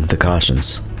breaking the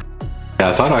cautions. Yeah,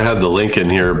 I thought I had the link in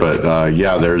here, but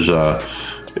there's a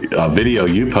video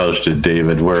you posted,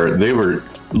 David, where they were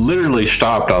literally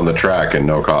stopped on the track and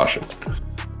no caution.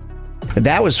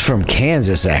 That was from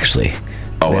Kansas, actually.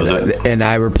 Oh, was it? And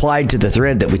I replied to the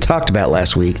thread that we talked about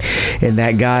last week, and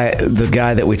the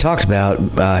guy that we talked about,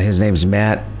 his name's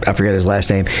Matt. I forget his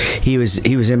last name. He was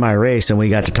in my race, and we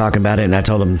got to talking about it, and I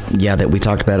told him, that we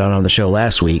talked about it on the show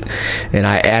last week, and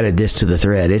I added this to the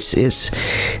thread.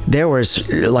 There was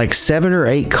like 7 or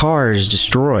 8 cars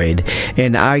destroyed,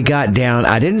 and I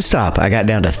didn't stop. I got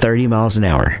down to 30 miles an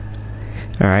hour.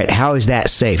 All right, how is that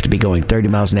safe to be going 30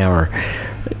 miles an hour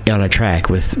on a track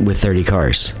with 30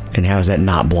 cars? And how is that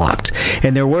not blocked?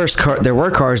 And there were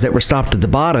cars that were stopped at the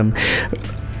bottom,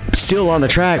 still on the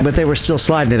track, but they were still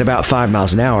sliding at about 5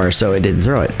 miles an hour, so it didn't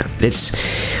throw it.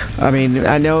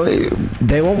 I know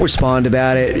they won't respond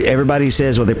about it. Everybody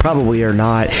says, well, they probably are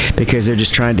not, because they're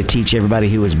just trying to teach everybody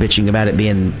who was bitching about it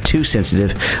being too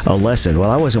sensitive a lesson. Well,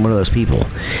 I wasn't one of those people,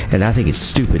 and I think it's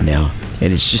stupid now,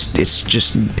 and it's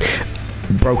just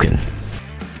broken.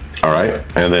 All right.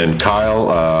 And then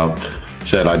Kyle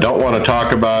said, I don't want to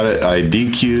talk about it. I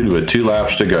DQ'd with 2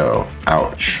 laps to go.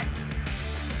 Ouch.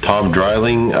 Tom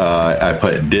Dreiling, I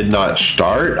put did not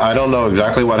start. I don't know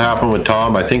exactly what happened with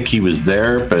Tom. I think he was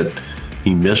there, but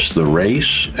he missed the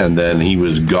race, and then he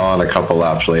was gone a couple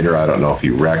laps later. I don't know if he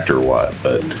wrecked or what,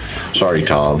 but sorry,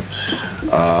 Tom.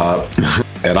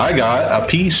 And I got a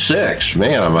P6.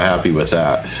 Man, I'm happy with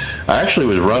that. I actually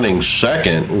was running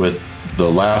second with the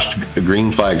last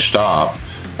green flag stop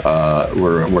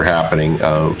were happening.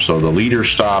 So the leader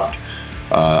stopped.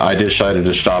 I decided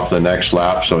to stop the next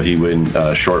lap so he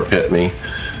wouldn't short pit me.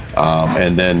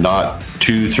 And then not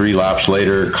 2-3 laps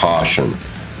later, caution.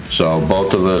 So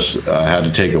both of us had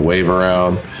to take a wave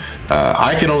around.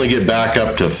 I could only get back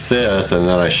up to 5th, and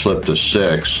then I slipped to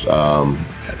 6th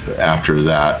after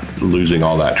that, losing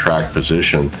all that track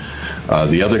position.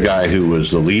 The other guy who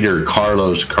was the leader,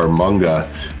 Carlos Carmunga,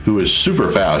 who was super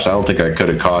fast. I don't think I could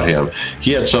have caught him.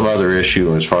 He had some other issue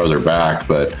and was farther back,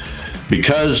 but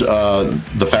because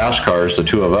the fast cars, the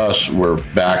 2 of us, were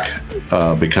back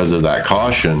because of that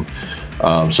caution,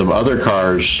 some other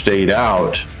cars stayed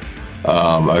out,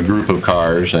 a group of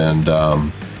cars, and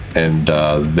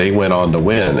they went on to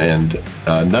win, and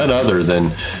none other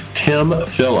than Tim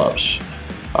Phillips.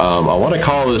 I want to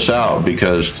call this out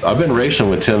because I've been racing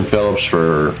with Tim Phillips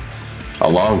for a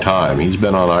long time. He's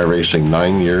been on iRacing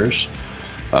 9 years.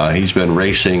 He's been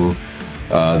racing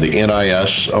the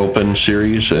NIS Open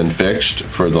Series and Fixed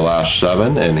for the last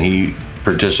 7, and he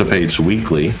participates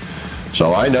weekly.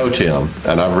 So I know Tim,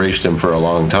 and I've raced him for a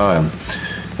long time.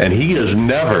 And he has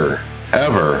never,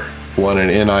 ever won an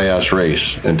NIS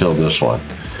race until this one.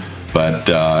 But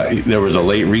there was a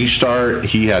late restart.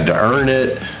 He had to earn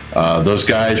it. Those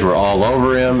guys were all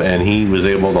over him, and he was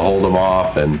able to hold them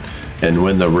off and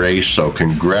win the race. So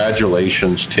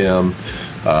congratulations, Tim.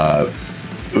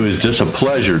 It was just a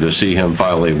pleasure to see him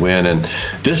finally win, and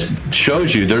just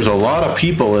shows you there's a lot of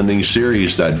people in these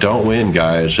series that don't win,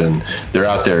 guys, and they're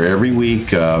out there every week,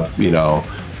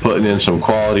 putting in some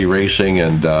quality racing,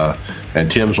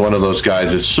 and Tim's one of those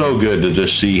guys. It's so good to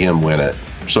just see him win it.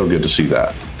 So good to see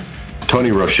that.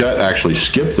 Tony Rochette actually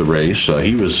skipped the race.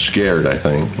 He was scared, I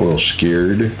think, a little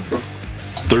scared.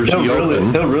 Thursday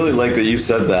Open. He'll really like that you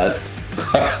said that.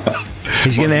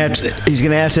 He's gonna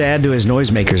have to add to his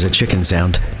noisemakers a chicken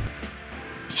sound.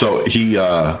 So he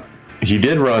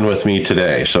did run with me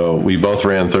today. So we both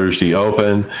ran Thursday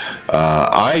Open.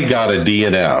 I got a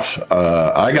DNF.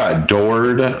 I got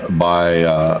doored by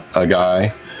a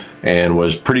guy and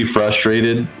was pretty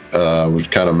frustrated. Was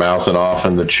kind of mouthing off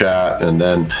in the chat, and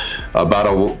then about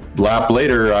a lap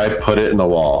later, I put it in the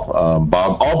wall,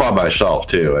 all by myself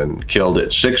too, and killed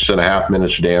it. 6.5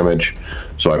 minutes damage,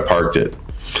 so I parked it.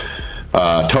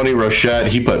 Tony Rochette,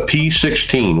 he put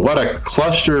P16. What a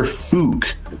cluster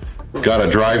fluke. Got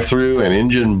a drive-through and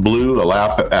engine blew a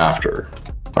lap after.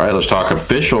 All right, let's talk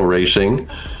official racing.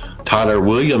 Tyler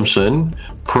Williamson,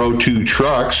 Pro 2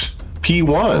 Trucks,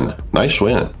 P1. Nice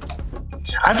win.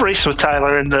 I've raced with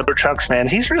Tyler in the trucks, man.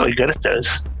 He's really good at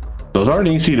those. Those aren't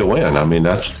easy to win. I mean,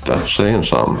 that's saying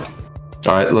something.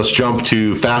 All right, let's jump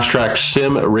to Fast Track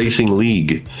Sim Racing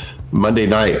League, Monday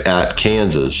night at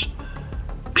Kansas.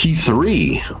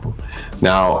 P3.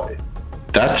 Now,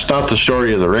 that's not the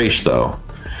story of the race, though.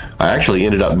 I actually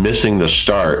ended up missing the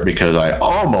start because I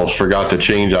almost forgot to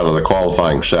change out of the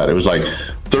qualifying set. It was like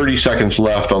 30 seconds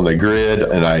left on the grid,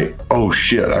 and oh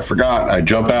shit, I forgot. I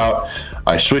jump out,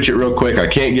 I switch it real quick, I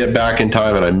can't get back in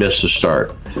time, and I miss the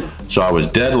start. So I was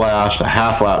dead last, a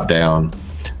half lap down.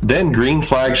 Then green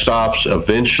flag stops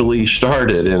eventually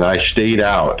started, and I stayed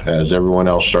out as everyone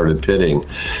else started pitting.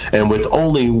 And with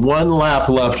only 1 lap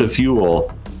left of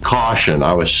fuel, caution,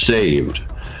 I was saved.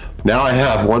 Now I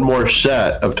have one more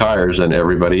set of tires than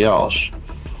everybody else.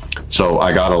 So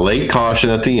I got a late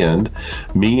caution at the end.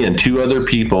 Me and 2 other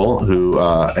people who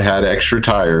had extra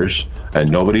tires, and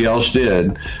nobody else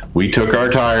did, we took our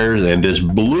tires and just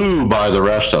blew by the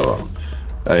rest of them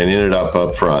and ended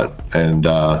up front. And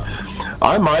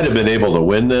I might have been able to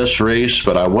win this race,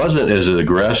 but I wasn't as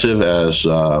aggressive as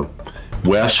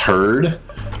Wes Hurd,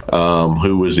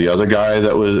 who was the other guy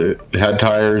that had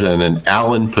tires, and then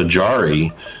Alan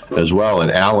Pajari as well, and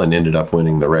Alan ended up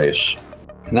winning the race.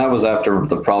 And that was after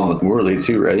the problem with Morley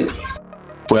too, right?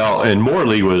 Well, and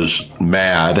Morley was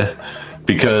mad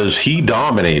because he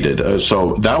dominated.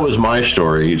 So that was my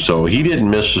story. So he didn't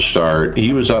miss the start.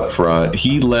 He was up front.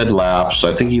 He led laps.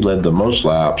 I think he led the most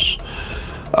laps.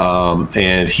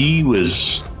 And he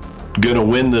was going to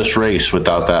win this race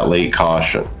without that late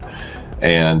caution.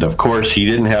 And of course, he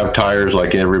didn't have tires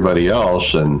like everybody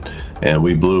else, and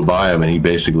we blew by him, and he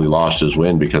basically lost his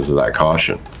win because of that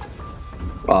caution.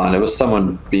 And it was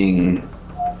someone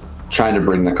trying to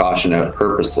bring the caution out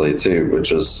purposely too,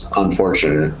 which was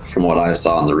unfortunate from what I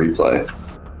saw in the replay.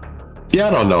 Yeah, I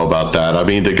don't know about that. I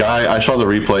mean, the guy, I saw the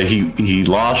replay, he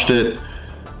lost it.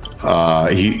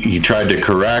 He tried to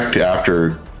correct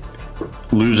after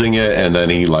losing it, and then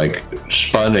he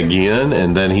spun again,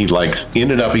 and then he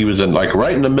he was in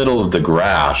right in the middle of the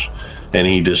grass, and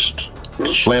he just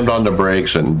slammed on the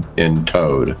brakes and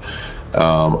towed.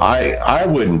 I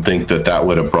wouldn't think that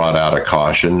would have brought out a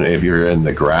caution if you're in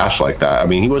the grass like that. I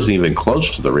mean, he wasn't even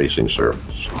close to the racing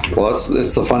surface. Well,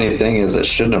 it's the funny thing is it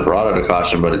shouldn't have brought out a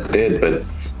caution, but it did. But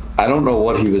I don't know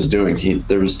what he was doing.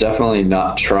 There was definitely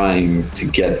not trying to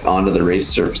get onto the race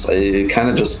surface. It kind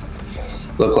of just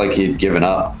looked like he'd given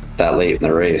up that late in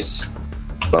the race.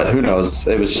 But who knows?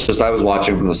 It was just I was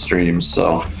watching from the stream,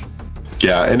 so.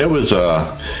 Yeah, and it was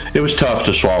tough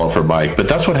to swallow for Mike, but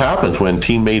that's what happens when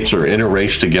teammates are in a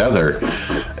race together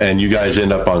and you guys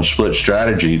end up on split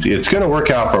strategies. It's going to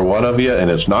work out for one of you, and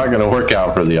it's not going to work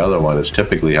out for the other one. It's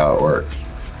typically how it works.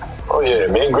 Oh, yeah,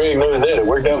 me and Greg knew that. It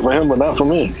worked out for him, but not for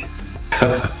me.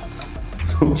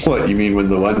 What, you mean when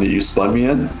the one that you spun me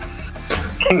in?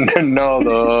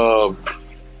 No,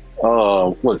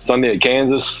 Sunday at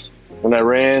Kansas when I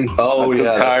ran? Oh, I took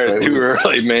yeah. tires too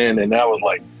early, man, and that was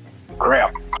like,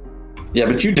 crap. Yeah,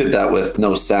 but you did that with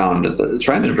no sound.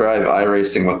 Trying to drive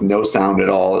iRacing with no sound at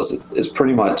all is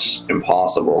pretty much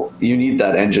impossible. You need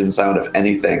that engine sound, if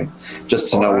anything,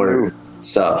 just to know where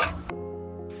stuff.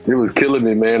 It was killing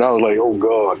me, man. I was like, oh,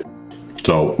 God.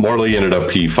 So Morley ended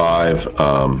up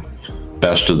P5,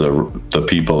 best of the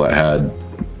people that had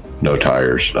no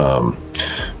tires.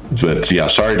 But yeah,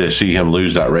 sorry to see him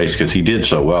lose that race because he did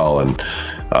so well. And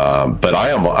but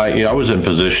I was in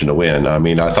position to win. I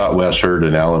mean, I thought Wes Hurd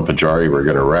and Alan Pajari were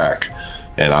going to wreck,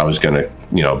 and I was going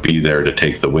to be there to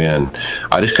take the win.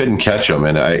 I just couldn't catch them,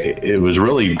 and it was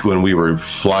really when we were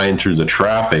flying through the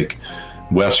traffic.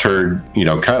 Wes Hurd,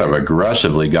 kind of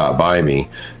aggressively got by me,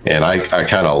 and I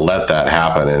kind of let that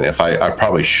happen. And if I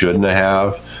probably shouldn't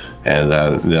have, and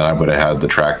then I would have had the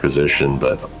track position.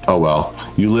 But oh well,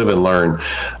 you live and learn.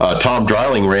 Tom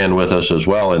Dreiling ran with us as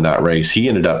well in that race. He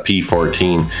ended up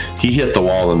P14. He hit the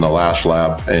wall in the last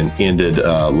lap and ended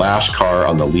last car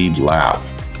on the lead lap.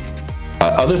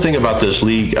 Other thing about this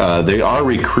league, they are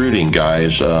recruiting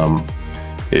guys.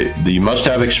 You must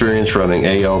have experience running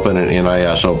A Open and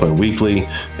NIS Open weekly,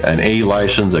 an A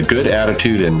license, a good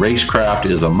attitude, and racecraft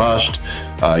is a must.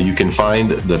 You can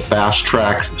find the Fast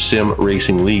Track Sim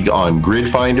Racing League on Grid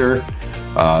Finder.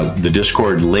 The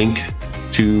Discord link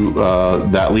to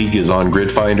that league is on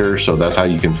Grid Finder, so that's how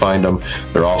you can find them.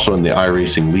 They're also in the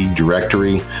iRacing League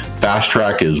directory. Fast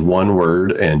Track is one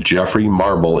word, and Jeffrey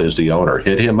Marble is the owner.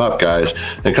 Hit him up, guys,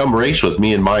 and come race with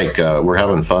me and Mike. We're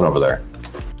having fun over there.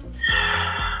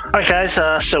 All right, guys.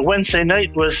 So Wednesday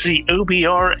night was the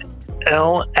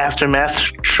OBRL Aftermath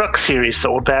Truck Series, the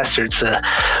Old Bastards.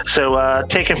 So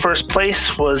taking first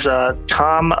place was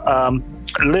Tom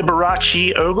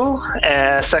Liberace Ogle.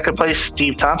 Second place,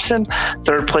 Steve Thompson.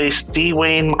 Third place,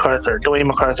 Dwayne MacArthur. Dwayne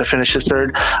MacArthur finishes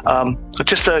third.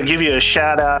 Just to give you a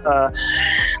shout out,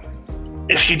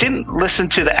 if you didn't listen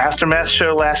to the Aftermath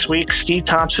show last week, Steve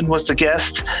Thompson was the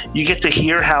guest. You get to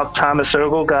hear how Thomas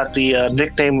Ogle got the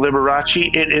nickname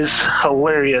Liberace. It is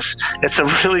hilarious. It's a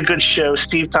really good show.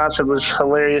 Steve Thompson was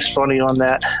hilarious, funny on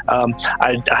that.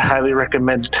 I highly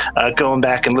recommend going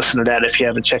back and listening to that if you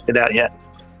haven't checked it out yet.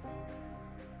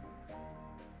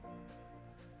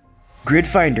 Grid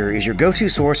Finder is your go-to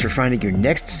source for finding your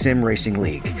next sim racing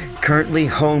league. Currently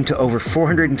home to over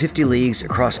 450 leagues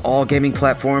across all gaming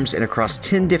platforms and across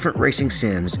 10 different racing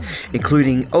sims,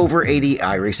 including over 80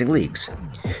 iRacing leagues.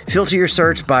 Filter your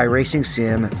search by racing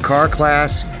sim, car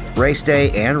class, race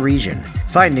day, and region.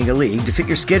 Finding a league to fit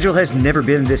your schedule has never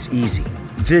been this easy.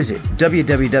 Visit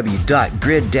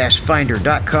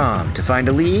www.grid-finder.com to find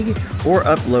a league or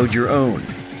upload your own.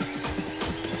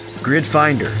 Grid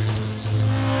Finder.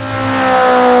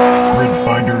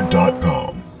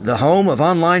 Gridfinder.com. The home of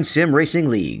online sim racing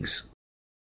leagues.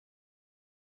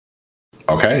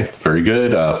 Okay, very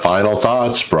good. Final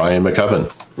thoughts, Brian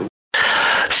McCubbin.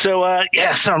 So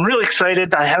I'm really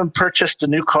excited. I haven't purchased a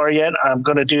new car yet. I'm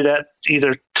going to do that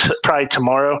either probably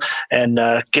tomorrow and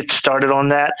get started on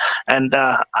that. And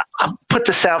I'll put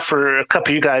this out for a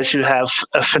couple of you guys who have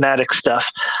Fanatic stuff.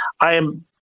 I am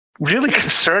really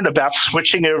concerned about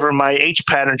switching over my H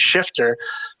pattern shifter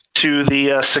to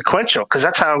the sequential, because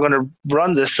that's how I'm going to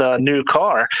run this new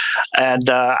car. And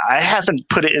I haven't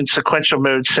put it in sequential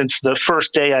mode since the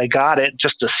first day I got it,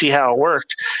 just to see how it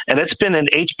worked. And it's been an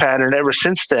H pattern ever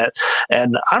since that.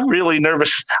 And I'm really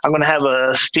nervous I'm going to have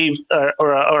a Steve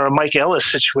or a Mike Ellis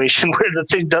situation where the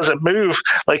thing doesn't move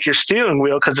like your steering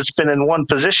wheel because it's been in one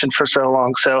position for so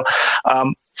long. So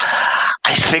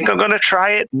I think I'm going to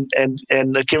try it and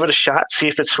give it a shot, see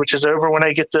if it switches over when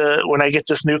I get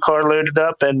this new car loaded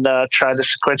up, and try the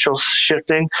sequential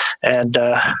shifting, and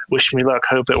wish me luck.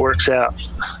 Hope it works out.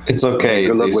 It's okay.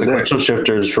 The sequential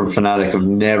shifters from Fanatic have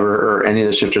never, or any of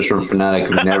the shifters from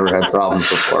Fanatic have never had problems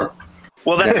before.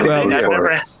 Well, that's the thing.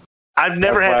 I've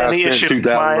never had any issues with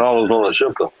mine. $2,000 on a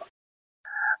shifter.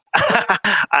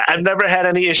 I've never had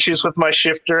any issues with my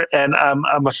shifter, and I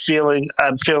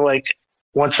feel like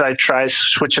once I try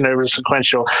switching over to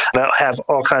sequential, I'll have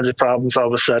all kinds of problems all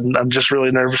of a sudden. I'm just really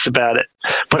nervous about it.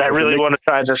 But I really want to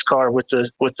try this car with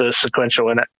the sequential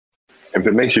in it. If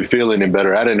it makes you feel any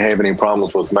better, I didn't have any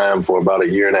problems with mine for about a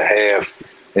year and a half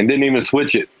and didn't even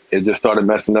switch it. It just started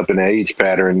messing up in the H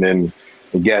pattern. And then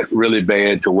it got really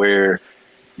bad to where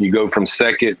you go from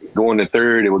second, going to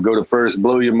third, it would go to first,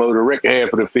 blow your motor, wreck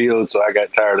half of the field. So I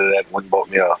got tired of that and bought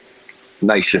me a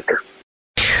nice shifter.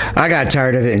 I got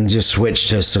tired of it and just switched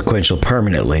to sequential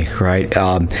permanently, right?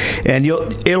 And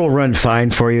it'll run fine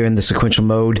for you in the sequential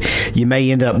mode. You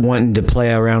may end up wanting to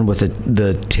play around with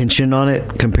the tension on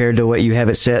it compared to what you have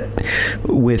it set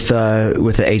with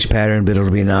the H pattern, but it'll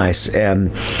be nice.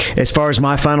 As far as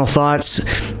my final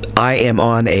thoughts, I am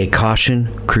on a caution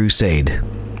crusade.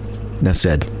 Enough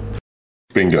said.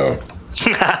 Bingo.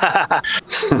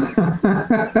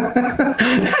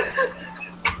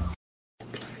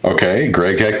 Okay,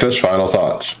 Greg Hectus, final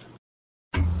thoughts.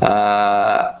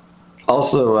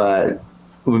 Also,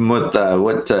 with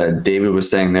what David was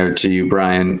saying there to you,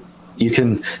 Brian,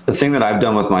 the thing that I've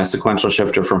done with my sequential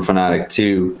shifter from Fanatic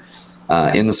 2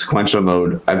 in the sequential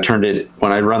mode, I've turned it,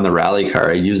 when I run the rally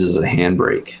car, I use it as a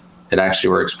handbrake. It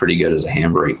actually works pretty good as a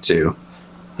handbrake too.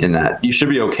 In that, you should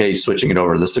be okay switching it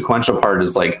over. The sequential part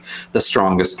is like the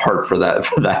strongest part for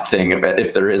that thing,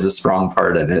 if there is a strong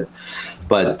part in it.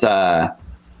 But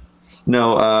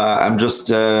no, I'm just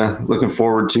looking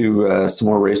forward to some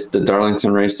more race, the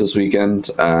Darlington race this weekend.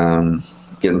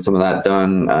 Getting some of that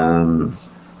done.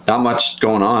 Not much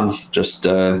going on, just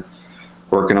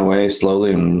working away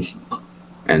slowly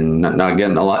and not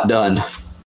getting a lot done.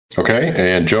 Okay,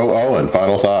 and Joe Owen,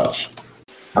 final thoughts.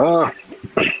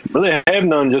 Really have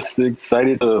none. Just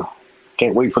excited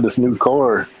can't wait for this new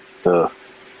car to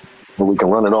but we can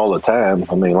run it all the time.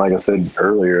 I mean, like I said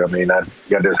earlier, I mean, I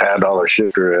got this $1/2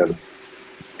 shifter and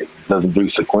it doesn't do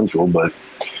sequential, but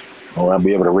I'll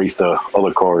be able to race the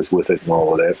other cars with it and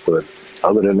all of that. But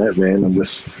other than that, man, I'm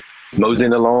just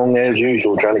moseying along as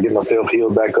usual, trying to get myself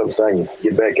healed back up so I can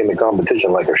get back in the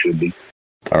competition like I should be.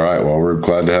 All right. Well, we're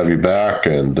glad to have you back,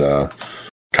 and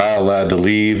Kyle had to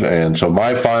leave. And so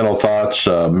my final thoughts,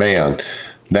 man,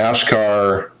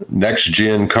 NASCAR,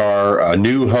 next-gen car, a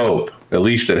new hope. At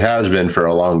least it has been for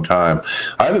a long time.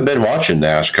 I haven't been watching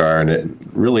NASCAR, and it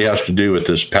really has to do with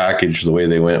this package, the way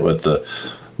they went with the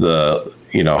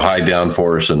high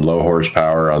downforce and low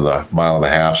horsepower on the 1.5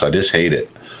 miles. So I just hate it.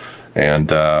 And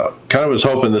kind of was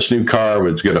hoping this new car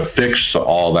was going to fix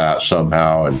all that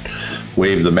somehow and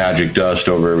wave the magic dust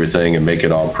over everything and make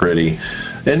it all pretty.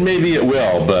 And maybe it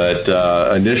will, but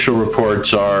initial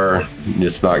reports are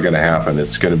it's not going to happen.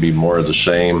 It's going to be more of the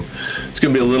same. It's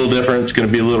going to be a little different. It's going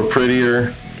to be a little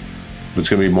prettier. But it's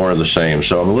going to be more of the same.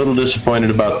 So I'm a little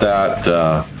disappointed about that.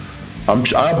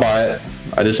 I'll buy it.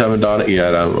 I just haven't done it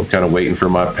yet. I'm kind of waiting for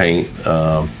my paint.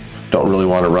 Don't really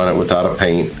want to run it without a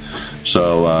paint.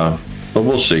 So, but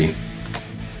we'll see.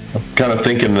 I'm kind of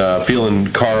thinking,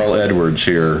 feeling Carl Edwards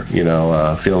here,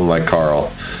 feeling like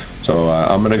Carl. So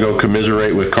I'm going to go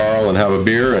commiserate with Carl and have a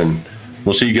beer, and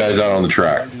we'll see you guys out on the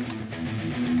track.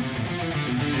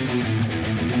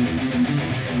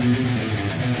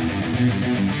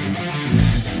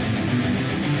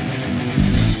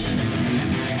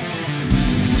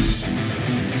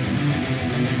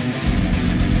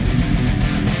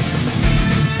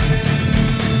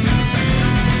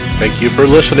 Thank you for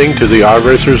listening to the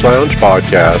iRacers Lounge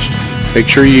podcast. Make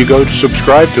sure you go to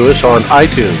subscribe to us on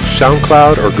iTunes,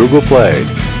 SoundCloud, or Google Play,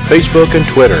 Facebook, and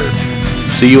Twitter.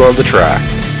 See you on the track.